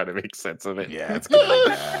list and try to make sense of it. Yeah, it's gonna be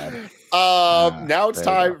bad. Now it's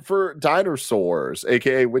time for dinosaurs,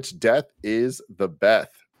 aka which death is the Beth?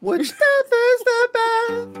 Which death is the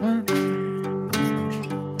Beth?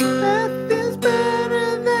 Death is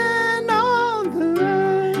better than all the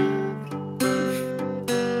rest.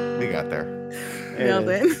 We got there. Nailed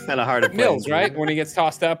it. Kind of hard to play. Mills, right? When he gets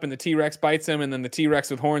tossed up and the T-Rex bites him, and then the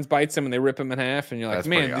T-Rex with horns bites him, and they rip him in half, and you're like, That's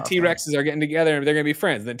man, pretty the awesome. T-Rexes are getting together, and they're gonna be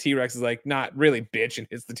friends. And then T-Rex is like, not really, bitch, and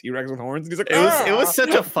hits the T-Rex with horns. And he's like, it was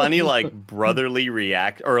such a funny like brotherly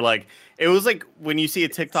react, or like it was like when you see a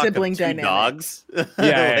TikTok Sibling of 2 dynamic. dogs.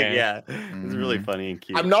 Yeah. It's really funny and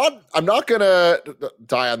cute. I'm not gonna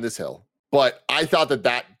die on this hill, but I thought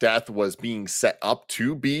that death was being set up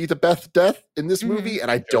to be the Beth death in this movie, and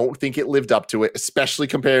I don't think it lived up to it, especially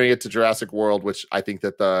comparing it to Jurassic World, which I think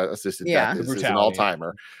that the assisted death is an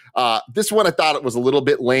all-timer. This one I thought it was a little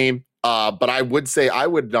bit lame, but I would say I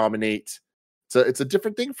would nominate. It's a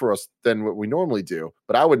different thing for us than what we normally do,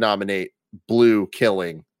 but I would nominate Blue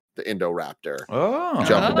killing the Indoraptor.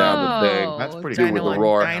 Jumping down the thing. That's pretty good with the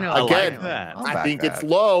roar. I Again, like that. I think it's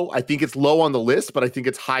low. I think it's low on the list, but I think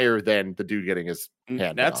it's higher than the dude getting his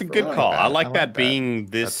hand. That's a off. good call. I like I like that that. being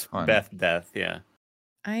this That's fun. Beth death. Yeah.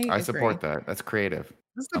 I support that. That's creative.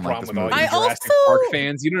 This is the Unlike problem with this all you movie. Jurassic Park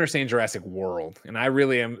fans. You don't understand Jurassic World, and I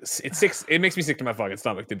really am. It makes me sick to my fucking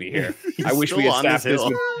stomach to be here. I wish we had staffed this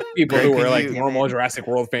with people who were like normal Jurassic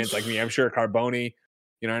World fans like me. I'm sure Carboni,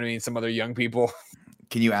 you know what I mean? Some other young people.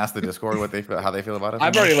 Can you ask the Discord how they feel about it?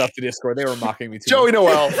 I've already left the Discord. They were mocking me too. Joey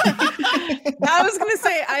Noel. I was gonna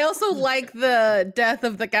say I also like the death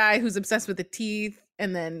of the guy who's obsessed with the teeth,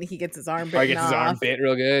 and then he gets his arm bitten off. He gets his arm bit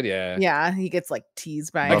real good. Yeah. Yeah, he gets like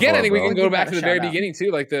teased by. Again, I think we can go back to the very beginning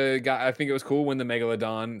too. Like the guy, I think it was cool when the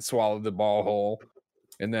megalodon swallowed the ball hole,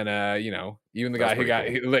 and then even the guy who got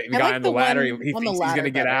the guy on the ladder, he thinks he's gonna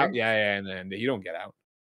get out. Yeah, and then you don't get out.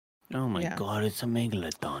 Oh my god, it's a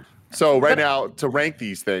megalodon. So right now, to rank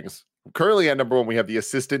these things, currently at number 1, we have the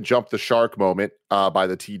assistant jump the shark moment by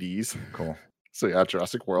the TDs. Cool. So yeah,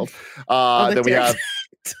 Jurassic World. Then we have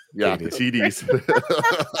the TDs.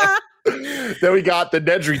 Then we got the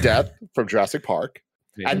Nedry death from Jurassic Park.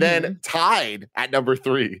 And then tied at number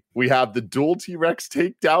 3, we have the dual T-Rex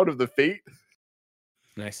takedown of the Fate.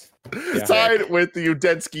 Nice. Tied with the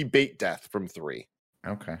Udensky bait death from 3.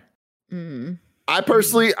 Okay. I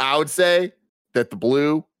personally, I would say that the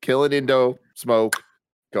blue killing Indo smoke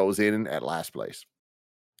goes in at last place.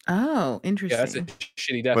 Oh, interesting. Yeah, that's a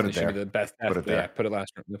shitty death. It should be the best death. Put it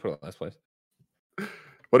last place.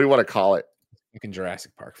 What do you want to call it? Fucking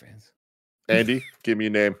Jurassic Park fans. Andy, give me a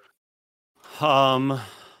name.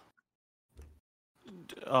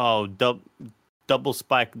 Double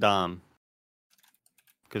spike Dom.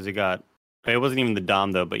 Because it wasn't even the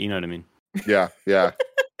Dom though, but you know what I mean. Yeah.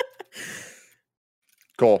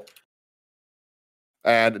 Cool.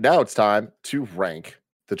 And now it's time to rank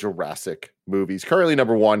the Jurassic movies. Currently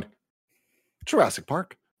number 1, Jurassic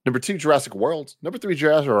Park. Number 2, Jurassic World. Number 3,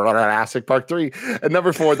 Jurassic Park 3. And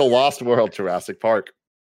number 4, The Lost World, Jurassic Park.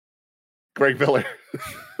 Greg Miller.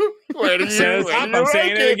 Where do you I'm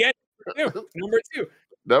saying it again. Number 2.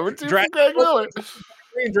 Number 2, Greg Miller.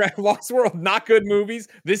 Lost World, not good movies.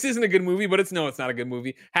 This isn't a good movie, but it's not a good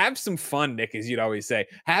movie. Have some fun, Nick, as you'd always say.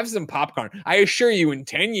 Have some popcorn. I assure you, in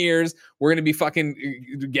 10 years, we're going to be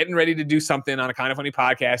fucking getting ready to do something on a Kind of Funny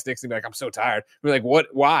podcast. Nick's going to be like, I'm so tired. We're like, what?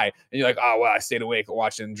 Why? And you're like, oh, well, I stayed awake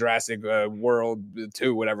watching Jurassic World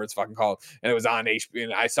 2, whatever it's fucking called. And it was on HBO,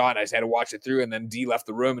 and I saw it, and I just had to watch it through, and then D left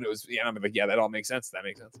the room, and it was, I'm like, yeah, that all makes sense. That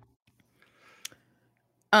makes sense.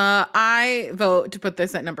 I vote to put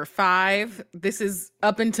this at number 5. This is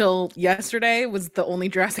up until yesterday was the only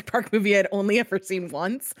Jurassic Park movie I'd only ever seen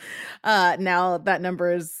once. Now that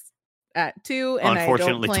number is at 2, and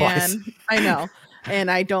unfortunately twice. I know, and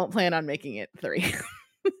I don't plan on making it 3.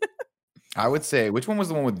 I would say, which one was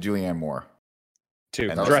the one with Julianne Moore?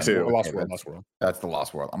 2. Jurassic Lost World. That's the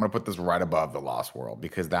Lost World. I'm gonna put this right above the Lost World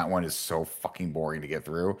because that one is so fucking boring to get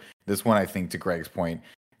through. This one, I think, to Greg's point,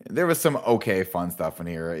 there was some okay fun stuff in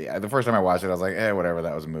here. Yeah, the first time I watched it, I was like, whatever,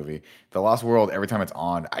 that was a movie. The Lost World, every time it's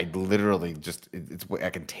on, I literally just, I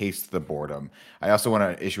can taste the boredom. I also want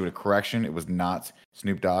to issue a correction. It was not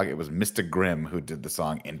Snoop Dogg. It was Mr. Grimm who did the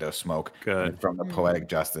song Indo Smoke. Good. From the Poetic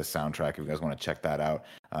Justice soundtrack, if you guys want to check that out.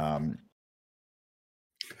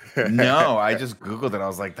 No, I just Googled it. I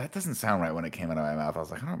was like, that doesn't sound right when it came out of my mouth. I was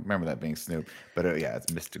like, I don't remember that being Snoop. But yeah, it's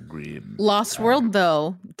Mr. Grimm. Lost World,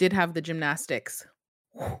 though, did have the gymnastics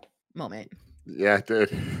moment. Yeah, it did.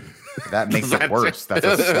 That makes it worse. That's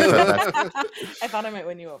I thought I might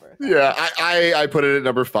win you over. Yeah, I put it at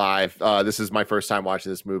number 5. This is my first time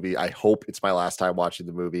watching this movie. I hope it's my last time watching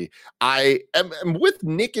the movie. I am with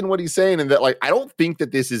Nick in what he's saying, and that, like, I don't think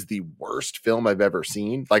that this is the worst film I've ever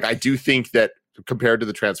seen. Like, I do think that compared to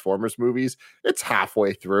the Transformers movies, it's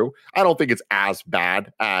halfway through. I don't think it's as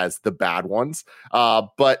bad as the bad ones,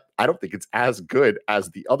 but I don't think it's as good as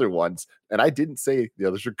the other ones. And I didn't say the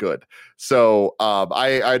others are good. So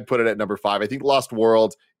I'd put it at number 5. I think Lost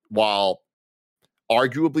World, while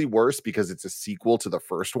arguably worse because it's a sequel to the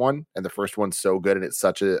first one, and the first one's so good and it's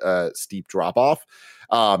such a steep drop off.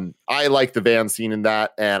 I like the van scene in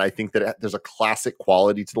that, and I think that there's a classic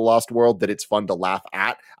quality to the Lost World that it's fun to laugh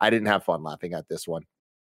at. I didn't have fun laughing at this one.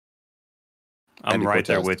 I'm right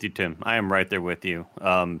there with you, Tim. I am right there with you.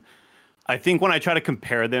 I think when I try to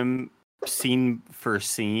compare them scene for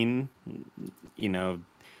scene, I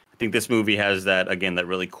think this movie has that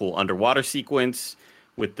really cool underwater sequence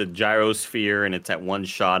with the gyrosphere, and it's at one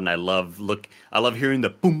shot, and I love hearing the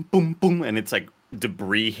boom, boom, boom, and it's like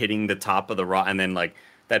debris hitting the top of the rock, and then like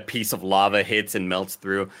that piece of lava hits and melts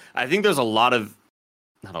through. I think there's not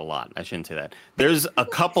a lot, I shouldn't say that. There's a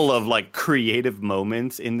couple of like creative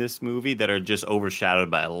moments in this movie that are just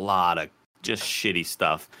overshadowed by a lot of just shitty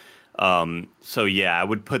stuff. So yeah, I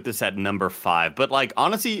would put this at number 5, but like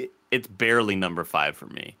honestly, it's barely number 5 for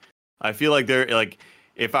me. I feel like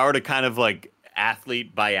if I were to kind of like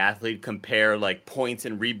athlete by athlete compare like points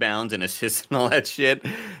and rebounds and assists and all that shit,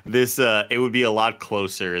 this it would be a lot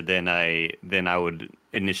closer than I would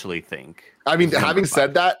initially think. I mean, having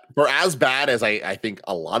said that, for as bad as I think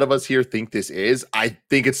a lot of us here think this is, I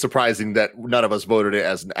think it's surprising that none of us voted it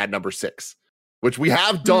as at number 6, which we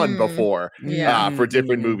have done before for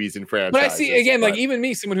different movies and franchises. But I see, again, like even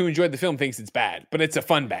me, someone who enjoyed the film thinks it's bad, but it's a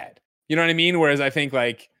fun bad. You know what I mean? Whereas I think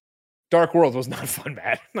like Dark World was not fun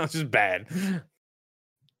bad. No, it's just bad.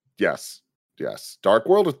 Yes. Dark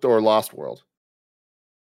World or Lost World?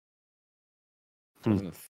 Are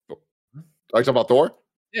you talking about Thor?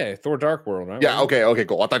 Yeah, Thor Dark World, right? Yeah, okay,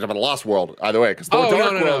 cool. I thought you about Lost World, either way, because Thor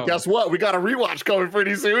Dark World, guess what? We got a rewatch coming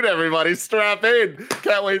pretty soon, everybody. Strap in.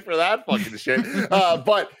 Can't wait for that fucking shit.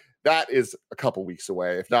 But that is a couple weeks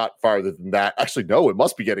away, if not farther than that. Actually, no, it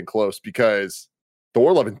must be getting close because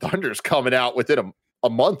Thor Love and Thunder is coming out within a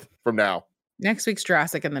month from now. Next week's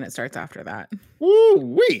Jurassic, and then it starts after that.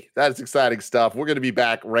 Woo-wee! That's exciting stuff. We're going to be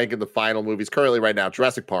back ranking the final movies currently right now.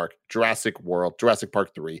 Jurassic Park, Jurassic World, Jurassic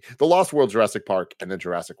Park 3, The Lost World, Jurassic Park, and then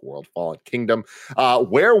Jurassic World Fallen Kingdom.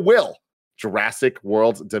 Where will Jurassic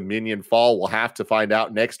World's Dominion fall? We'll have to find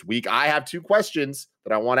out next week. I have 2 questions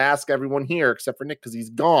that I want to ask everyone here, except for Nick because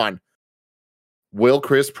he's gone. Will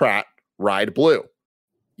Chris Pratt ride blue?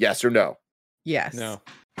 Yes or no? Yes.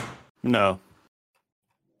 No.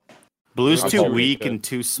 Blue's too weak and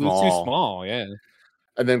too small. Blue's too small, yeah.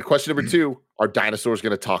 And then question number 2, are dinosaurs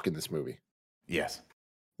going to talk in this movie? Yes.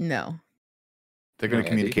 No. They're going to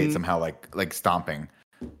communicate somehow, like stomping.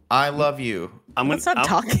 I love you. Let's not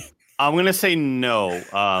talking. I'm going to say no,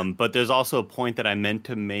 but there's also a point that I meant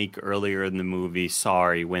to make earlier in the movie.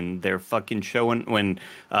 Sorry, when they're fucking showing, when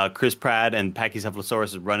Chris Pratt and Pachycephalosaurus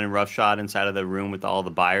is running roughshod inside of the room with all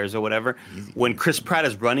the buyers or whatever. When Chris Pratt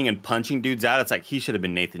is running and punching dudes out, it's like he should have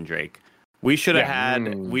been Nathan Drake. We should have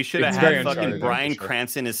had fucking Bryan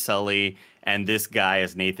Cranston as Sully and this guy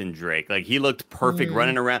as Nathan Drake. Like he looked perfect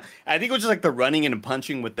running around. I think it was just like the running and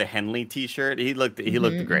punching with the Henley t-shirt. He looked great. He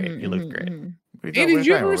looked great. Hey, did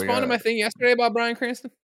you ever respond to my thing yesterday about Bryan Cranston?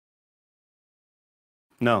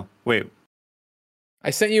 No. Wait. I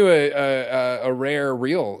sent you a rare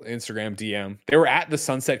real Instagram DM. They were at the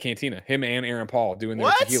Sunset Cantina, him and Aaron Paul doing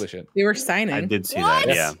their tequila shit. They were signing. I did see that.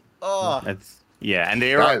 Yeah. Oh. That And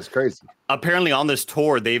they are is crazy. Apparently on this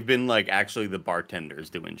tour, they've been like actually the bartenders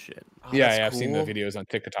doing shit. Oh, yeah, I've seen the videos on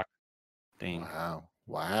TikTok. Dang.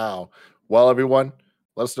 Wow. Well, everyone,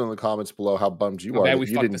 let us know in the comments below how bummed you are that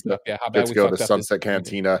you didn't get to go to Sunset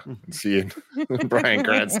Cantina and see Bryan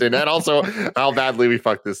Cranston, and also how badly we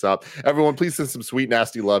fucked this up. Everyone, please send some sweet,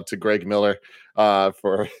 nasty love to Greg Miller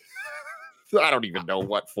for... I don't even know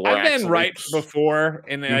what for. I've been right before,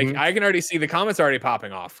 and like I can already see the comments already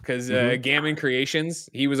popping off because Gammon Creations,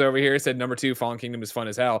 he was over here, said number 2, Fallen Kingdom is fun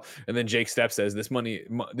as hell, and then Jake Stepp says this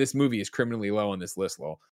movie is criminally low on this list,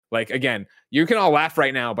 lol. Like, again, you can all laugh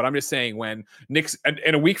right now, but I'm just saying when Nick's,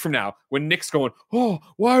 in a week from now, when Nick's going, oh,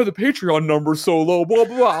 why are the Patreon numbers so low, blah,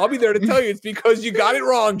 blah, blah, I'll be there to tell you it's because you got it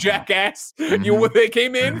wrong, jackass. They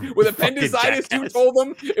came in with appendicitis, you told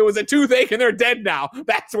them it was a toothache, and they're dead now.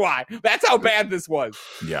 That's why. That's how bad this was.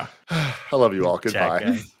 Yeah. I love you all. Goodbye.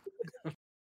 Jackass.